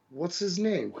 What's his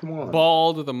name? Come on.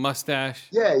 Bald with a mustache.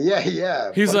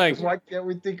 Yeah. He's like, why can't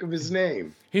we think of his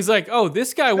name? He's like, oh,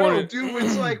 this guy No, wanted. dude,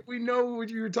 it's like we know what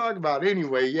you were talking about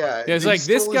anyway. Yeah. Yeah, it's He like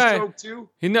this stole his guy. joke too?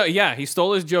 He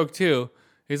stole his joke too.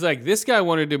 He's like, this guy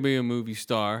wanted to be a movie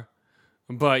star,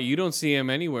 but you don't see him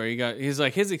anywhere. He's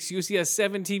like, his excuse, he has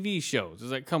 7 TV shows.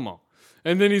 It's like, come on.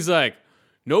 And then he's like,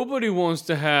 nobody wants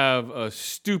to have a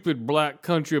stupid black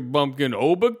country bumpkin,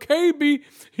 Oba KB.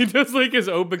 He does like his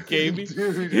Oba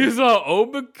KB. He's all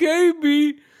Oba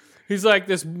KB. He's like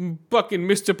this fucking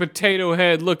Mr. Potato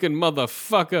Head looking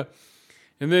motherfucker.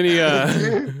 And then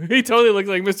he totally looks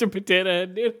like Mr. Potato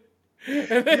Head, dude.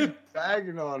 And then,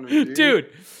 Bagging on him, dude,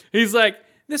 he's like,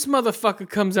 this motherfucker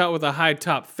comes out with a high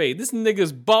top fade. This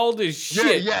nigga's bald as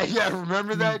shit. Yeah.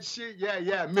 Remember that shit?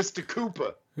 Yeah. Mr.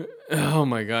 Cooper. Oh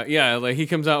my god. Yeah, like he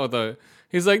comes out with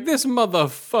he's like, this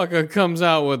motherfucker comes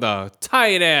out with a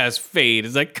tight ass fade.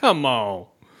 It's like, come on.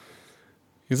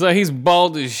 He's like, he's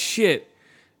bald as shit.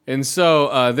 And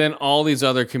so then all these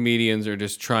other comedians are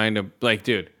just trying to like,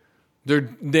 dude, they're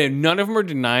none of them are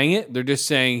denying it. They're just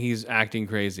saying he's acting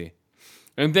crazy.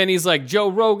 And then he's like, Joe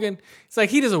Rogan. It's like,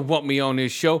 he doesn't want me on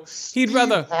his show. He'd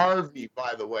rather Harvey,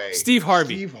 by the way. Steve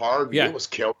Harvey. Yeah. It was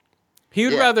killed.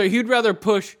 He'd rather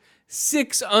push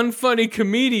 6 unfunny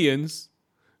comedians,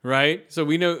 right? So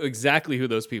we know exactly who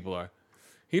those people are.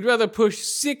 He'd rather push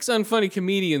 6 unfunny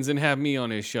comedians than have me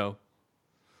on his show.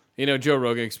 You know, Joe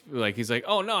Rogan, like, he's like,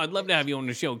 oh no, I'd love to have you on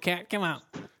the show, cat, come out.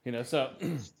 You know, so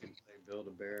Build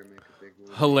a bear, make a big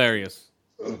one. hilarious.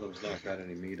 One of them's not got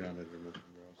any meat on it or nothing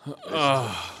else.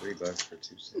 $3 for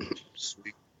 2 sandwiches.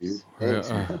 Sweet. Dude.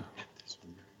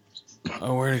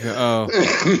 Oh, where'd it go? Oh,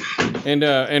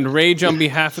 and Rage on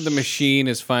Behalf of the Machine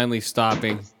is finally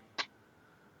stopping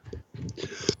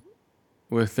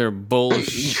with their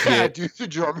bullshit. Yeah, dude, the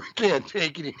drummer can't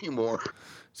take it anymore.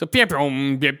 So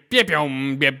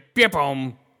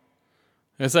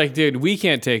it's like, dude, we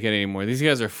can't take it anymore. These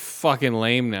guys are fucking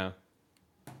lame now.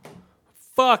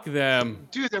 Fuck them.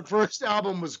 Dude, their first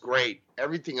album was great.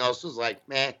 Everything else was like,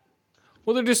 meh.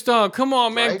 Well, they're just come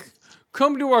on, man. Right?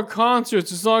 Come to our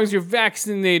concerts as long as you're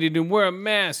vaccinated and wear a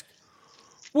mask.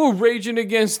 We're raging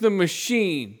against the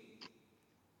machine.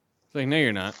 It's like, no,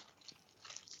 you're not.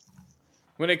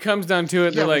 When it comes down to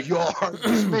it, they're like, you are.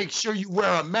 Just make sure you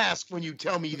wear a mask when you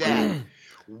tell me that.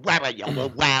 Wow.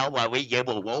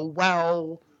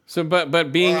 so,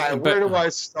 but being, All right, where do I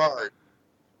start?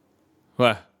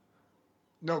 what?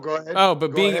 No, go ahead. Oh,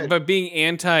 but Go ahead. being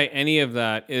anti any of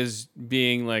that is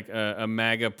being like a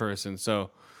MAGA person.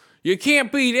 So you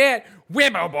can't be that.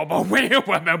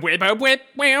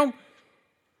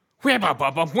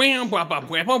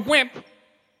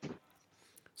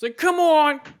 It's like, come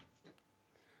on,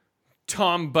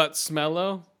 Tom Butt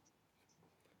Smello.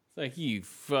 It's like, you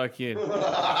fucking.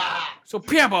 So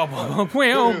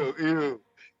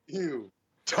Ew.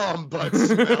 Tom Butts.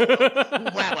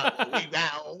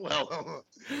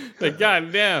 like,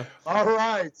 goddamn. All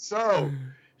right, so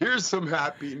here's some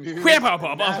happy news.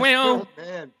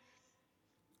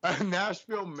 A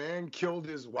Nashville man killed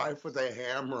his wife with a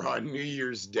hammer on New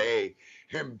Year's Day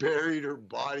and buried her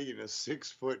body in a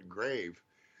 6-foot grave.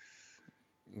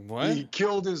 What? He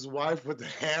killed his wife with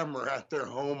a hammer at their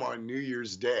home on New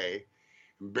Year's Day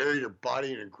and buried her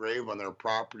body in a grave on their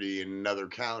property in another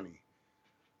county.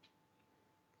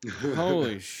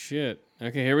 Holy shit.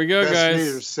 Okay, here we go,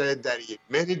 Investigators guys. said that he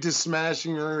admitted to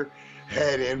smashing her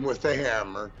head in with a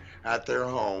hammer at their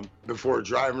home before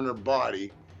driving her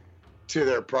body to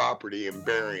their property and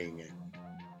burying it.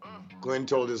 Glenn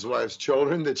told his wife's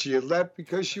children that she had left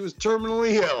because she was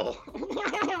terminally ill.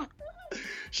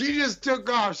 She just took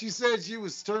off. She said she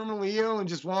was terminally ill and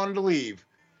just wanted to leave.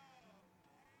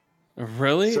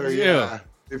 Really? So yeah,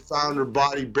 they found her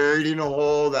body buried in a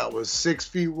hole that was 6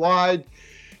 feet wide,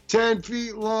 10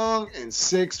 feet long, and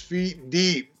 6 feet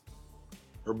deep.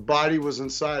 Her body was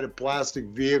inside a plastic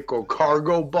vehicle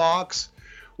cargo box,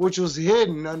 which was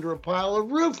hidden under a pile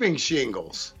of roofing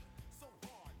shingles.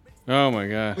 Oh my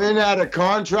god. Then had a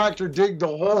contractor dig the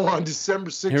hole on December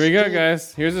 16th. Here we go,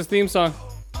 guys. Here's his theme song.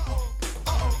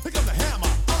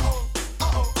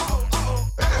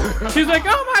 She's like,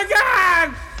 oh my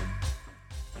God!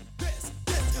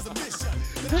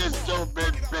 You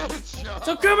stupid bitch.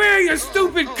 So come here, you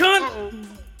stupid cunt!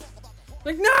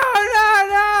 Like,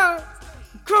 no!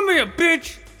 Come here,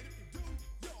 bitch!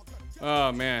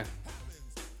 Oh, man.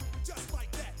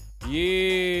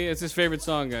 Yeah, it's his favorite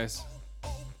song, guys.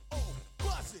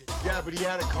 Yeah, but he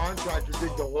had a contractor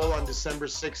dig the hole on December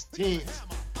 16th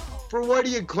for what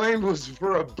he had claimed was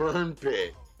for a burn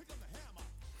pit.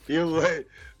 The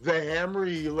hammer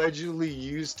he allegedly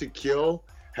used to kill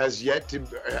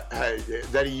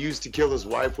that he used to kill his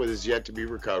wife with is yet to be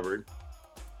recovered.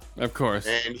 Of course.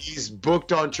 And he's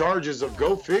booked on charges of,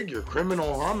 go figure,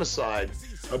 criminal homicide,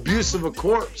 abuse of a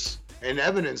corpse, and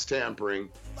evidence tampering.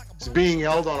 He's being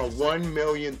held on a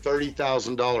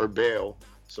 $1,030,000 bail,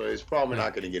 so he's probably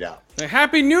not going to get out.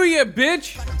 Happy New Year,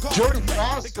 bitch!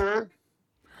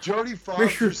 Jodie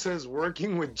Foster says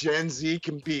working with Gen Z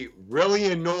can be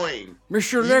really annoying.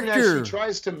 Mr. Even as Lecter. she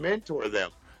tries to mentor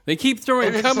them. They keep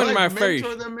throwing And cum it's in like, my face.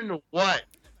 mentor them into what?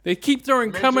 They keep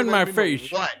throwing cum Mentor in my them into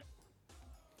face. What?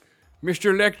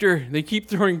 Mr. Lecter, they keep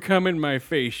throwing cum in my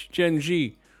face. Gen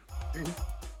Z.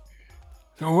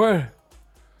 So what?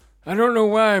 I don't know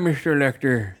why, Mr.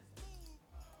 Lecter.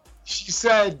 She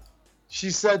said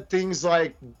things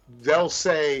like,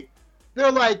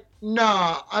 they're like,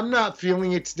 nah, I'm not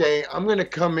feeling it today. I'm going to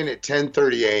come in at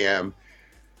 10:30 a.m.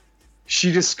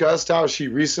 She discussed how she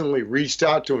recently reached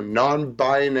out to a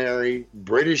non-binary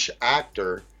British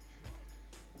actor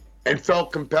and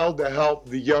felt compelled to help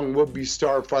the young would-be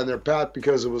star find their path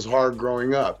because it was hard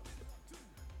growing up.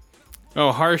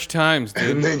 Oh, harsh times,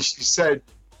 dude. And then she said,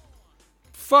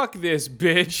 fuck this,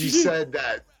 bitch. she said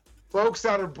that folks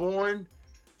that are born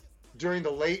during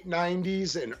the late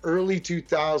 90s and early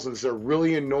 2000s are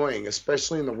really annoying,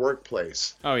 especially in the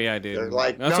workplace. Oh, yeah, dude. They're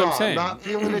like, that's no, what I'm saying. I'm not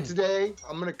feeling it today.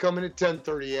 I'm going to come in at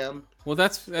 10:30 a.m. Well,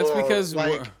 that's Or, because...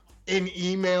 like, in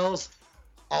emails,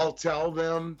 I'll tell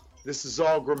them, this is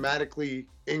all grammatically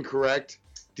incorrect.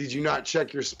 Did you not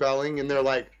check your spelling? And they're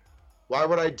like, why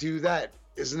would I do that?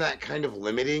 Isn't that kind of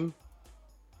limiting?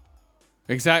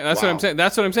 Exactly. That's Wow. what I'm saying.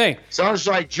 That's what I'm saying. Sounds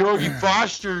like Jodie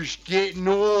Foster's getting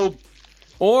old.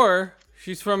 Or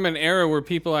she's from an era where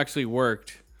people actually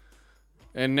worked,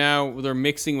 and now they're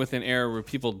mixing with an era where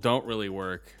people don't really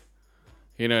work.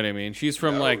 You know what I mean? She's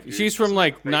from dude, she's from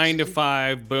like crazy. 9 to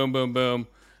 5, boom, boom, boom,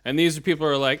 and these are people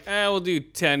who are like, we'll do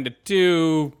 10 to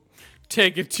 2,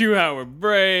 take a 2-hour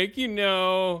break. You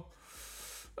know,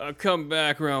 I'll come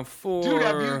back around 4. Dude,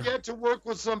 have you yet to work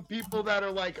with some people that are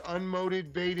like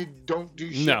unmotivated, don't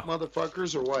do shit No.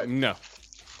 motherfuckers or what? No,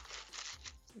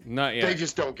 not yet. They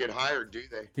just don't get hired, do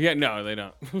they? Yeah, no, they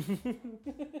don't.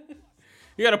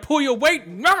 You gotta pull your weight.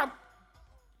 No.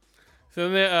 So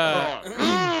they,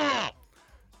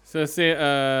 so say,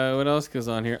 what else goes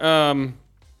on here?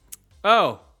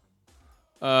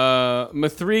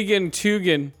 Mithrigan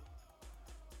Tugan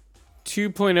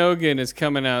 2.0 is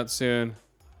coming out soon.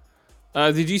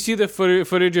 Did you see the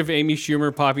footage of Amy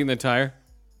Schumer popping the tire?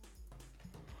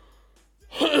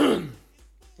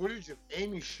 Footage of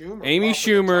Amy Schumer. Amy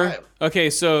popping the Schumer. tire.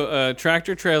 Okay, so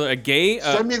tractor trailer, a gay.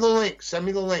 Send me the link. Send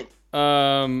me the link.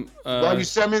 While you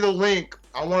send me the link,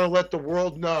 I want to let the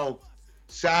world know.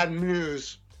 Sad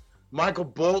news. Michael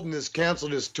Bolton has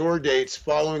canceled his tour dates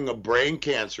following a brain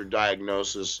cancer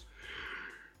diagnosis.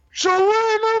 So when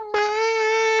a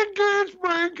man gets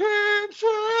brain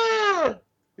cancer,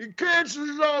 he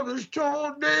cancels all his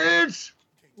tour dates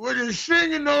when he's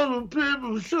singing other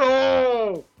people's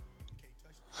songs.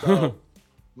 So,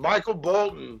 Michael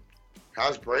Bolton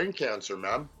has brain cancer,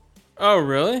 man. Oh,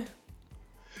 really?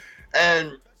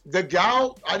 And the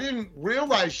gal, I didn't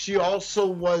realize she also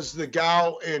was the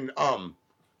gal in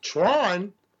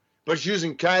Tron, but she was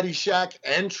in Caddyshack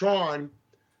and Tron.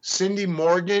 Cindy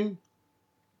Morgan,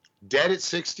 dead at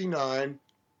 69.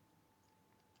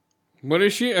 What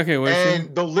is she? Okay, what is she?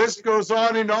 And the list goes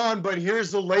on, but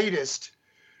here's the latest.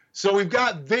 So we've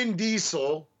got Vin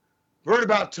Diesel, heard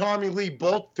about Tommy Lee,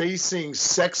 both facing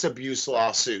sex abuse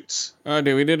lawsuits. Oh,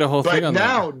 dude, we did a whole thing But on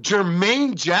now,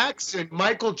 Jermaine Jackson,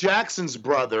 Michael Jackson's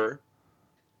brother,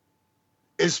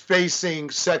 is facing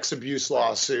sex abuse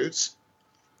lawsuits.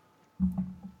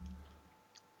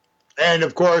 And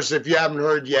of course, if you haven't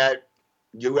heard yet,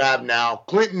 you have now.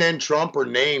 Clinton and Trump are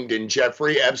named in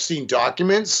Jeffrey Epstein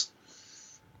documents.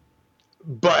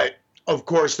 But of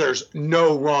course, there's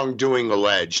no wrongdoing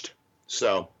alleged.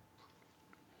 So,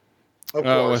 of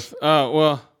course.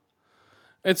 Well,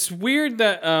 it's weird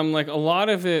that like a lot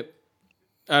of it,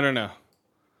 I don't know.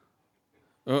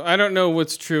 I don't know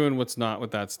what's true and what's not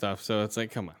with that stuff. So it's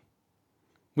like, come on.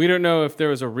 We don't know if there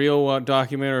was a real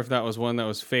document or if that was one that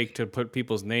was fake to put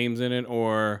people's names in it,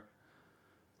 or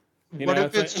You What know,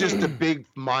 if it's just a big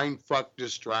mind fuck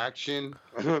distraction?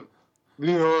 You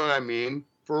know what I mean?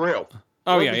 For real.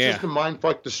 Oh, What yeah, if it's yeah. just a mind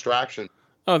fuck distraction?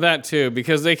 Oh, that too,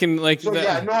 because they can like. So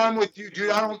yeah, no, I'm with you,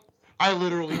 dude. I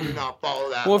literally do not follow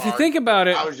that. Well, if you hard. think about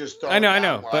it, I was just I know,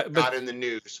 down while but it got in the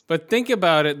news. But think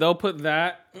about it. They'll put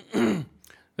that.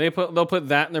 They'll put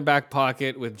that in their back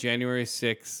pocket with January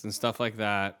 6th and stuff like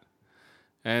that,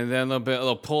 and then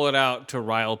they'll pull it out to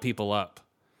rile people up.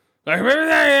 Like, remember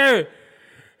that?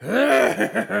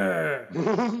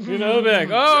 You know, they're like,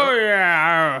 oh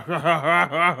yeah.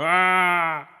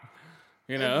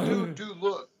 You know, Dude,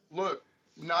 look.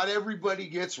 Not everybody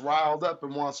gets riled up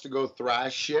and wants to go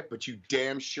thrash shit, but you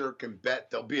damn sure can bet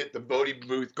they'll be at the voting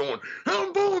booth going,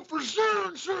 I'm voting for so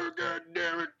and so, god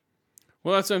damn it.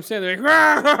 Well, that's what I'm saying. They're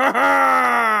like,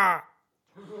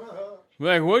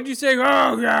 like, what'd you say?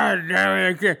 Oh, god damn it,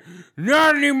 I can't.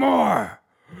 Not anymore.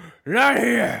 Not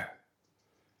here.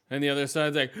 And the other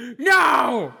side's like,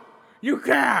 no, you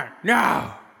can't.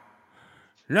 No,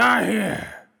 not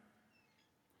here.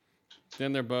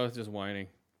 Then they're both just whining.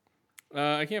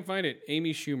 I can't find it.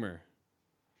 Amy Schumer.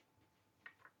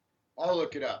 I'll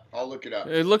look it up.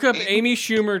 Look up Amy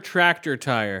Schumer tractor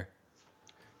tire.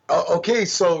 Okay,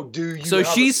 so do you So have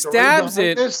she a story stabs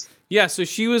behind it. this? Yeah, so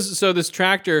this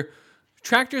tractors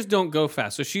don't go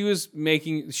fast. So she was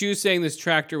saying this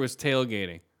tractor was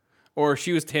tailgating, or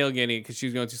she was tailgating it because she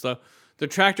was going too slow. The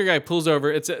tractor guy pulls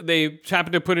over. They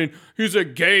happen to put in, he's a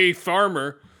gay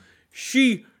farmer.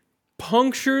 She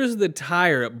punctures the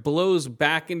tire. It blows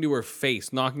back into her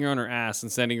face, knocking her on her ass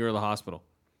and sending her to the hospital.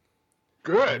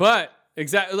 Good. But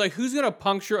exactly, like, who's gonna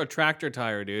puncture a tractor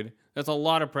tire, dude? That's a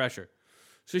lot of pressure.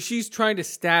 So she's trying to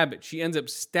stab it. She ends up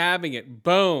stabbing it.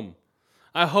 Boom.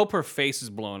 I hope her face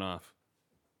is blown off.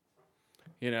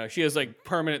 You know, she has like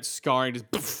permanent scarring.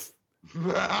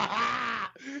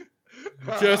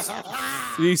 Just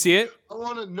do you see it? I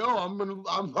want to know. I'm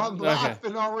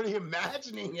laughing already,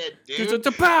 imagining it, dude.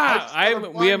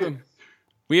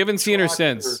 We haven't seen her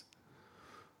since.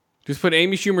 Just put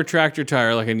Amy Schumer tractor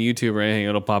tire like on YouTube or anything,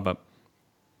 it'll pop up.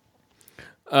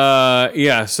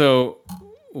 Yeah. So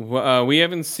we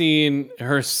haven't seen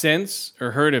her since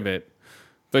or heard of it,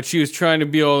 but she was trying to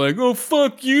be all like, "Oh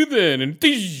fuck you then," and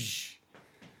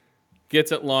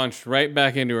gets it launched right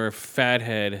back into her fat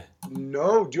head.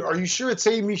 No, dude, are you sure it's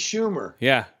Amy Schumer?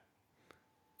 Yeah.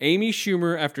 Amy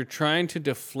Schumer, after trying to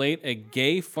deflate a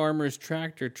gay farmer's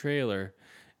tractor trailer,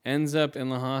 ends up in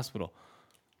the hospital.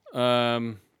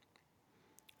 Unless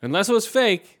it was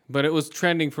fake, but it was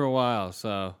trending for a while,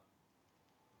 so.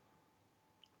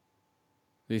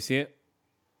 Do you see it?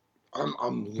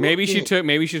 I'm Maybe she took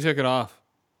it off.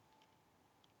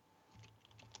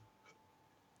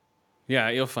 Yeah,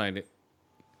 you'll find it.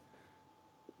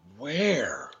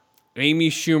 Where? Amy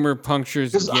Schumer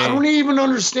punctures gay. I don't even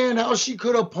understand how she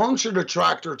could have punctured a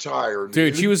tractor tire.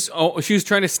 Dude, she was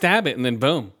trying to stab it and then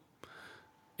boom.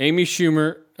 Amy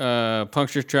Schumer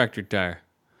punctures tractor tire.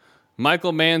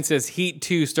 Michael Mann says Heat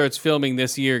 2 starts filming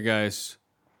this year, guys.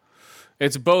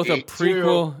 It's both a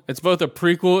prequel. 2. It's both a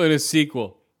prequel and a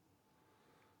sequel.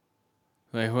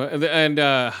 Like, and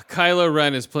Kylo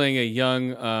Ren is playing a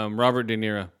young Robert De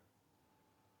Niro.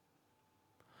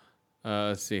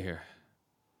 Let's see here.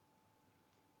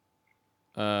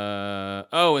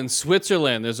 In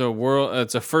Switzerland, there's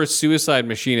it's a first suicide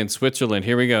machine in Switzerland.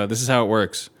 Here we go. This is how it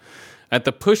works. At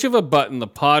the push of a button, the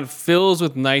pod fills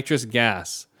with nitrous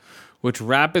gas, which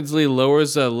rapidly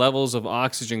lowers the levels of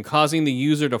oxygen, causing the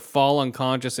user to fall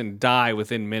unconscious and die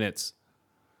within minutes.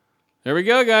 There we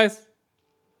go, guys.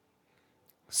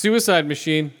 Suicide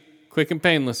machine, quick and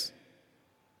painless.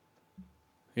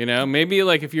 You know, maybe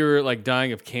like if you were like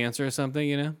dying of cancer or something,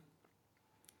 you know?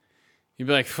 You'd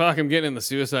be like, fuck, I'm getting in the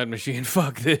suicide machine.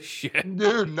 Fuck this shit.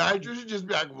 Dude, nitrous would just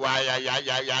be like, why, yeah,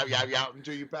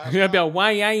 until you pass You'd out. be like,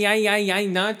 why, yeah,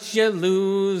 not you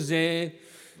lose it.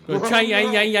 But try,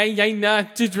 yeah,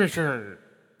 not to treasure.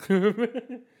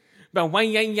 But why,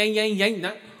 yeah,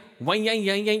 not, why,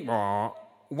 yeah.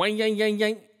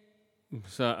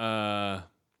 So,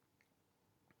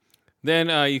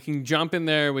 then you can jump in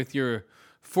there with your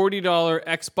 $40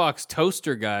 Xbox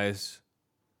toaster, guys.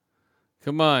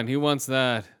 Come on, who wants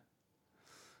that?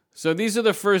 So these are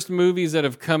the first movies that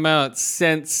have come out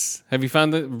since. Have you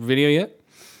found the video yet?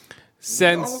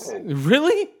 Since. No.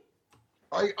 Really?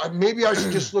 Maybe I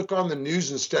should just look on the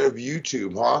news instead of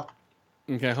YouTube, huh?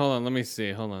 Okay, hold on. Let me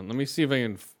see. Let me see if I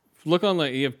can look on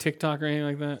you have TikTok or anything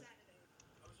like that?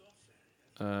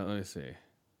 Let me see.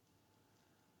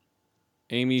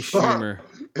 Amy Schumer.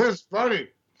 It's funny.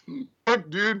 Fuck,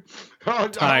 dude. All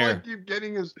I keep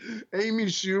getting is Amy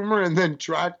Schumer and then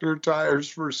tractor tires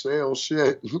for sale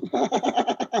shit.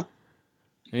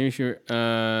 Amy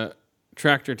Schumer,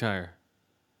 tractor tire.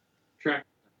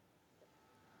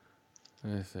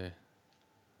 Let's see.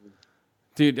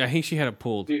 Dude, I think she had it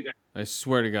pulled. I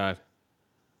swear to God.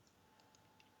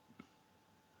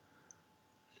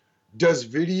 Does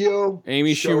video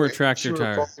Amy show Schumer Amy tractor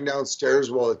tire. falling downstairs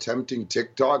while attempting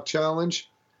TikTok challenge?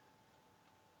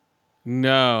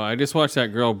 No, I just watched that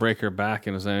girl break her back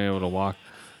and was unable to walk.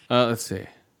 Let's see.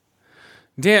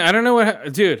 Damn, I don't know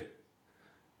what... Dude,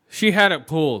 she had it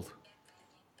pulled.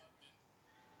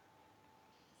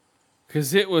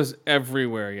 Because it was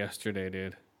everywhere yesterday,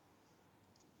 dude.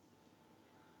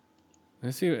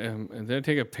 Let's see. Did I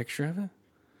take a picture of it?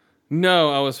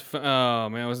 No, I was... Oh,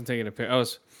 man, I wasn't taking a picture.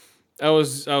 I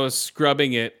was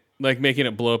scrubbing it, like making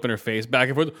it blow up in her face, back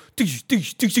and forth. Dish,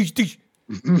 dish, dish, dish, dish.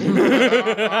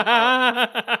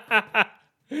 I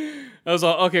was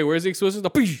like, okay, where's the explosive?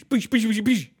 Because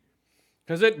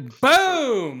it,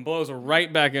 boom, blows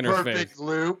right back in her face. Perfect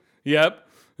loop. Yep.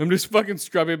 I'm just fucking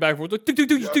scrubbing it back and forth.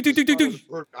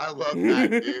 I love that,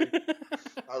 dude.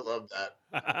 I love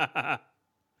that.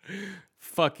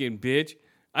 Fucking bitch.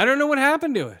 I don't know what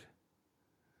happened to it.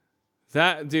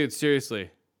 That, dude,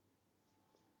 seriously.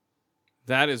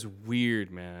 That is weird,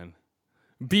 man.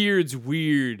 Beard's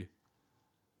weird.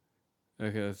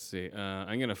 Okay, let's see.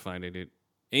 I'm going to find it, dude.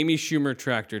 Amy Schumer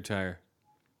tractor tire.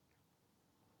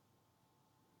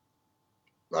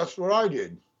 That's what I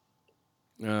did.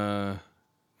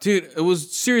 Dude, it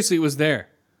was there.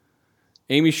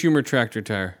 Amy Schumer tractor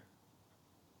tire.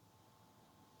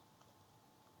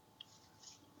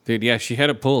 Dude, yeah, she had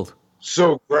it pulled.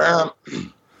 So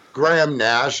Graham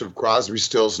Nash of Crosby,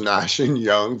 Stills, Nash and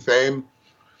Young fame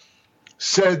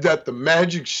said that the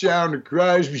magic sound of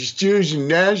Crosby, Stills, and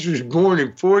Nash was born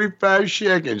in 45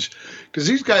 seconds. Because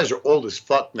these guys are old as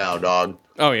fuck now, dog.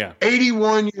 Oh, yeah.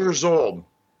 81 years old.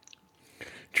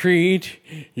 Treat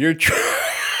your...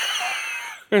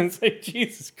 It's like,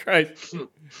 Jesus Christ.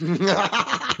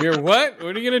 Your what?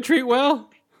 What are you going to treat well?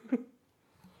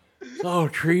 Oh,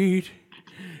 treat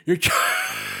your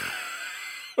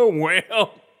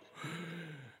well.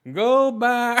 Go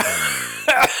back.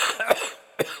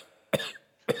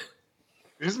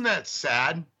 Isn't that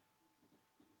sad?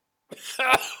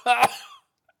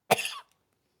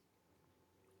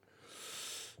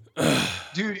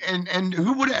 Dude, and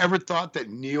who would have ever thought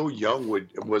that Neil Young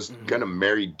was gonna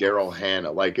marry Daryl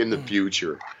Hannah, like in the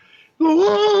future?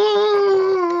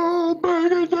 Oh,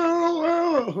 baby Daryl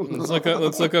Hannah.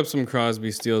 Let's look up some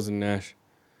Crosby, Stills, and Nash.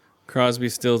 Crosby,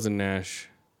 Stills, and Nash.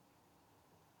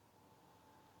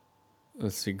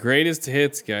 Let's see. Greatest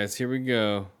hits, guys. Here we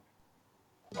go.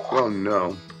 Oh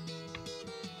no.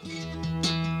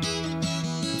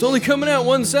 It's only coming out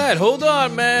one side. Hold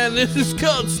on, man. This is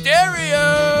called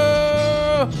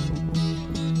stereo.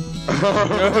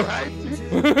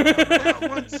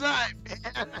 One side,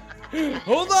 man.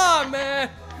 Hold on, man.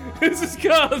 This is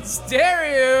called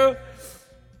stereo.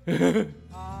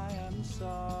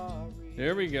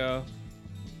 There we go.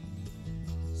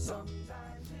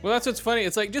 Well, that's what's funny.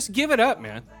 It's like, just give it up,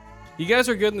 man. You guys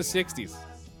are good in the 60s.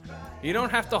 You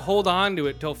don't have to hold on to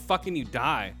it till fucking you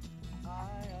die.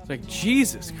 It's like,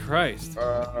 Jesus Christ.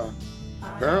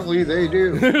 Apparently they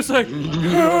do. It's like,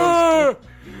 ah,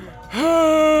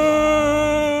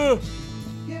 ah.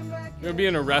 You'll be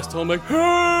in a rest home like,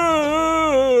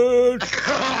 ah.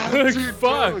 Like, Dude,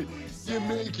 fuck. Billy, you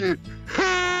make it.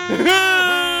 Ah.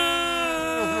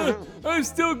 I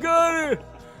still got it.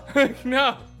 Like,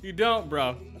 no, you don't,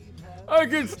 bro. I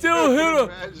can still hit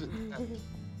him.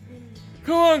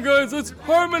 Come on, guys, let's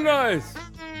harmonize.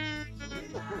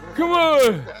 Come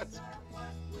on.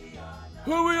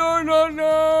 Who we are not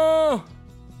now.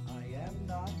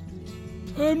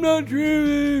 I'm not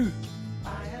dreaming.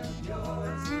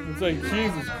 It's like,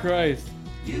 Jesus Christ.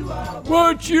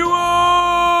 What you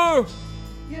are.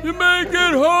 You make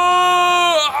it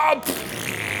hard.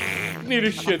 Oh, Nita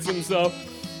shits himself.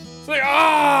 It's like,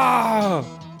 ah.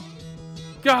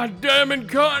 Goddamn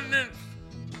incontinence.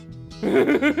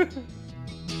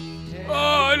 Oh,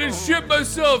 I just shit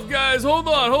myself, guys. Hold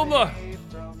on. Hold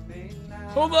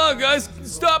on, guys.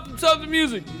 Stop the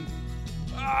music.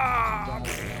 Ah.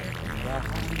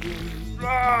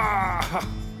 Ah.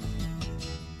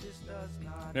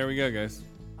 There we go, guys.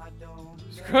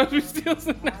 Crosby, Stills,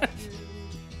 and Nash.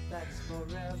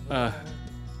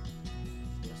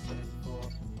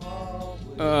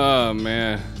 Oh,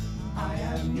 man.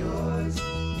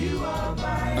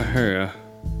 I hear ya.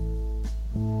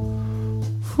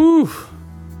 Whew.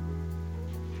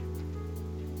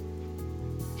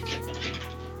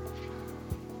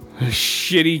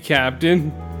 Shitty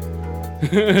captain.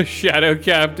 Shadow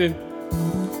captain.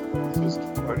 This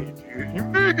is funny, dude. You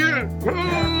make it.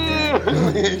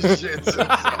 Shits himself.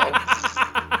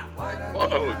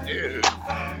 Whoa, dude.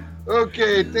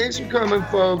 Okay, thanks for coming,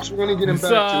 folks. We're gonna get him back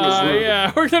to his room.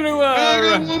 Yeah, we're gonna. I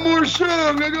got one more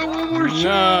song.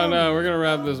 No, we're gonna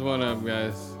wrap this one up,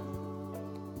 guys.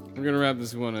 We're gonna wrap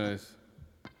this one up.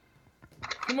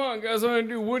 Come on, guys, I wanna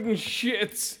do wooden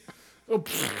shits. Oh,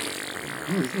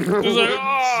 it's like,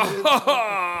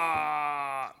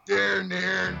 There.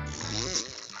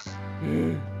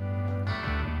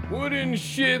 wooden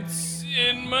shits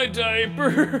in my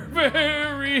diaper,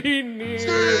 very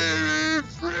near.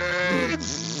 Trying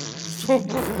to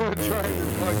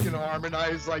fucking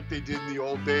harmonize like they did in the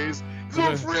old days.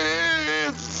 So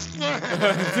friends. Dude,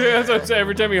 that's what I'm saying.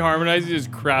 Every time he harmonizes, he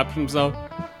just craps himself.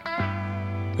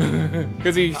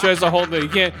 Because he tries to hold he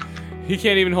can't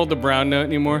even hold the brown note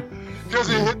anymore. Because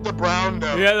he hit the brown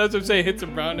note. Yeah, that's what I'm saying. Hits the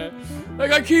brown note.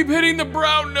 Like, I keep hitting the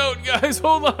brown note, guys.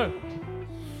 Hold on.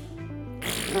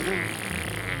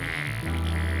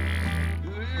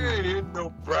 You ain't hit no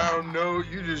brown note.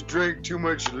 You just drank too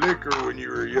much liquor when you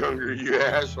were younger, you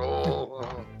asshole.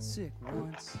 Sick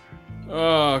once.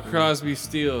 Oh, Crosby,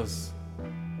 Stills.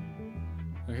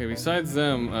 Okay, besides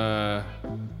them,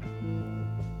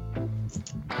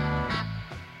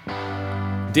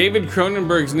 David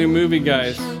Cronenberg's new movie,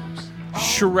 guys.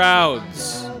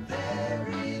 Shrouds.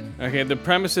 Okay, the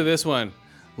premise of this one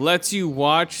lets you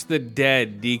watch the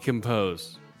dead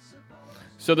decompose.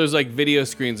 So there's like video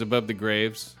screens above the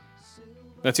graves.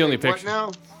 That's the only picture.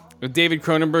 What now? David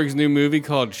Cronenberg's new movie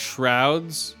called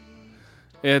Shrouds.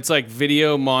 It's like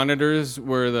video monitors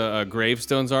where the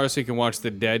gravestones are, so you can watch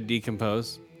the dead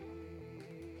decompose.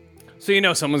 So you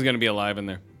know someone's gonna be alive in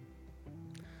there.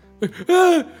 Or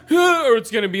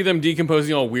it's gonna be them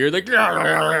decomposing all weird, like. Or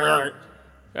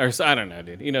I don't know,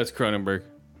 dude. You know it's Cronenberg.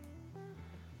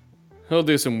 He'll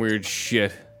do some weird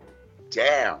shit.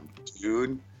 Damn,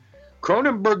 dude.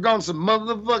 Cronenberg on some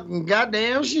motherfucking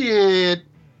goddamn shit.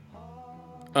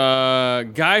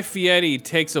 Guy Fieri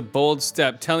takes a bold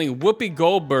step, telling Whoopi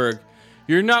Goldberg,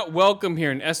 "You're not welcome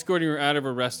here," and escorting her out of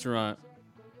a restaurant.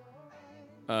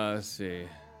 Let's see.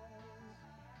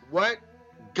 What?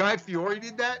 Guy Fieri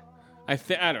did that? I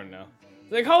don't know.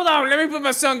 Like, hold on, let me put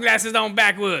my sunglasses on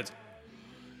backwards.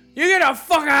 You get the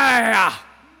fuck out of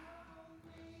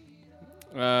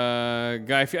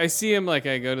here. I see him like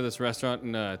I go to this restaurant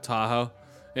in Tahoe,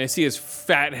 and I see his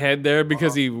fat head there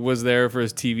because he was there for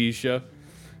his TV show.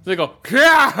 So they go,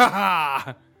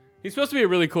 "Kah!" He's supposed to be a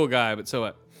really cool guy, but so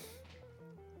what?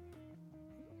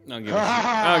 I don't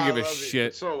give a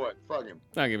shit. So what? Fuck him.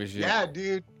 I don't give a shit. Yeah,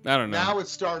 dude. I don't know. Now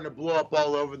it's starting to blow up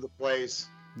all over the place.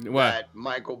 What? That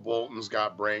Michael Bolton's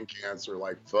got brain cancer.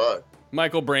 Like, fuck.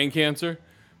 Michael brain cancer.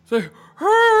 It's like, all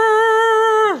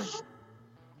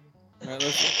right,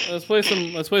 let's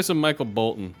play some Michael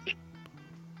Bolton.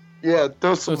 Yeah,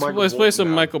 throw some Michael Let's play Bolton some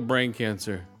out. Michael brain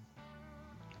cancer.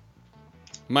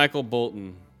 Michael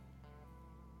Bolton.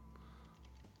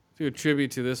 Do a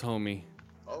tribute to this homie.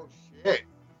 Oh, shit.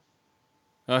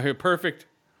 Oh, here, perfect.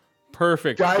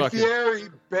 Guy fucking- Fieri,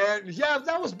 bad. Yeah,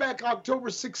 that was back October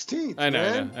 16th. I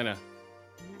know. man.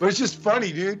 But it's just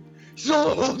funny, dude.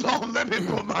 So hold on, let me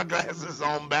put my glasses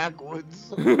on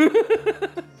backwards.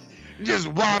 Just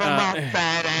waddle my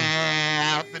fat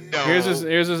ass out the door. Here's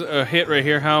a hit right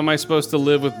here. How am I supposed to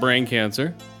live with brain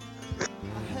cancer?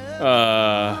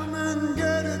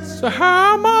 So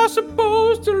how am I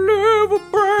supposed to live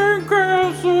with brain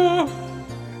cancer?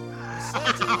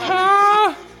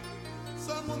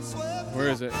 Where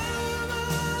is it?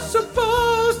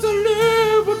 Supposed to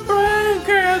live with brain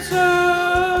cancer.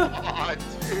 Oh,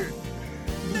 dude.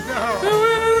 No.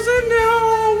 There isn't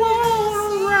no one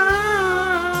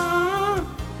around.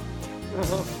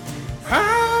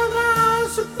 How am I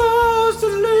supposed to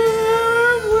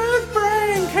live with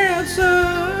brain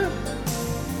cancer?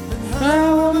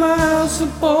 How am I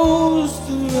supposed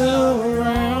to live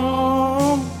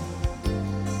around?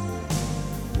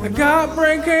 I got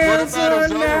brain cancer,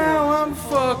 now I'm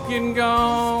fucking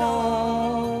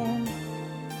gone.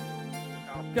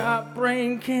 Got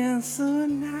brain cancer,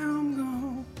 now I'm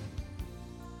gone.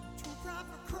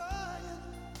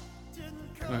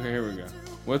 Okay, here we go.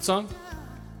 What song?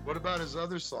 What about his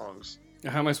other songs?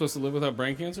 How am I supposed to live without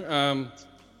brain cancer?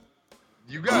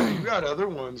 You got other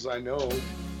ones, I know.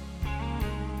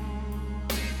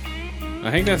 I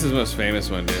think that's his most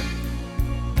famous one, dude.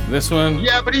 This one?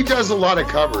 Yeah, but he does a lot of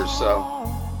covers, so.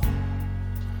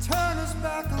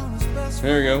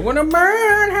 There we go. When a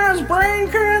man has brain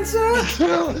cancer.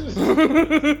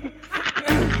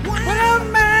 When a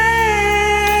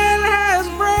man has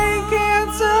brain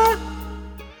cancer.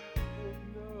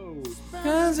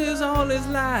 Cause it's all his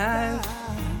life.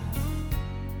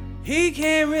 He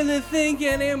can't really think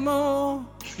anymore.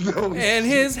 No And shit.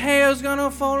 his hair's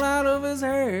gonna fall out of his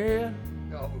head.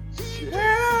 No shit.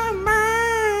 A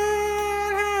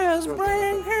man has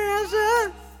brain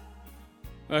cancer.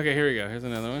 Okay, here we go. Here's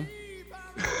another one.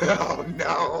 Oh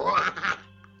no.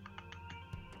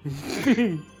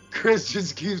 Chris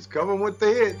just keeps coming with the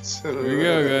hits. Here we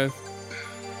go, guys.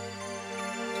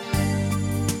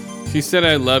 She said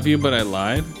I love you, but I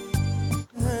lied.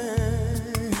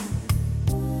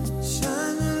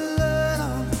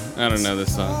 I don't know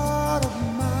this song.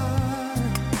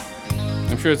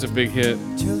 I'm sure it's a big hit.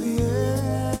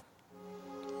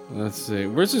 Let's see.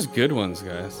 Where's his good ones,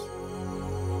 guys?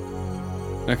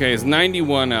 Okay, his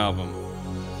 91 album.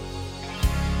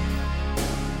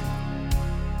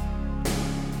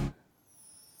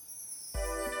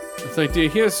 It's like,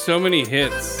 dude, he has so many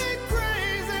hits.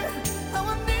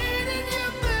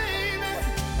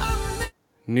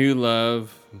 New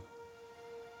Love.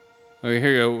 Okay,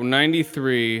 here we go.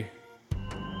 93.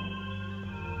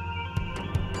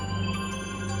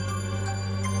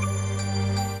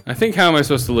 I think How Am I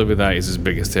Supposed to Live Without You is his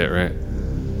biggest hit, right?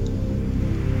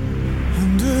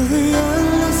 Under the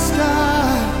endless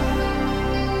sky.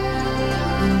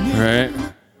 Right?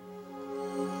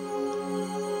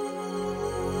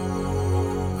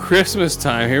 Christmas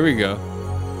Time, here we go.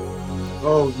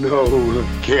 Oh no,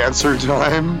 cancer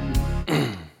time.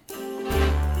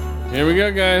 Here we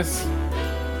go, guys.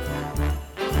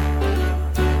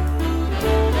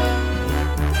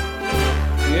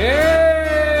 Yeah!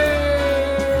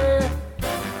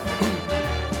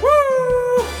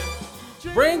 Woo!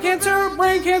 Brain cancer,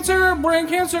 brain cancer, brain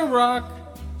cancer rock.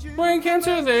 Brain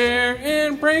cancer there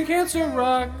and brain cancer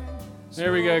rock.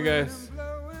 There we go, guys.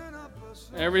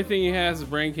 Everything he has is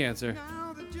brain cancer.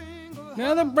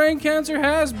 Now the brain cancer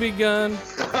has begun.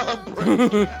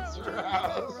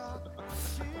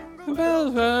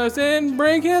 Bells us in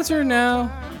brain cancer now.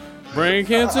 Brain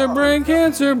cancer, brain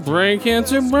cancer, brain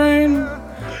cancer, brain.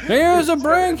 There's a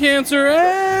brain cancer,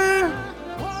 eh?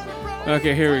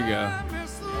 Okay, here we go.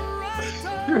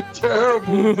 You're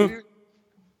terrible, dude.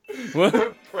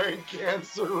 What? Brain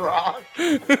cancer rock.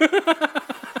 Brain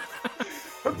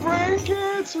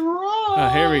cancer rock. Oh,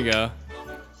 here we go.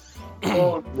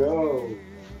 Oh no.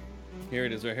 Here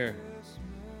it is right here.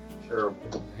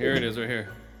 Terrible. Here it is right here.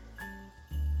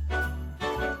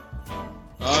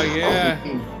 Oh, yeah.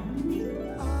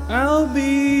 I'll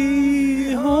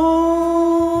be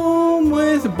home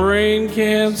with brain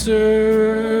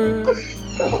cancer.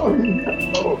 Oh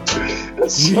no.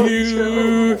 That's so terrible.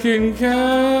 You can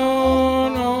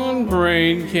count on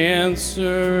brain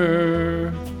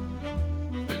cancer.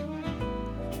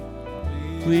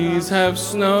 Please have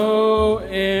snow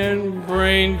and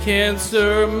brain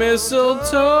cancer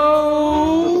mistletoe.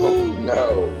 Oh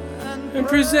no. And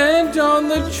present on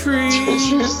the tree. Did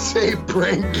you say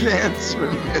brain cancer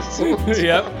missiles?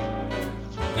 Yep.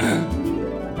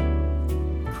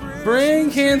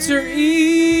 Brain cancer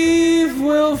Eve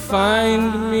will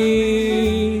find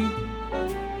me.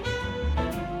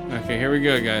 Okay, here we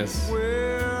go, guys.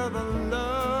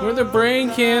 Where the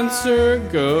brain cancer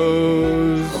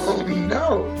goes. Oh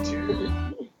no, dude.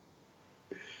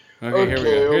 Okay, here we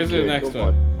go. Here's the next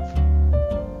one.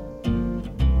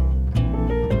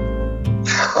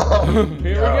 Here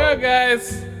we go,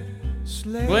 guys.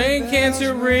 Brain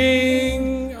cancer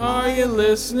ring, are you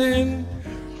listening?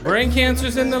 Brain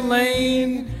cancer's in the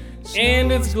lane,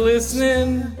 and it's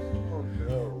glistening.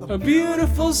 A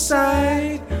beautiful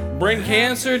sight. Brain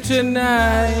cancer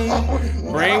tonight.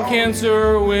 Brain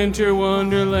cancer winter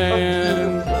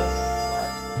wonderland.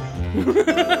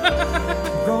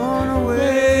 Gone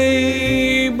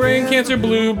away. Brain cancer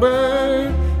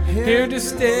bluebird. Here to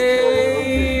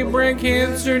stay. Brain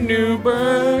cancer new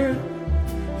bird.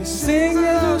 Sing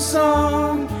a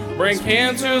song. Brain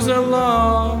cancer's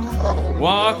along.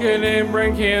 Walking in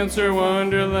brain cancer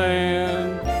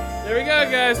wonderland. There we go,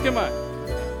 guys. Come on.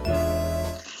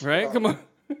 Right? Come on.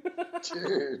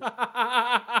 Dude.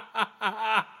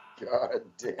 God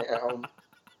damn.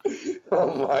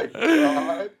 Oh my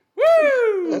god.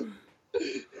 Woo!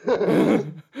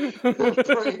 Brain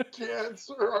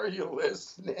cancer, are you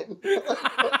listening?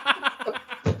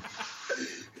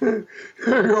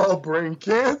 You're all brain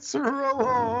cancer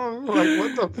along. Like,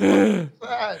 what the fuck is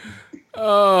that?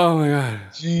 Oh my god.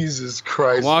 Jesus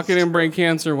Christ. Walking in brain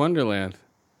cancer wonderland.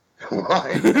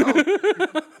 I know.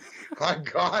 I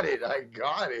got it.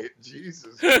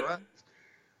 Jesus Christ.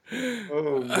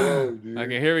 Oh no, dude.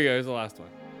 Okay, here we go. Here's the last one.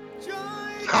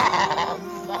 Oh,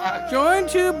 fuck. Join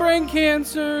to brain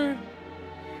cancer.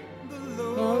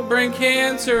 Oh, brain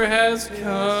cancer has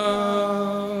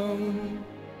come.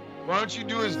 Why don't you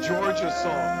do his Georgia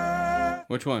song?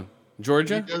 Which one? He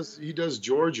Georgia? does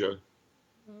Georgia.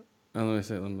 Oh, let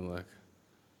me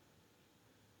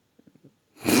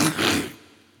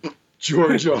look.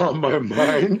 Georgia on my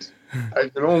mind. I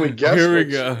can only guess. Here we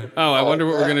which- go. Oh, I wonder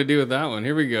what we're gonna do with that one.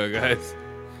 Here we go, guys.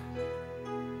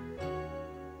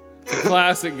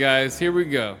 Classic, guys. Here we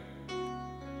go.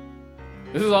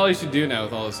 This is all you should do now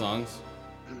with all the songs.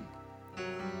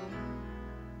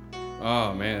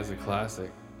 Oh man, it's a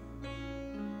classic.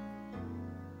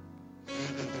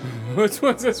 Which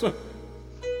one's this one?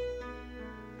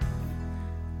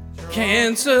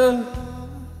 Cancer.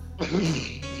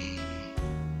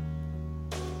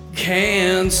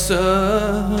 Cancer.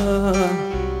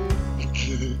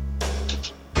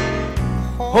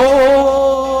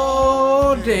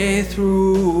 All day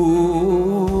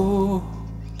through.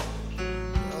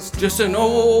 Just an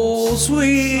old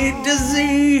sweet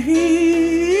disease.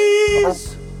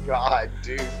 God,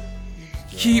 dude.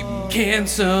 Keep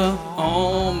cancer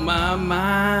on my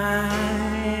mind.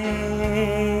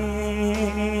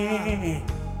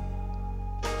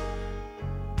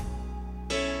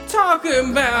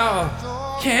 Talking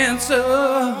about cancer.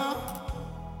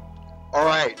 All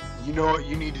right, you know what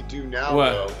you need to do now, What?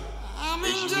 though?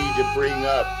 Is you need to bring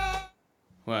up.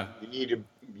 What? You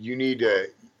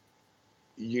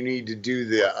need to do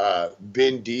the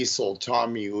Vin Diesel,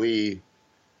 Tommy Lee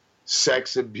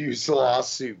sex abuse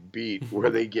lawsuit beat where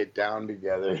they get down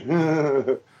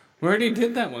together. We already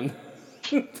did that one.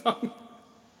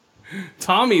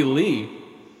 Tommy Lee.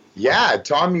 Yeah,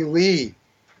 Tommy Lee.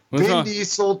 What's Vin wrong?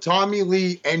 Diesel, Tommy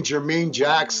Lee, and Jermaine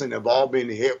Jackson have all been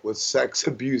hit with sex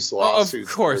abuse Oh, lawsuits.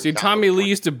 of course. for See, Tommy Lee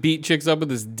used to beat chicks up with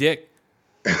his dick.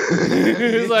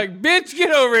 He's like, bitch,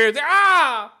 get over here.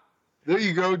 Ah! There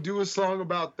you go. Do a song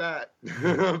about that.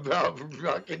 About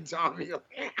fucking Tommy Lee.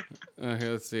 Okay,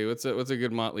 let's see. What's a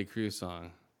good Motley Crue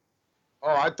song?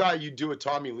 Oh, I thought you'd do a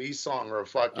Tommy Lee song or a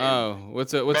fucking Oh,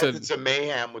 what's a Methods of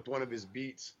Mayhem with one of his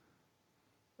beats.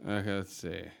 Okay, let's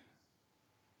see.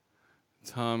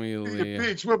 Tommy Be a Lee.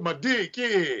 bitch with my dick,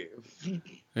 yeah.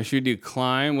 I should do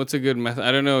Climb. What's a good method?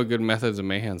 I don't know a good Methods of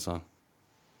Mayhem song.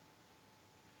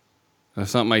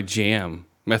 That's not my jam.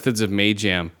 Methods of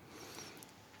Mayjam.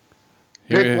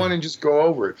 Pick one and just go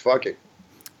over it. Fuck it.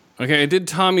 Okay, I did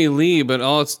Tommy Lee, but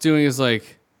all it's doing is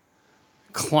like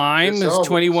Climb. It's This all-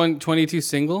 22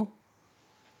 single.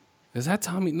 Is that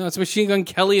Tommy? No, it's Machine Gun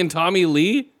Kelly and Tommy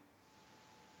Lee.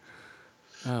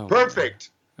 Oh. Perfect.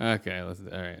 Okay, all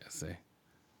right. Let's see.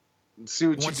 Let's see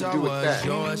what you can do with that.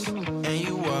 yours and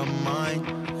you were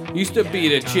mine. Used to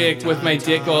beat a chick with my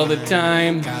dick all the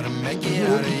time. Gotta make it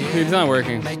out of here. It's not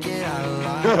working. Make it out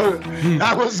alive.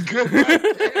 That was good. Right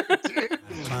there,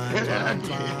 dude.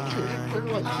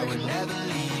 I would never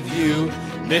leave You,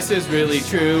 this is really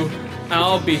true.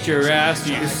 I'll beat your ass,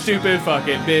 you stupid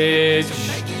fucking bitch.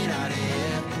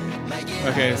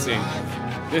 Okay, let's see.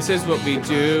 This is what we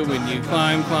do when you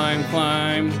climb, climb,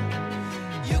 climb.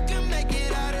 You can make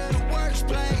it out of the worst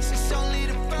place. It's only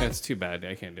the first. That's too bad.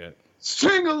 I can't do it.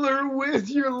 Strangle her with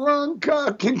your lung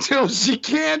cock until she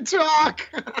can't talk.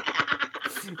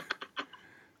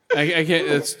 I can't.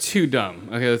 That's too dumb.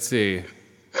 Okay, let's see.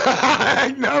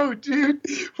 I know, dude.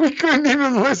 We couldn't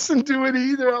even listen to it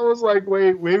either. I was like,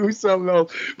 wait, maybe something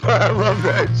else. But I love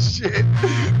that shit.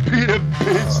 Beat a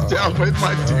bitch down with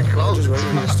my dick all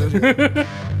the time.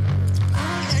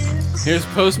 Here's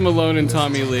Post Malone and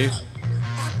Tommy Lee.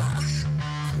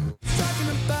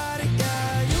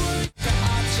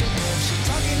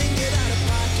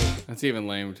 That's even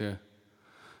lame too.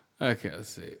 Okay, let's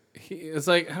see. It's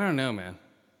like I don't know, man.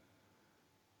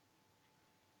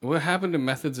 What happened to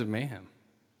Methods of Mayhem?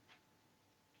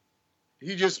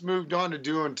 He just moved on to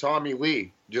doing Tommy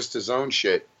Lee, just his own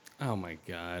shit. Oh my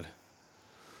god.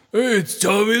 It's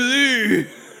Tommy Lee.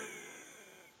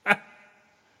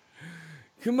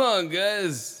 Come on,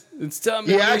 guys. It's Tommy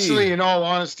He Lee. actually, in all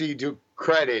honesty, do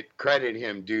credit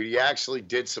him, dude. He actually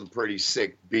did some pretty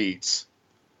sick beats.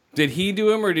 Did he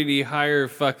do him or did he hire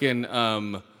fucking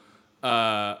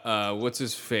what's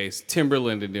his face?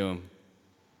 Timberland to do him?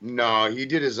 No, he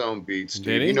did his own beats, dude.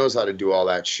 Did he? He knows how to do all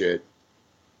that shit.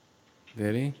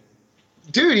 Did he?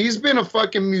 Dude, he's been a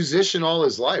fucking musician all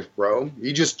his life, bro.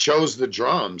 He just chose the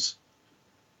drums.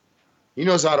 He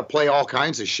knows how to play all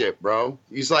kinds of shit, bro.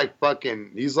 He's like,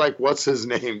 what's his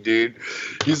name, dude?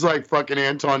 He's like fucking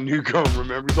Anton Newcomb,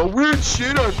 remember? The weird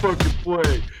shit I fucking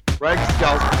play. Right? Because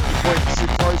guys play the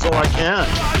guitars all I can.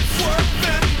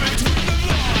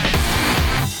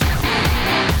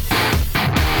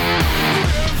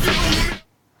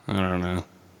 I don't know.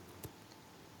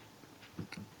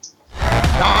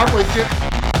 No, I'm with you.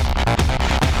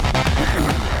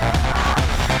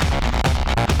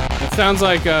 It sounds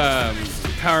like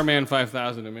Power Man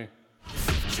 5000 to me.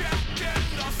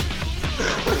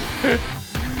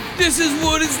 This is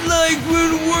what it's like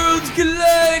when worlds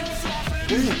collide.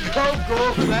 There you go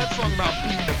over that song about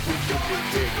beating the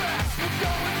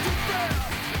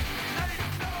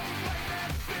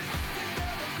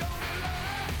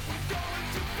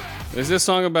big. Is this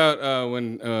song about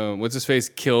when what's his face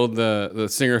killed the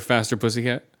singer of Faster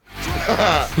Pussycat?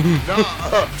 Yeah,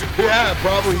 it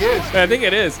probably is. I think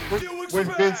it is. When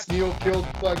Vince Neil killed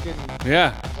fucking.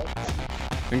 Yeah.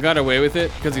 And got away with it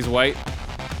because he's white.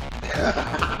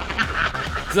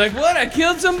 It's like, what? I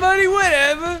killed somebody?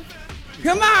 Whatever.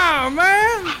 Come on,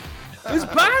 man. It's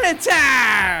party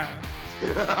time.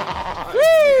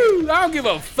 Woo! I don't give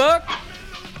a fuck.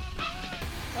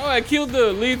 Oh, I killed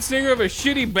the lead singer of a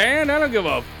shitty band? I don't give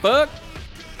a fuck.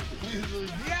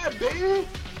 Yeah, baby.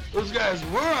 Those guys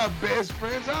were our best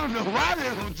friends. I don't know why they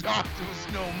don't talk to us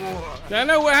no more. I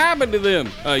know what happened to them.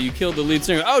 Oh, you killed the lead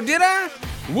singer. Oh, did I?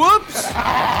 Whoops.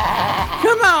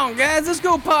 Come on, guys. Let's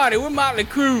go party. We're Motley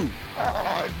Crue.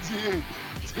 Oh, dude.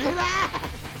 Did I?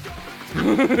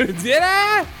 Did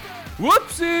I?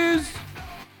 Whoopsies.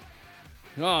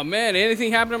 Oh, man.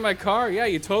 Anything happened to my car? Yeah,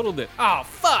 you totaled it. Oh,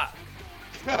 fuck.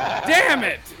 Damn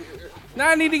it. Now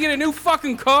I need to get a new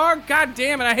fucking car? God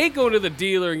damn it. I hate going to the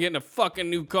dealer and getting a fucking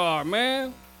new car,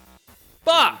 man.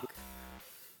 Fuck.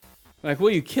 Like, well,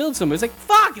 you killed somebody. It's like,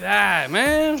 fuck that,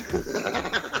 man.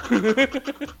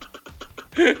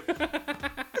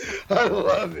 I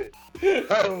love it.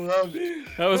 I love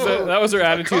it. That was her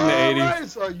attitude in the 80s. Right,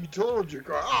 so you told your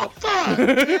car. Oh, fuck.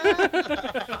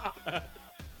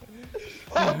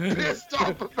 I'm pissed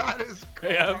off about his car.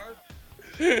 Yeah.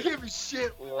 Give a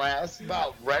shit less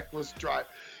about reckless drive.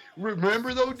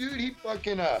 Remember though, dude, he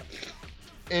fucking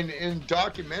in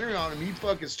documentary on him, he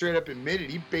fucking straight up admitted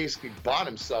he basically bought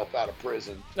himself out of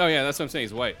prison. Oh yeah, that's what I'm saying.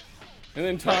 He's white. And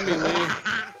then Tommy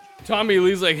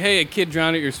Lee's like, hey, a kid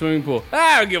drowned at your swimming pool.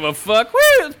 I don't give a fuck. Woo,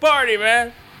 let's party,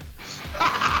 man.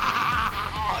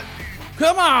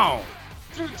 Come on.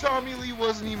 Dude, Tommy Lee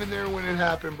wasn't even there when it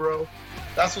happened, bro.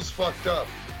 That's what's fucked up.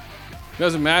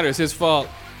 Doesn't matter. It's his fault.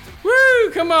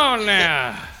 Woo, come on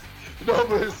now. No,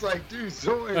 but it's like, dude,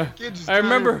 so a kid just I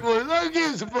remember. Let's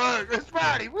give us a fuck. Let's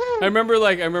party. Woo. I remember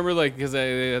like, because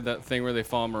they had that thing where they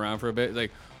follow him around for a bit. Like,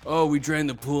 oh, we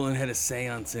drained the pool and had a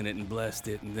seance in it and blessed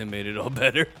it and then made it all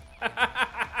better.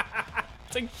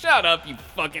 It's like, shut up, you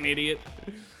fucking idiot.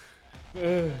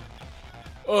 Right?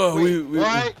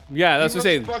 Yeah, that's what I'm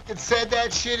saying. Fucking said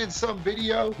that shit in some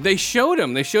video. They showed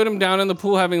him down in the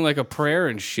pool having like a prayer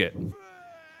and shit.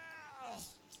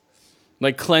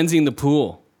 Like cleansing the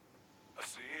pool.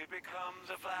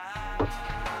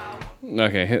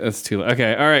 Okay, that's too loud.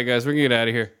 Okay, all right, guys, we're gonna get out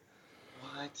of here.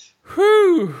 What?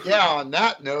 Whew. Yeah, on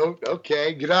that note,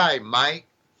 okay, good night, Mike.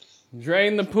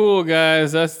 Drain the pool,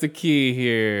 guys. That's the key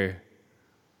here.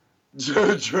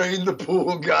 Drain the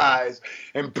pool, guys,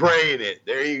 and pray in it.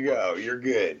 There you go. You're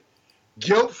good.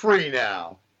 Guilt-free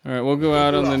now. All right, we'll go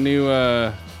out on the new.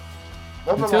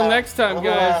 Until next time,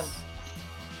 guys.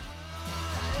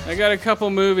 I got a couple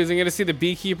movies. I'm going to see The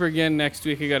Beekeeper again next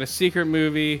week. I got a secret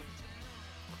movie.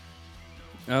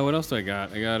 What else do I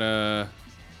got? I got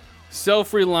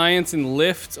Self-Reliance and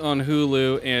Lift on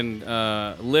Hulu and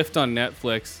Lift on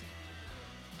Netflix.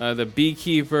 The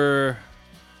Beekeeper.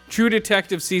 True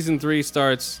Detective Season 3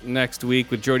 starts next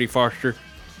week with Jodie Foster.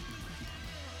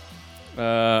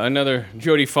 Another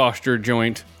Jodie Foster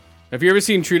joint. Have you ever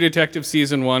seen True Detective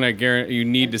Season 1? I guarantee you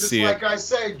need to see like it. I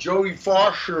said, Jodie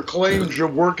Foster claims you're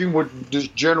working with this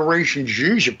Generation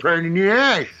G's a pain in the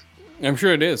ass. I'm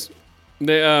sure it is.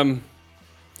 They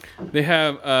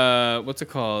have what's it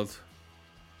called?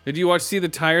 Did you see the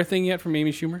tire thing yet from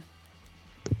Amy Schumer?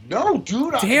 No,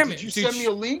 dude. Damn it. Did you Dude, send me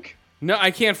a link? No,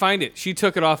 I can't find it. She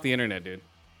took it off the internet, dude.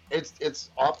 It's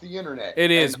off the internet.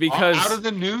 It is, And because out of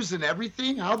the news and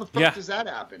everything. How the fuck does that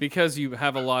happen? Because you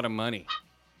have a lot of money.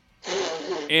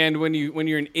 And when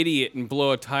you're an idiot and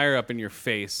blow a tire up in your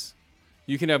face,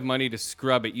 you can have money to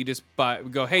scrub it. You just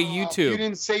go, hey, YouTube. You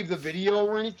didn't save the video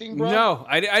or anything, bro? No,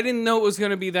 I didn't know it was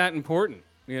going to be that important.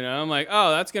 You know, I'm like,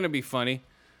 oh, that's going to be funny.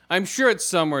 I'm sure it's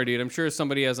somewhere, dude. I'm sure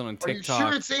somebody has it on TikTok. Are you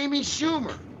sure it's Amy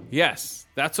Schumer? Yes,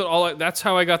 that's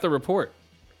how I got the report.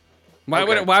 Why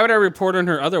would I report on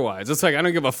her otherwise? It's like I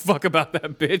don't give a fuck about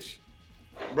that bitch.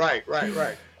 Right.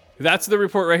 That's the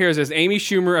report right here. It says Amy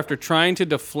Schumer, after trying to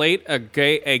deflate a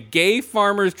gay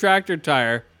farmer's tractor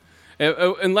tire,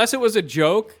 unless it was a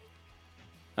joke,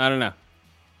 I don't know.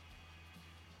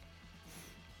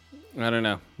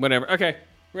 Whatever. Okay,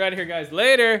 we're out of here, guys.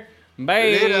 Later.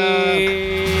 Bye.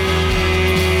 Later.